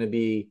it's gonna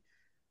be,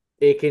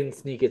 it can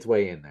sneak its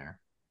way in there.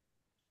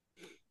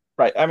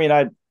 Right. I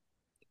mean,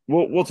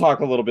 we'll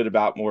talk a little bit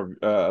about more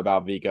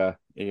about Vika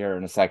here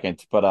in a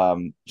second, but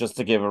just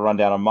to give a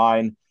rundown of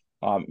mine,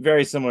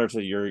 very similar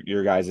to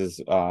your guys's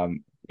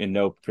in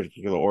no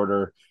particular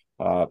order.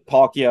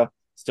 Palkia,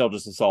 still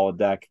just a solid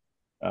deck.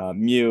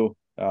 Mew,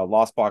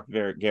 Lost Box,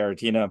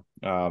 Garatina,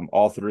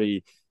 all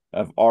three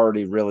have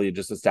already really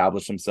just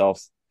established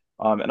themselves.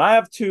 And I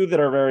have two that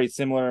are very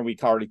similar, and we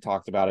already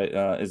talked about it.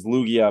 Is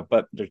Lugia,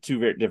 but they're two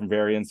very different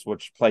variants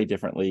which play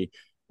differently.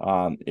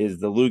 Is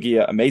the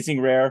Lugia Amazing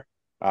Rare,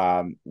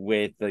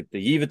 with the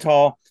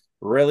Yveltal,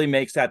 really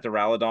makes that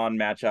Duraludon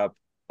matchup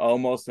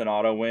almost an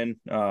auto win.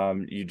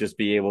 You just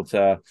be able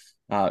to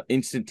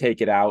instant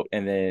take it out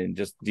and then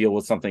just deal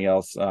with something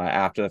else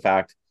after the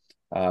fact.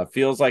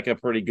 Feels like a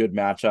pretty good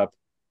matchup,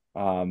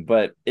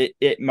 but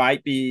it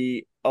might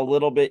be a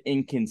little bit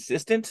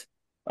inconsistent,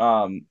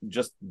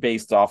 just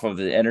based off of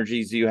the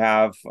energies you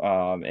have,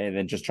 and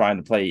then just trying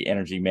to play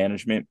energy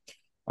management.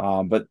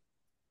 But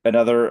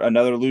another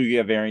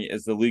Lugia variant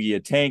is the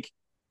Lugia Tank,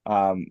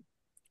 um,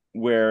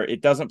 where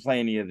it doesn't play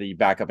any of the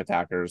backup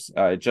attackers.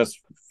 It just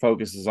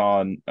focuses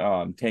on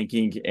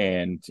tanking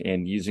and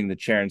using the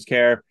Charon's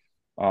Care.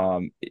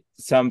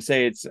 Some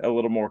say it's a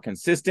little more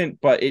consistent,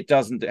 but it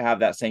doesn't have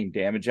that same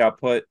damage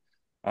output.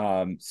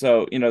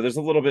 So there's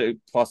a little bit of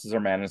pluses or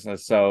minuses.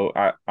 So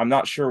I'm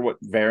not sure what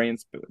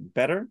variant's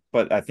better,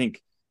 but I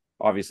think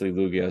obviously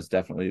Lugia is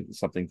definitely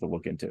something to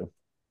look into.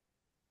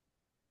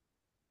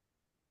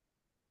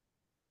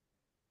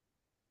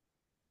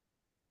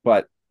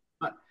 But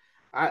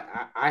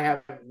I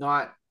have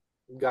not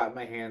got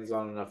my hands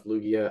on enough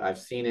Lugia. I've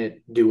seen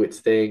it do its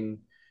thing.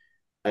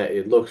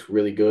 It looks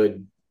really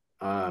good.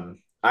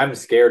 I'm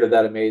scared of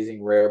that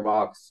amazing rare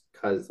box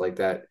because like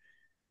that.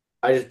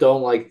 I just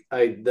don't like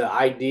the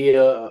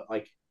idea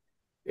like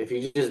if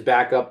you just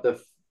back up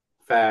the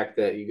fact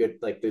that you get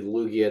like the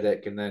Lugia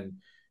that can then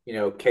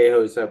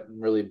KO something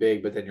really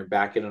big, but then you're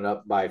backing it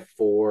up by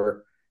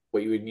four.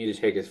 What you would need to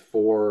take is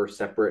four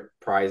separate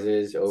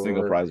prizes single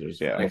over prizers,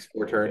 the yeah. next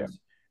four turns.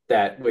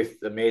 That with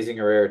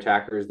amazing rare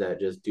attackers that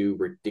just do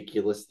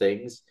ridiculous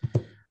things.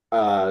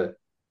 Uh,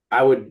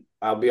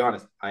 I'll be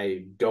honest.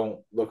 I don't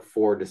look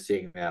forward to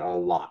seeing that a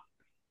lot.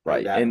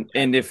 Like Right. that.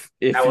 And if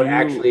That would you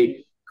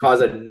actually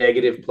cause a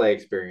negative play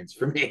experience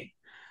for me.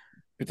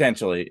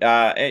 potentially,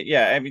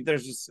 yeah, I mean,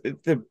 there's just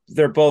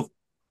they're both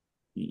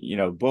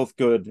both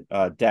good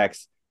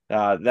decks.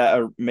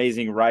 That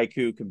amazing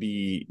Raikou could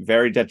be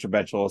very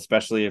detrimental,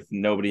 especially if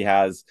nobody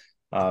has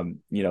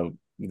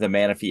the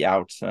Manaphy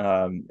out,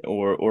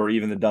 or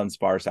even the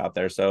Dunsparce out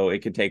there. So it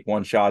could take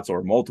one shots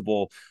or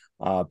multiple.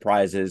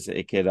 prizes.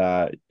 It could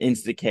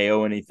insta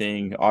KO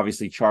anything.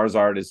 Obviously,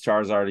 Charizard is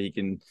Charizard. He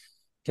can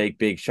take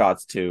big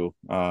shots too.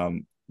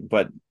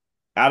 But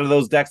out of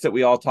those decks that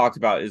we all talked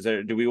about,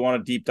 do we want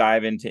to deep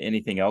dive into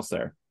anything else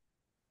there?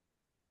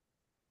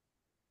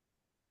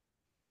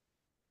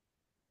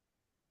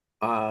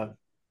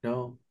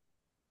 No.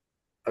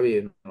 I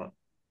mean,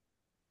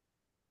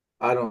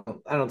 I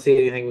don't see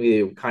anything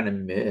we kind of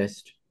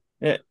missed.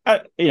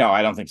 I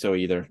don't think so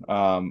either.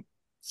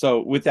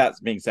 So with that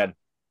being said,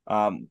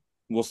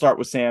 we'll start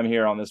with Sam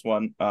here on this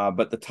one.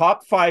 But the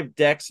top 5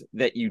 decks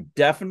that you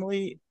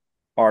definitely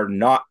are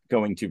not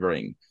going to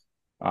bring,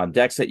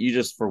 decks that you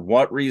just, for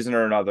what reason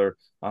or another,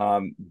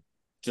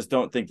 just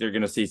don't think they're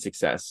going to see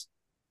success.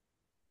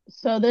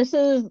 So this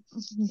is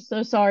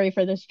so sorry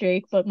for this,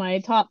 Jake, but my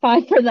top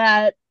five for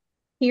that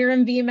here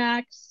in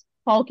VMAX,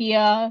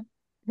 Palkia,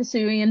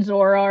 Hisuian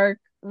Zoroark,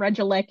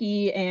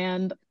 Regieleki,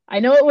 and I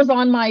know it was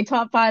on my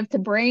top five to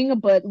bring,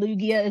 but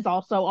Lugia is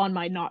also on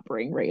my not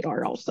bring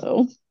radar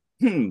also.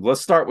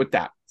 Let's start with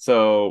that.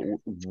 So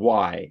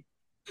why?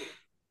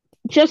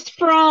 Just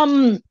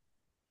from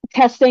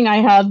testing I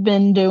have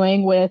been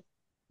doing with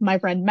my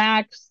friend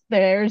Max,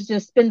 there's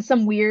just been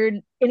some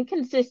weird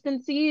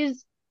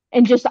inconsistencies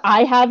and just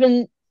I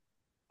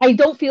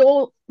don't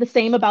feel the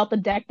same about the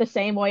deck the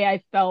same way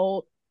I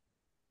felt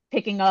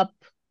picking up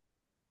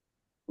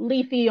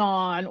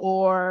Leafeon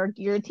or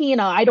Giratina.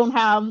 I don't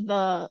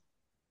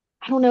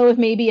know if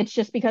maybe it's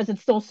just because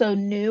it's still so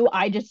new.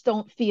 I just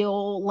don't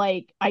feel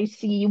like I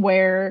see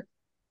where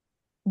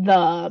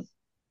the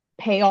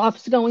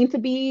payoff's going to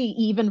be,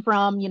 even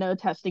from,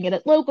 testing it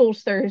at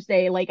locals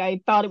Thursday. Like I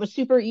thought it was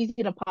super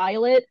easy to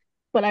pilot,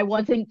 but I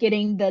wasn't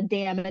getting the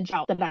damage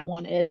out that I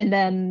wanted. And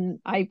then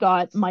I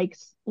got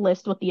Mike's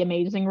list with the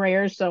amazing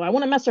rares. So I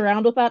want to mess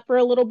around with that for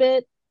a little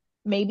bit.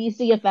 Maybe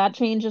see if that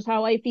changes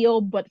how I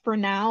feel. But for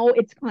now,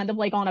 it's kind of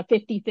like on a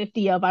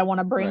 50-50 of I want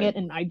to bring Right. it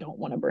and I don't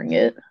want to bring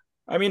it.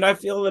 I mean, I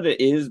feel that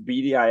it is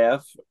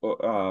BDIF,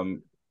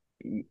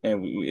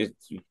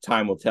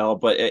 time will tell,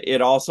 but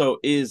it also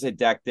is a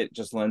deck that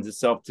just lends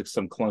itself to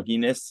some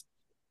clunkiness,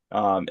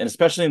 and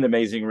especially in the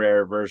Amazing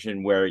Rare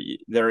version where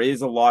there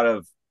is a lot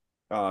of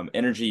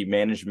energy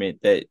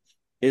management that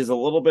is a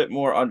little bit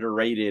more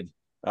underrated,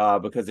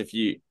 because if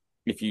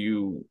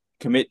you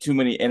commit too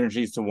many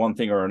energies to one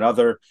thing or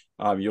another,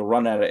 you'll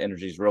run out of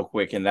energies real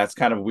quick. And that's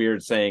kind of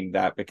weird saying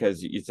that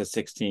because it's a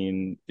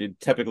 16,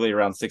 typically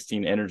around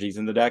 16 energies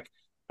in the deck.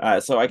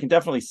 So I can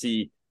definitely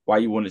see why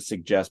you wouldn't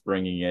suggest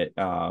bringing it,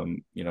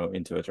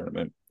 into a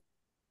tournament,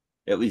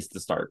 at least to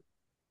start.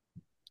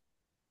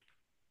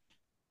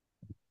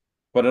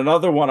 But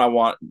another one I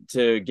want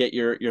to get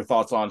your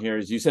thoughts on here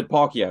is, you said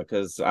Palkia,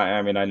 because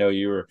I mean, I know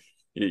you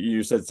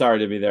said sorry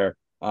to me there.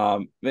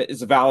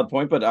 It's a valid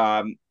point, but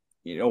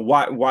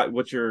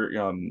what's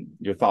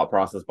your thought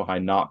process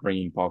behind not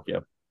bringing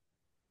Palkia?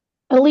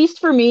 At least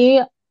for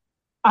me,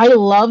 I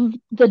love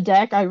the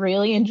deck. I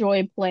really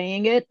enjoy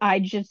playing it. I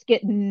just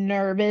get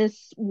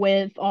nervous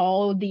with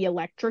all the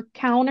electric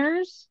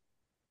counters.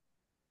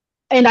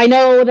 And I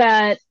know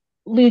that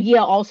Lugia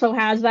also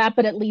has that,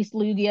 but at least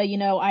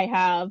Lugia, I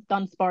have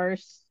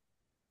Dunsparce.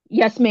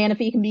 Yes,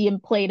 Manaphy can be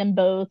played in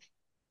both,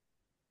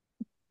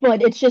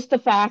 but it's just the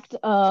fact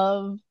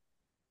of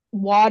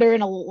water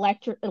and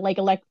electric, like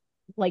the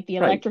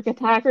Right. electric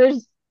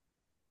attackers.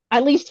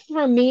 At least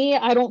for me,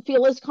 I don't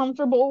feel as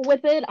comfortable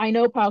with it. I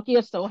know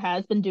Palkia still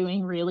has been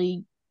doing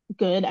really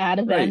good at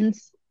Right.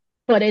 events,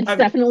 but it's I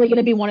definitely going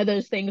to be one of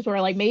those things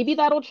where like maybe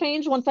that'll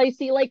change once I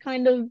see like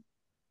kind of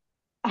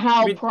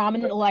how mean,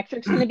 prominent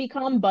electric's going to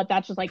become, but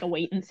that's just like a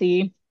wait and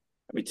see.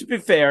 to be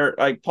fair,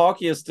 like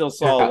Palkia still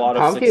saw a lot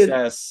of Palkia,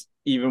 success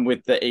even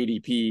with the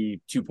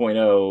ADP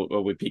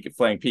 2.0, with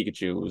Flying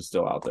Pikachu, who was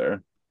still out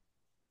there.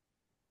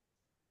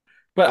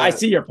 But I uh,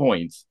 see your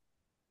point.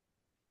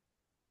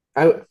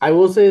 I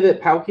will say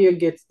that Palkia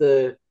gets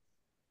the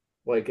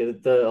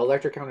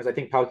electric counters. I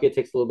think Palkia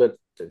takes it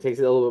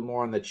a little bit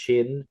more on the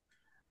chin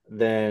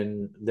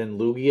than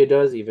Lugia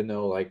does, even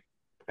though like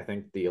I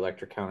think the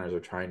electric counters are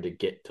trying to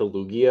get to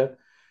Lugia.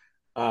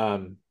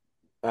 Um,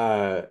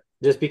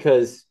 just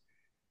because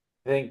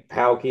I think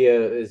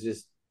Palkia is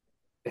just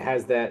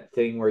has that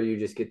thing where you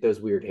just get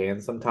those weird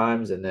hands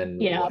sometimes, and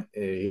then Yeah.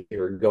 if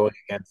you're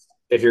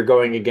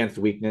going against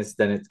weakness,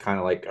 then it's kind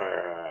of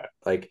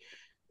like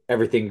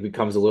everything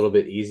becomes a little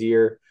bit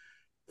easier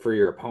for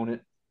your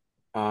opponent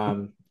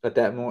at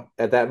that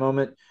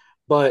moment.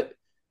 But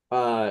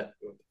uh,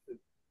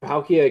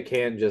 Palkia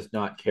can just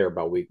not care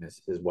about weakness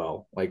as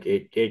well. Like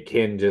it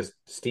can just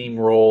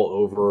steamroll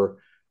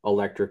over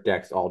electric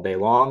decks all day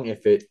long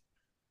if it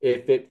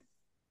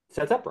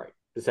sets up right.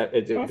 Oh,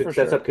 If for it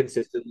sets sure. up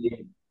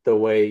consistently the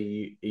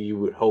way you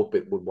would hope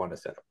it would want to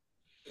set up.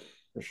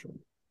 For sure.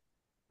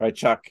 All right,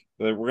 Chuck,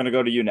 we're going to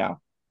go to you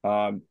now.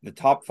 The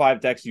top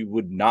 5 decks you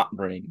would not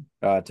bring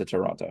to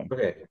Toronto.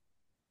 Okay.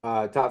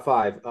 Top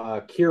five.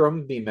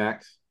 Kiram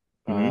VMAX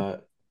Mm-hmm.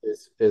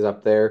 is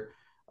up there.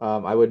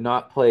 I would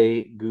not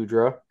play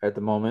Gudra at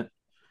the moment.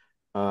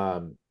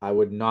 I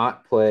would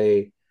not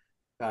play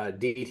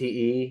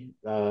DTE.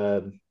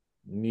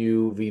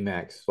 Mew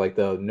VMAX, like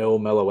the no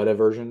Meloetta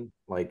version.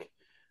 Like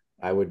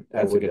I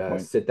That's a would good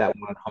point. sit that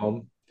one at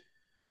home.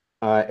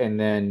 And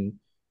then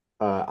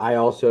I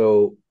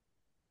also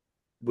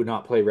would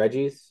not play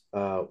Reggies.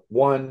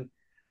 One,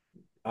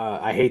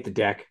 I hate the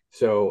deck,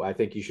 so I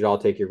think you should all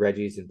take your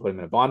Reggies and put them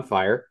in a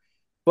bonfire.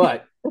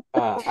 But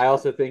I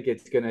also think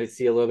it's going to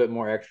see a little bit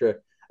more extra.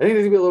 I think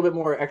there's going to be a little bit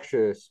more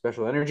extra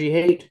special energy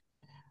hate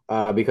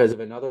because of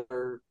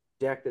another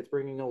deck that's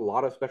bringing a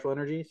lot of special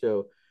energy.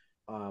 So,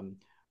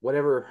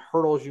 whatever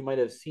hurdles you might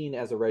have seen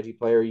as a Reggie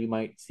player, you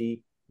might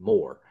see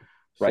more.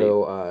 Right.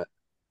 So,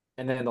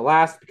 and then the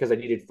last, because I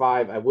needed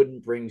five, I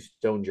wouldn't bring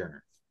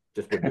Stonejourner.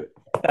 Just wouldn't do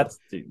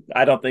it.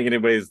 I don't think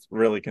anybody's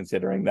really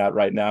considering that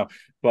right now,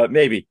 but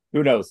maybe,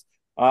 who knows?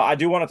 I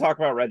do want to talk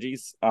about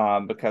Reggie's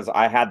because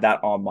I had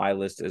that on my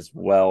list as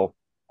well.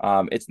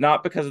 It's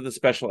not because of the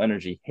special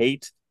energy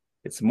hate.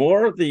 It's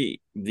more the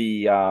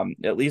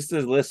at least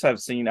the lists I've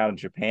seen out of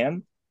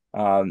Japan.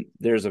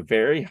 There's a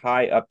very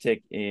high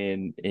uptick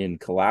in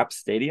collapse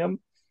stadium,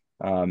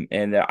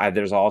 and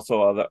there's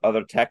also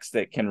other techs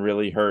that can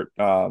really hurt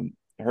the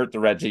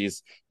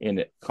Reggies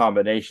in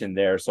combination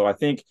there. So I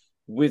think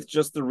with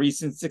just the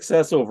recent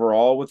success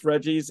overall with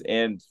Reggie's,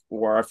 and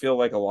where I feel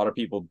like a lot of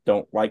people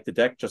don't like the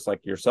deck, just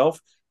like yourself,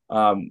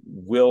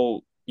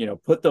 will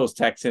put those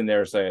techs in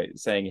there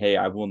saying, "Hey,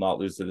 I will not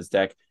lose to this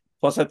deck."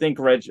 Plus, I think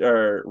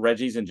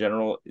Reggie's in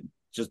general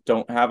just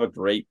don't have a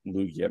great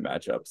Lugia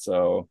matchup,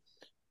 so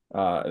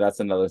that's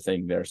another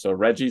thing there. So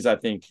Reggie's, I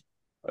think,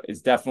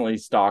 is definitely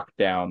stocked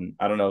down.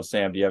 I don't know,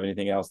 Sam. Do you have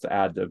anything else to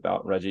add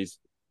about Reggie's?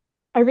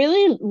 I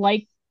really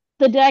like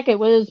the deck. It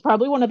was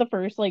probably one of the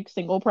first like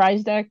single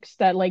prize decks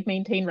that like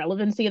maintained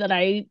relevancy that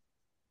I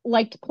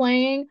liked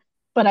playing,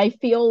 but I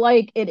feel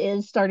like it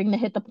is starting to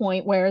hit the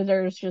point where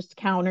there's just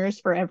counters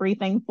for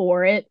everything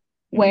for it.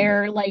 Mm,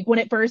 Where like when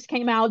it first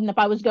came out, and if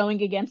I was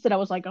going against it, I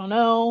was like, oh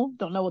no,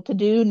 don't know what to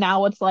do.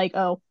 Now it's like,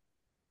 oh,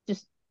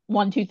 just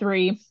one, two,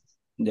 three, I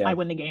yeah,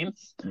 win the game.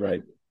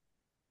 right.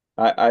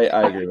 I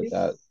I agree with do,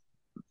 that.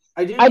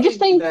 I do I just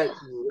think think that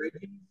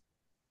Reggie.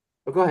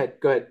 Oh, go ahead.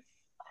 Go ahead.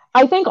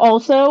 I think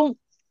also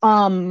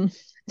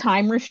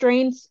time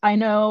restraints. I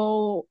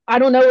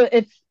don't know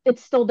if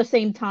it's still the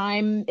same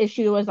time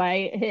issue as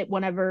I hit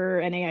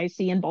whenever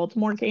NAIC in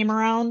Baltimore came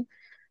around,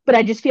 but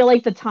I just feel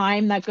like the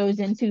time that goes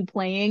into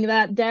playing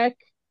that deck,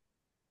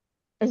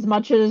 as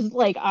much as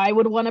like I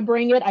would want to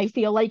bring it, I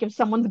feel like if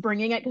someone's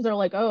bringing it because they're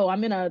like, "Oh,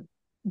 I'm in a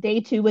day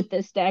 2 with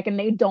this deck," and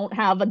they don't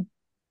have a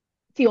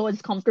feel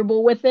as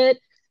comfortable with it,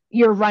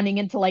 you're running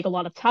into like a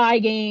lot of tie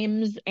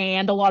games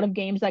and a lot of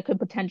games that could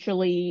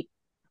potentially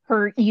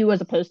hurt you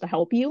as opposed to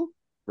help you.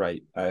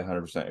 Right. I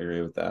 100%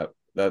 agree with that.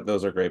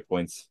 Those are great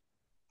points.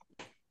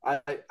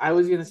 I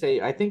was gonna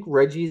say I think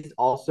Reggie's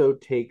also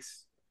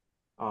takes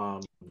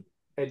um,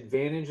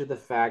 advantage of the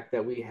fact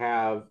that we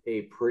have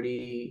a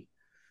pretty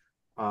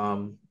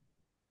um,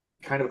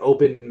 kind of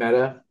open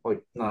meta.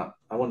 Like, not,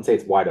 I wouldn't say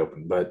it's wide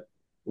open, but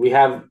we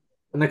have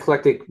an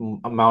eclectic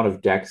amount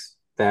of decks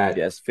that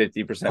Yes,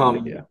 50%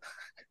 come, Lugia.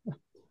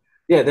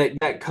 yeah,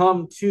 that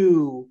come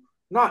to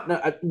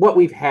not what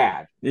we've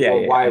had Yeah,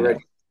 or yeah, why I know.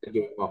 Reggie is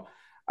doing well.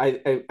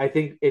 I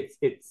think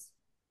it's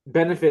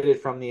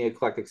benefited from the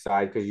eclectic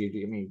side because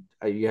I mean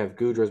you have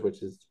Gudras,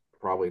 which is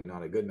probably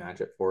not a good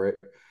matchup for it,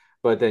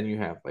 but then you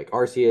have like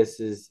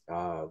Arceus's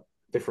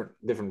different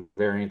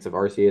variants of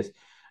Arceus,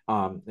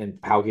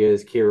 and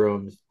Palkia's,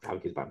 Kirum's,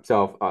 Palkia's by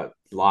himself,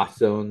 Lost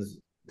Zones,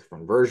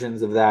 different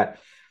versions of that.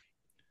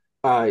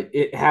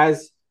 It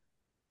has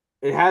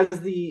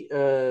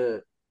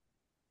the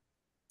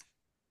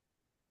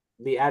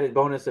added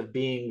bonus of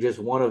being just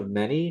one of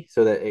many,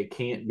 so that it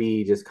can't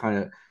be just kind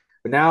of.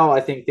 But now I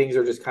think things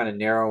are just kind of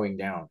narrowing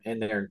down,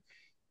 and they're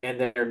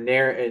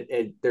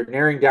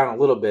narrowing down a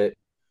little bit,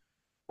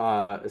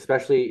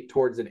 especially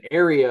towards an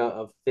area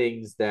of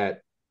things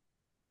that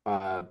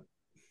uh,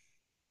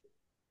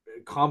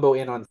 combo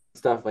in on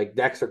stuff like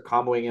decks are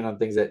comboing in on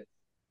things that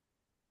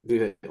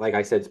do, like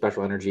I said,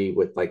 special energy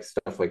with like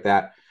stuff like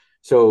that.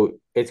 So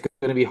it's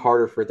going to be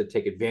harder for it to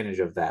take advantage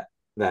of that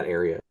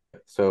area.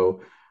 So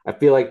I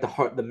feel like the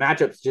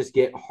matchups just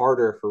get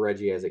harder for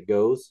Reggie as it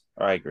goes.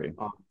 I agree.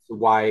 So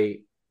why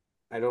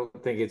I don't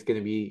think it's going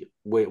to be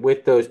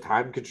with those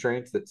time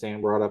constraints that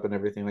Sam brought up and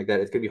everything like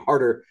that. It's going to be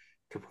harder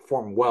to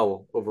perform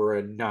well over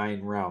a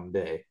 9 round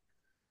day.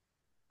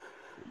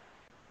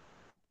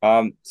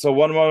 So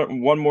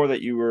one more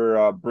that you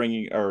were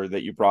bringing or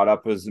that you brought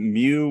up was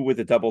Mew with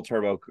a double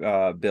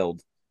turbo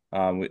build.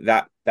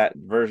 That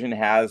version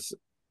has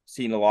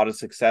seen a lot of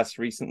success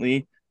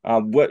recently.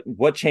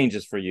 What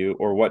changes for you,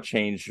 or what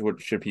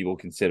should people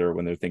consider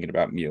when they're thinking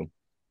about Mew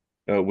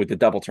with the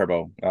double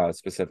turbo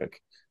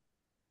specific?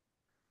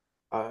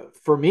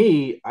 For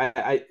me,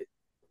 I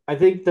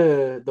think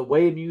the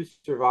way Muse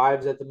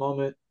survives at the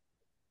moment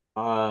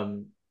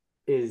um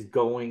is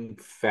going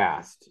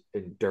fast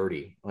and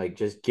dirty. Like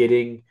just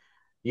getting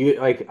you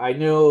like I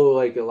know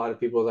like a lot of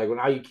people are like, well,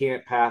 now you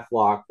can't path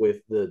lock with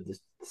the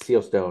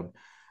seal stone.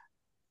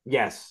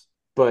 Yes,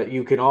 but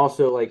you can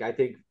also like I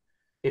think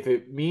if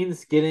it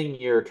means getting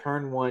your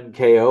turn 1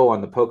 KO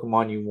on the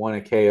Pokemon you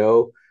want to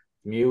KO,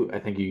 Mew, I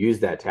think you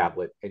use that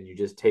tablet and you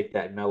just take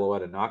that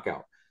Meloetta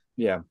knockout.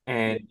 Yeah.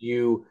 And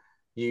you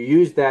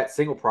use that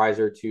single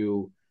prizer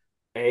to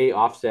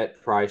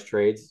offset prize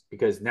trades,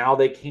 because now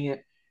they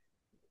can't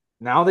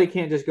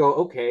just go,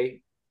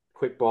 okay,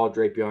 quick ball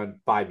Drapion,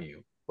 buy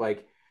Mew.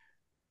 Like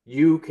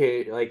you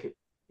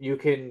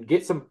can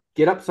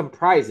get up some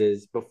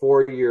prizes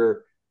before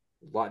you're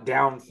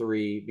down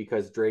 3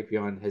 because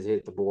Drapion has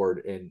hit the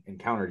board and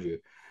countered you.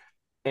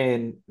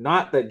 And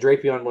not that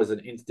Drapion was an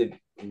instant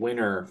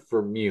winner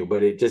for Mew,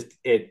 but it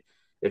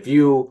if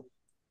you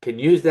can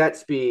use that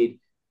speed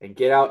and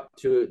get out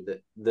to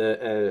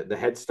the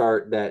head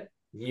start that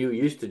you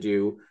used to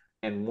do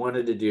and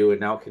wanted to do, and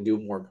now can do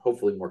more,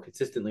 hopefully more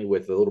consistently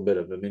with a little bit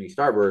of a mini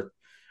Starburst.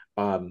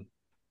 um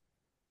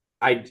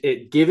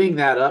Giving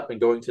that up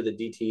and going to the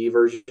DTE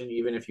version,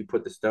 even if you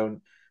put the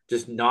stone,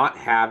 just not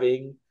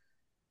having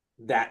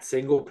that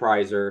single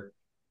prizer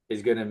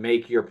is going to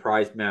make your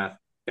prize math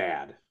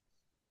bad.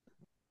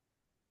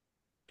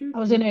 I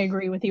was gonna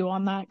agree with you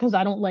on that because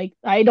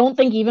I don't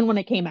think even when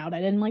it came out, I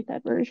didn't like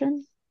that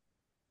version.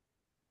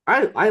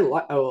 I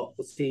like. Oh,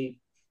 see,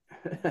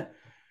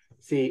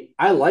 see,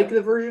 I like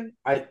the version.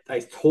 I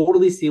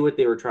totally see what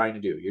they were trying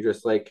to do. You're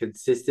just like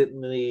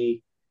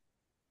consistently.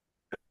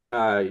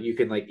 You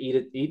can like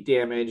eat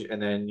damage, and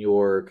then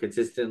you're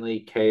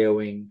consistently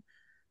KOing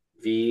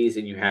V's,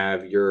 and you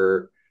have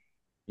your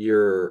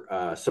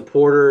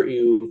supporter.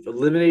 You've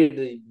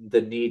eliminated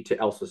the need to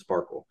Elsa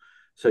Sparkle,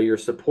 so your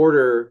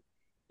supporter.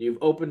 You've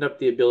opened up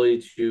the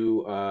ability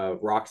to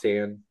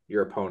Roxanne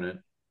your opponent,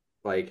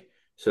 like,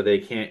 so they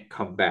can't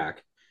come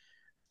back.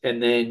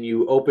 And then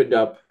you opened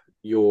up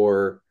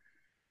your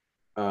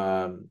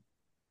um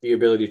the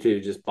ability to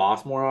just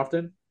boss more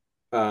often,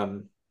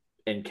 um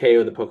and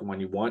KO the Pokemon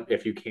you want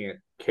if you can't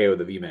KO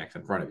the VMAX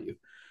in front of you.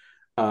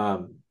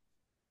 Um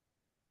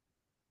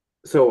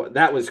so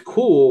that was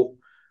cool,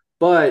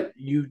 but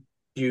you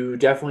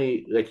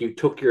definitely, like, you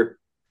took your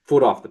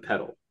foot off the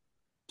pedal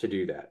to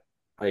do that.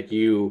 Like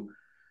you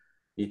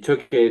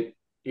took it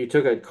you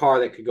took a car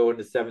that could go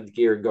into seventh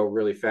gear and go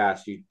really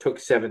fast. You took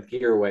seventh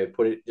gear away,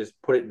 put it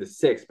into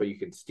sixth, but you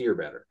can steer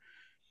better.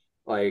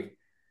 Like,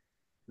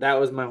 that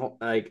was my whole,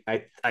 like,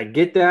 I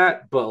get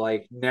that, but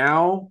like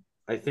now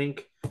I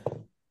think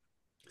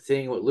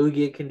seeing what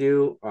Lugia can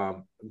do,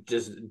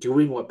 just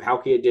doing what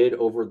Palkia did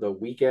over the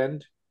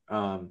weekend,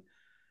 the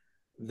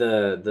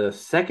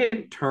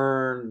second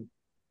turn,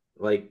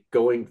 like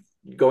going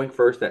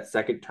first, that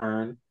second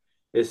turn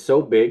is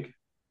so big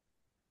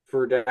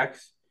for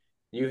Dex.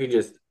 You can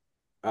just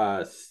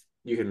uh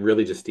you can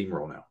really just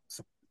steamroll now.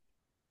 So,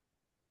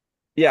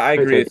 Yeah, I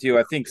agree take with you.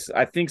 I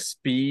think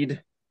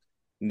speed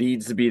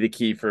needs to be the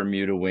key for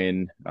Mew to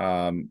win,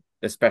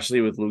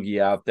 especially with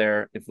Lugia out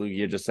there. If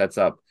Lugia just sets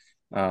up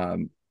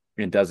and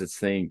does its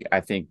thing,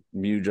 I think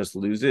Mew just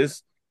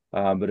loses.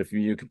 But if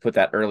Mew can put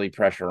that early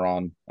pressure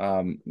on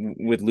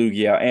with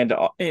Lugia, and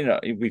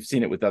we've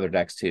seen it with other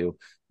decks too,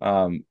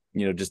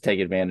 just take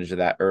advantage of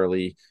that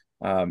early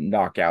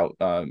knockout.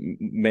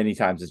 Many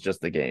times it's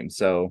just the game.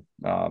 So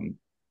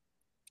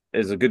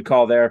is a good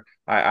call there.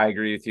 I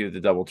agree with you. The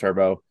double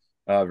turbo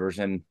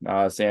version.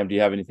 Sam, do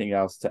you have anything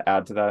else to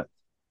add to that?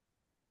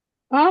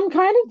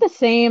 Kind of the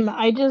same.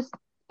 I just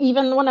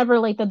even whenever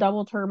like the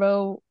double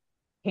turbo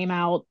came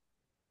out,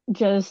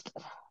 just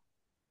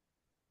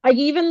like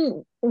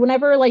even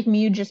whenever like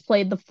Mew just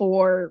played the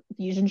 4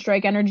 Fusion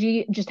Strike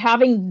energy, just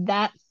having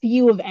that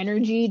few of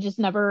energy just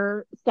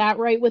never sat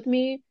right with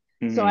me.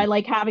 So Mm-hmm. I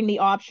like having the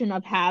option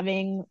of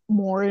having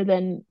more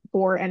than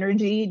 4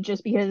 energy,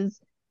 just because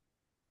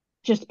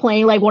just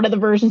playing like one of the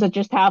versions that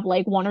just have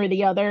like one or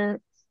the other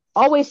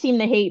always seem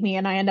to hate me,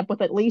 and I end up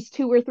with at least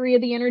 2 or 3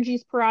 of the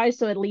energies prize.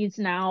 So at least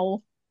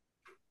now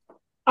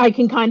I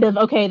can kind of,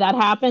 okay, that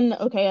happened.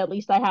 Okay, at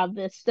least I have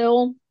this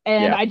still.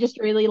 And Yeah, I just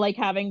really like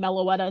having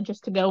Meloetta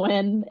just to go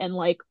in and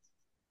like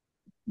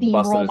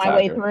busted steamroll my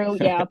way attacker, through.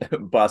 Yeah.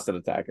 busted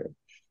attacker.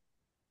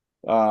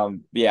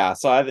 Yeah,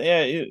 so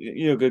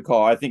yeah, good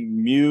call. I think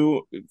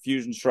Mew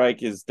Fusion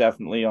Strike is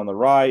definitely on the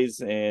rise,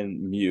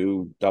 and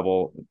Mew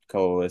Double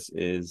Colorless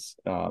is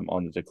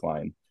on the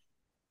decline.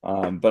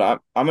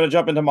 But I'm gonna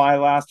jump into my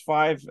last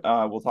five.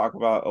 We'll talk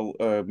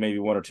about maybe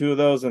one or two of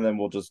those, and then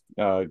we'll just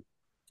kind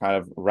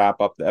of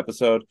wrap up the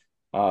episode.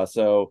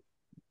 So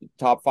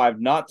top five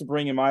not to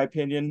bring, in my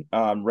opinion.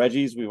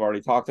 Reggie's, we've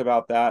already talked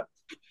about that.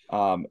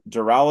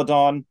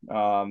 Duraludon,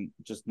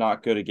 just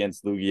not good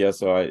against Lugia,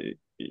 so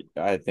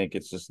I think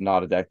it's just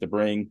not a deck to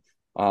bring.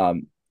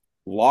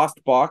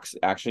 Lost Box,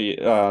 actually,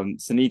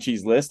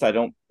 Sanichi's list. I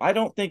don't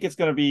think it's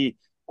going to be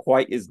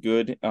quite as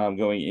good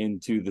going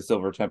into the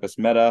Silver Tempest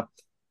meta.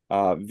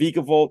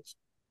 Vikavolt,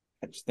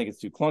 I just think it's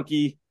too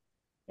clunky.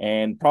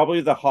 And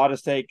probably the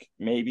hottest take,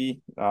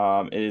 maybe,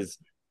 is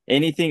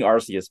anything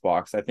Arceus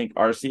box. I think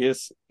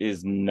Arceus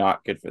is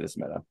not good for this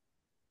meta.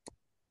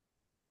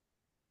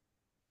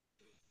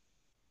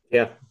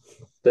 Yeah.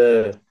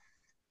 The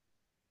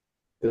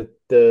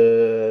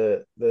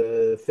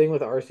thing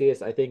with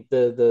Arceus, I think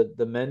the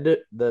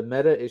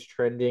meta is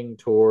trending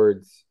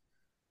towards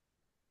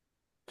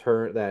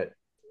turn that,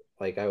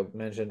 like I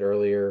mentioned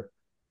earlier,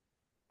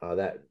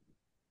 that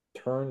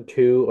turn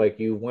two, like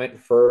you went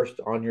first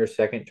on your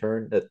second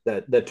turn.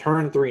 That the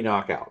turn three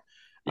knockout,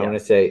 I Yeah, want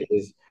to say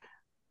is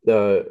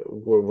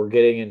we're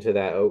getting into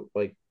that.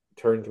 Like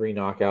turn three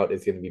knockout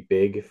is going to be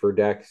big for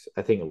decks.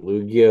 I think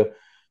Lugia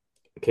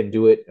can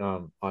do it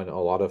on a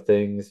lot of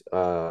things.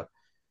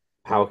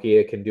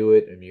 Palkia can do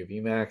it, and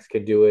VMAX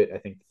can do it. I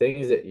think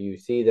things that you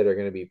see that are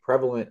going to be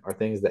prevalent are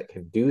things that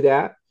can do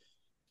that.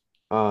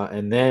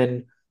 And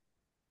then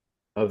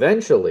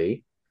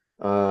eventually,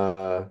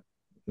 uh,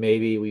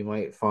 maybe we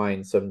might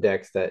find some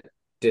decks that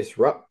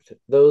disrupt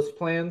those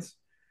plans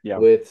yeah,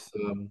 with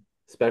some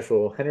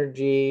special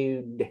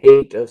energy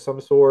hate of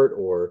some sort,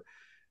 or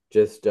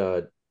just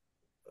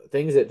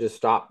things that just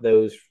stop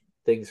those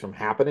things from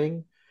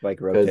happening. like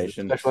Because the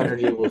rotation. special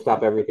energy will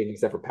stop everything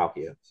except for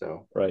Palkia.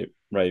 So Right,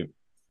 right.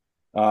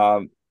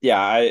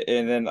 Yeah,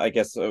 and then I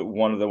guess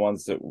one of the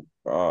ones that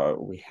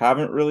we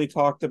haven't really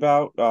talked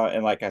about,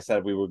 and like I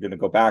said, we were going to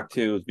go back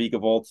to is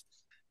Vigavolt.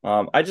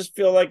 I just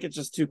feel like it's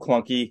just too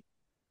clunky.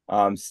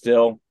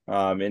 Still,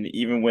 and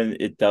even when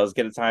it does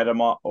get its item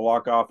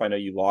lock off, I know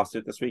you lost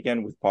it this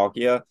weekend with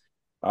Palkia.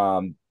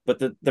 But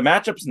the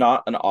matchup's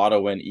not an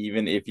auto win,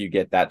 even if you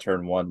get that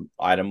turn one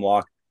item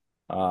lock.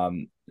 I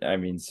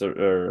mean,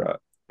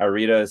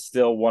 Arita is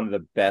still one of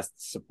the best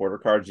supporter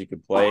cards you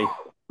could play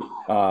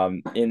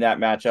in that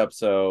matchup,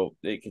 so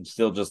it can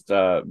still just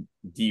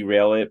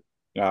derail it.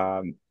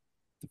 The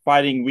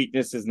fighting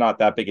weakness is not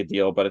that big a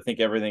deal, but I think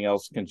everything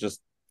else can just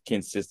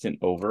consistent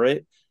over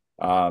it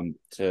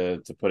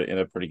to put it in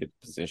a pretty good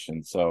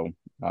position. So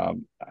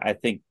I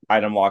think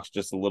item lock's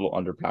just a little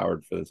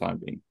underpowered for the time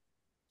being.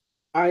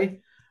 I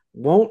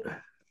won't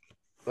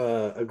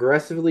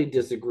aggressively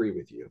disagree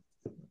with you,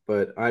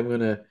 but I'm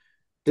gonna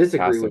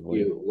disagree with Passively.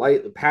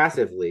 you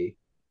passively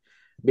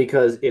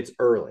because it's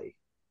early.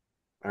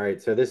 All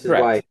right, so this is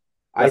Correct. why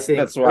I think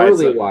That's why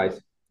it's early a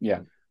wise. yeah.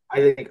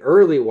 I think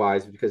early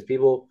wise because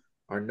people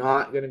are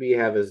not going to be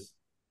have as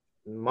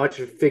much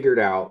figured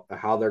out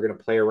how they're going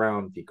to play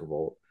around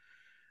Vikavolt.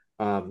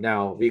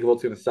 Now,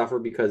 Vicavolt's going to suffer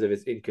because of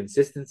its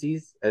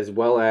inconsistencies as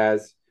well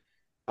as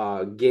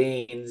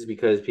gains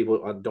because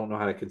people don't know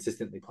how to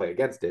consistently play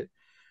against it.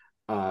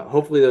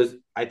 Hopefully,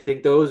 I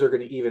think those are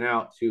going to even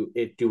out to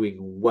it doing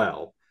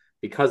well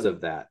because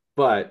of that.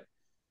 But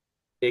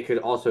it could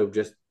also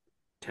just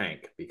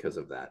tank because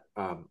of that.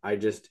 I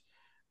just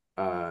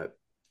uh,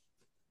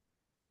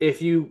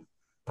 if you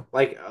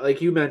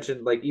like you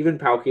mentioned, like even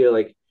Palkia,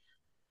 like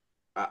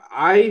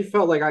I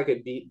felt like I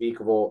could beat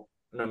Vikavolt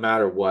no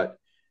matter what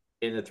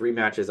in the three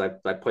matches I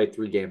played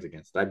 3 games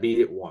against. I beat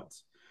it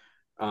once.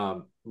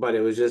 But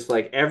it was just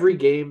like every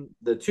game,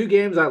 the 2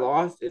 games I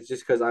lost, it's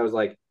just because I was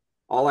like,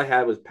 all I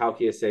had was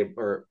Palkia Sable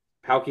or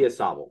Palkia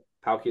Sobble.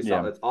 Palkia Sobble.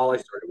 Yeah. That's all I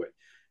started with.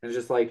 And it's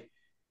just like,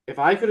 if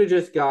I could have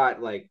just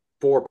got like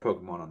 4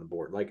 Pokemon on the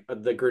board, like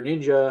the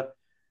Greninja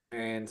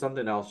and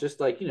something else, just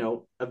like,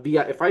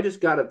 if I just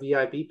got a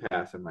VIP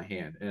pass in my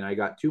hand and I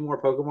got 2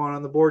 more Pokemon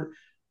on the board,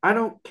 I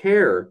don't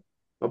care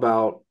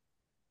about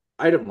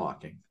item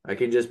locking. I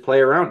can just play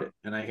around it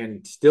and I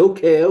can still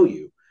KO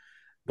you.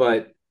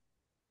 But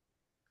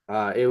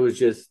it was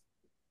just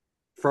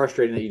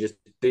frustrating that you just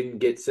didn't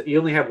get. You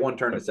only have one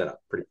turn to set up,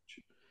 pretty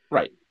much.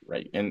 Right,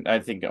 right. And I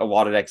think a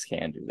lot of decks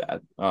can do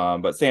that.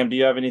 But Sam, do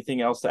you have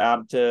anything else to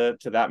add to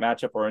that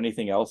matchup or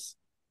anything else?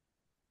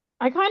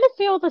 I kind of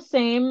feel the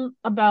same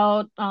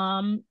about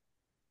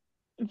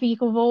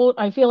Vikavolt.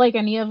 I feel like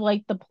any of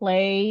like the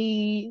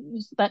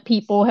plays that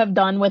people have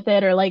done with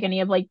it, or like any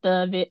of like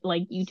the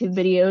like YouTube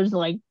videos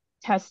like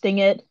testing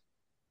it,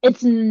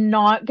 it's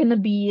not gonna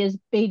be as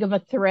big of a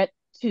threat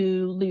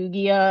to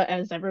Lugia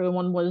as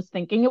everyone was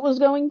thinking it was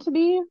going to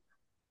be.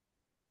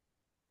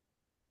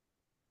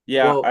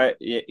 Yeah, Well,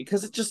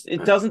 because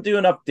it doesn't do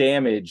enough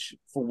damage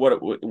for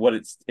what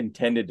it's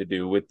intended to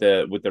do with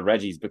the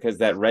Reggies because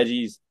that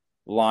Reggie's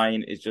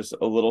line is just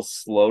a little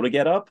slow to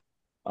get up.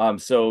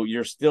 So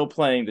you're still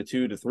playing the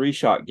 2 to 3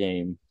 shot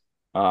game.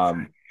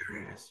 Shiny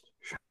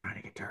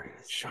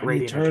Eternatus. Shiny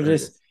Radiant Eternatus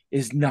Eternatus.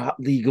 is not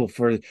legal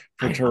for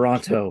I know.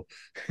 Toronto.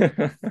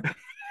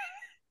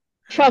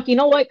 Chuck, you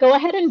know what? Go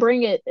ahead and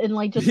bring it and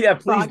like just Yeah,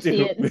 please proxy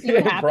do. it and see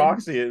what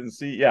Proxy happens. it and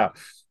see. Yeah,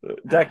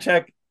 deck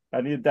check.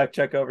 I need a deck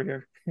check over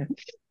here.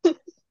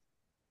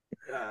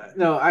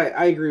 No,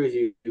 I agree with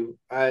you.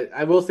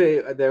 I will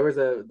say there was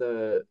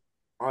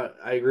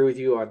I agree with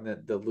you on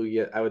the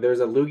Lugia. There was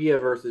a Lugia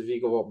versus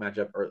Vigavolt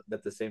matchup or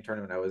at the same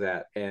tournament I was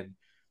at, and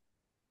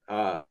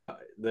uh,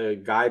 the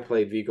guy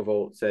played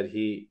Vigavolt said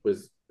he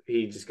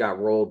just got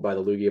rolled by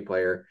the Lugia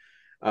player.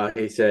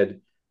 He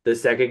said the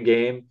second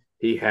game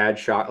he had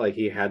shot like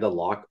he had the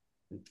lock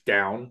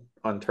down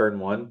on turn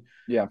one,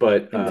 Yeah, but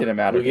it didn't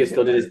matter. Lugia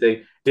still did his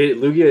thing. Did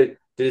Lugia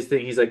did his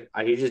thing? He's like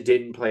he just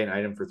didn't play an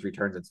item for 3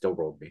 turns and still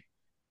rolled me.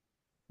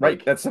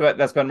 Right. Like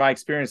That's been my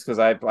experience because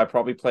I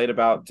probably played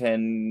about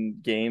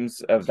 10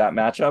 games of that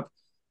matchup.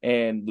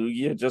 and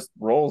Lugia just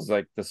rolls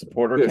like the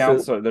supporter Yeah,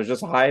 count. So there's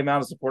just a high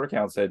amount of supporter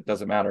counts that it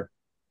doesn't matter.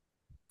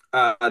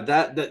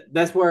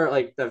 That's where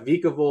like the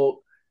Vikavolt,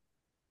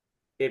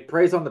 it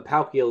preys on the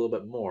Palkia a little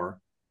bit more.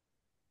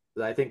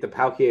 I think the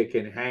Palkia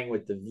can hang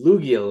with the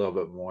Lugia a little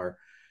bit more.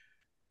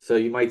 So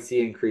you might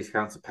see increased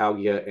counts of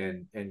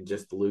Palkia and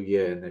just the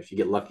Lugia, and if you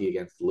get lucky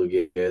against the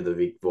Lugia,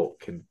 the Vikavolt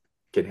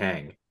can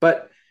hang.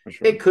 But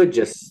Sure. It could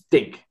just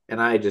stink,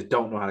 and I just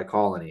don't know how to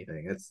call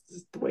anything. It's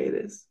just the way it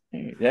is.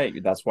 Yeah,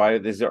 that's why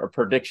these are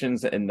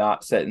predictions and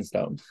not set in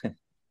stone.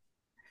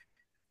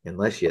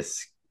 Unless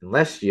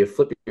you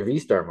flip your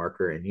V-Star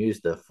marker and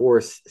use the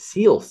Force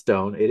Seal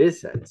Stone, it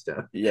is set in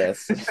stone.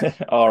 Yes.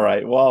 All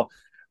right. Well,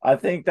 I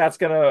think that's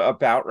going to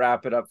about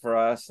wrap it up for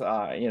us.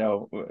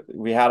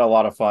 We had a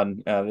lot of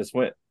fun. This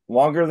went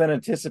longer than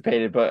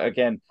anticipated, but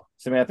again,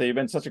 Samantha, you've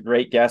been such a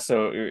great guest,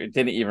 so it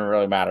didn't even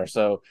really matter.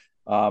 So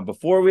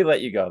before we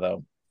let you go,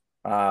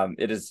 though,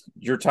 it is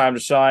your time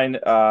to shine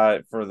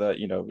for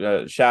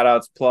the shout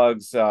outs,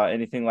 plugs,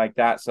 anything like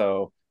that.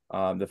 So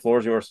the floor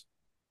is yours.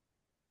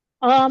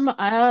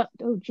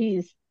 Oh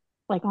geez,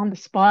 like on the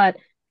spot.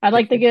 I'd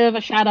like to give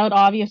a shout out,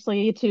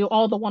 obviously, to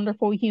all the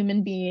wonderful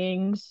human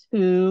beings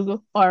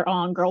who are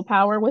on Girl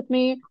Power with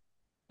me.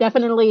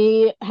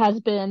 Definitely has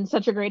been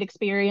such a great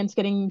experience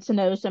getting to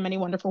know so many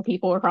wonderful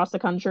people across the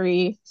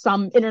country,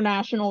 some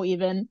international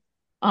even.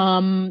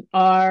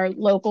 Our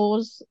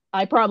locals.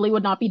 I probably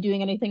would not be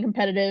doing anything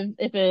competitive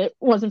if it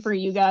wasn't for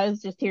you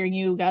guys. Just hearing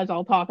you guys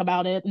all talk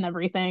about it and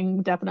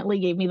everything definitely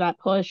gave me that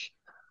push.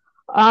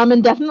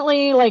 And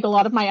definitely like a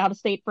lot of my out of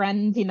state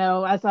friends,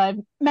 as I've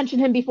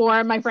mentioned him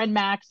before, my friend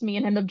Max, me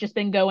and him have just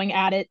been going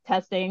at it,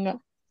 testing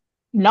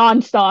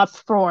nonstop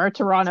for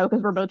Toronto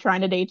because we're both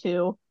trying to day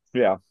two.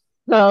 Yeah.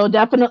 So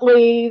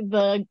definitely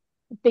the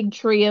big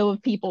trio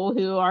of people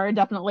who are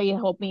definitely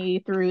help me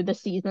through the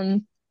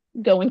season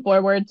going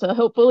forward to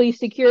hopefully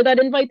secure that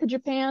invite to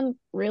Japan.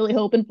 Really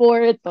hoping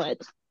for it, but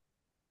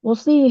we'll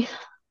see.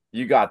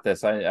 You got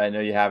this. I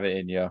know you have it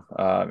in you.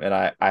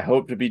 And I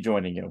hope to be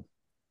joining you.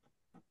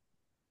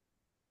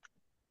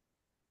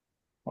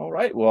 All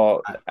right.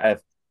 Well, I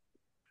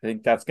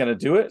think that's going to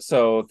do it.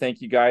 So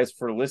thank you guys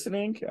for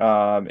listening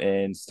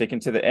and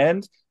sticking to the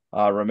end.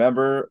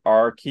 Remember,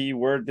 our key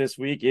word this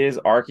week is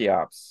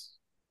Archeops.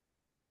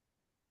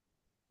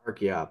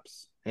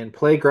 Archeops. And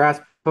play grass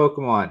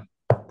Pokemon.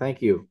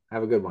 Thank you.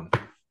 Have a good one.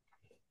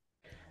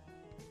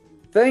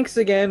 Thanks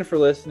again for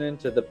listening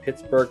to the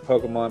Pittsburgh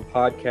Pokemon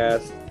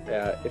Podcast.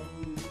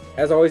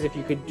 As always, if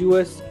you could do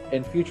us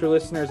and future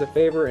listeners a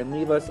favor and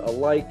leave us a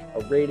like,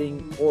 a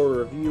rating, or a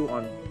review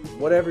on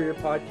whatever your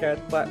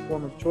podcast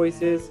platform of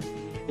choice is,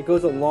 it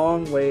goes a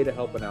long way to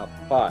helping out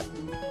the pod.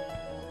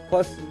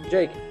 Plus,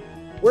 Jake,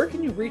 where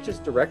can you reach us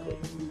directly?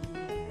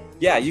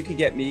 Yeah, you can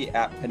get me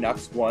at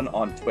Panux1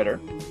 on Twitter,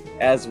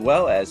 as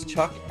well as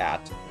Chuck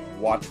at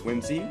Watch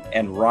Whimsy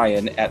and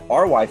Ryan at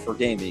RY for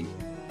Gaming.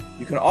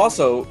 You can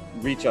also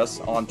reach us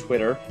on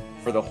Twitter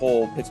for the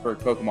whole Pittsburgh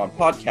Pokemon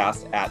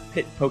Podcast at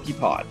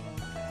PitPokePod.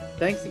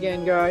 Thanks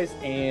again, guys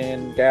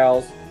and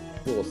gals.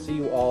 We will see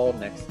you all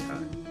next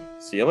time.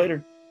 See you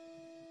later.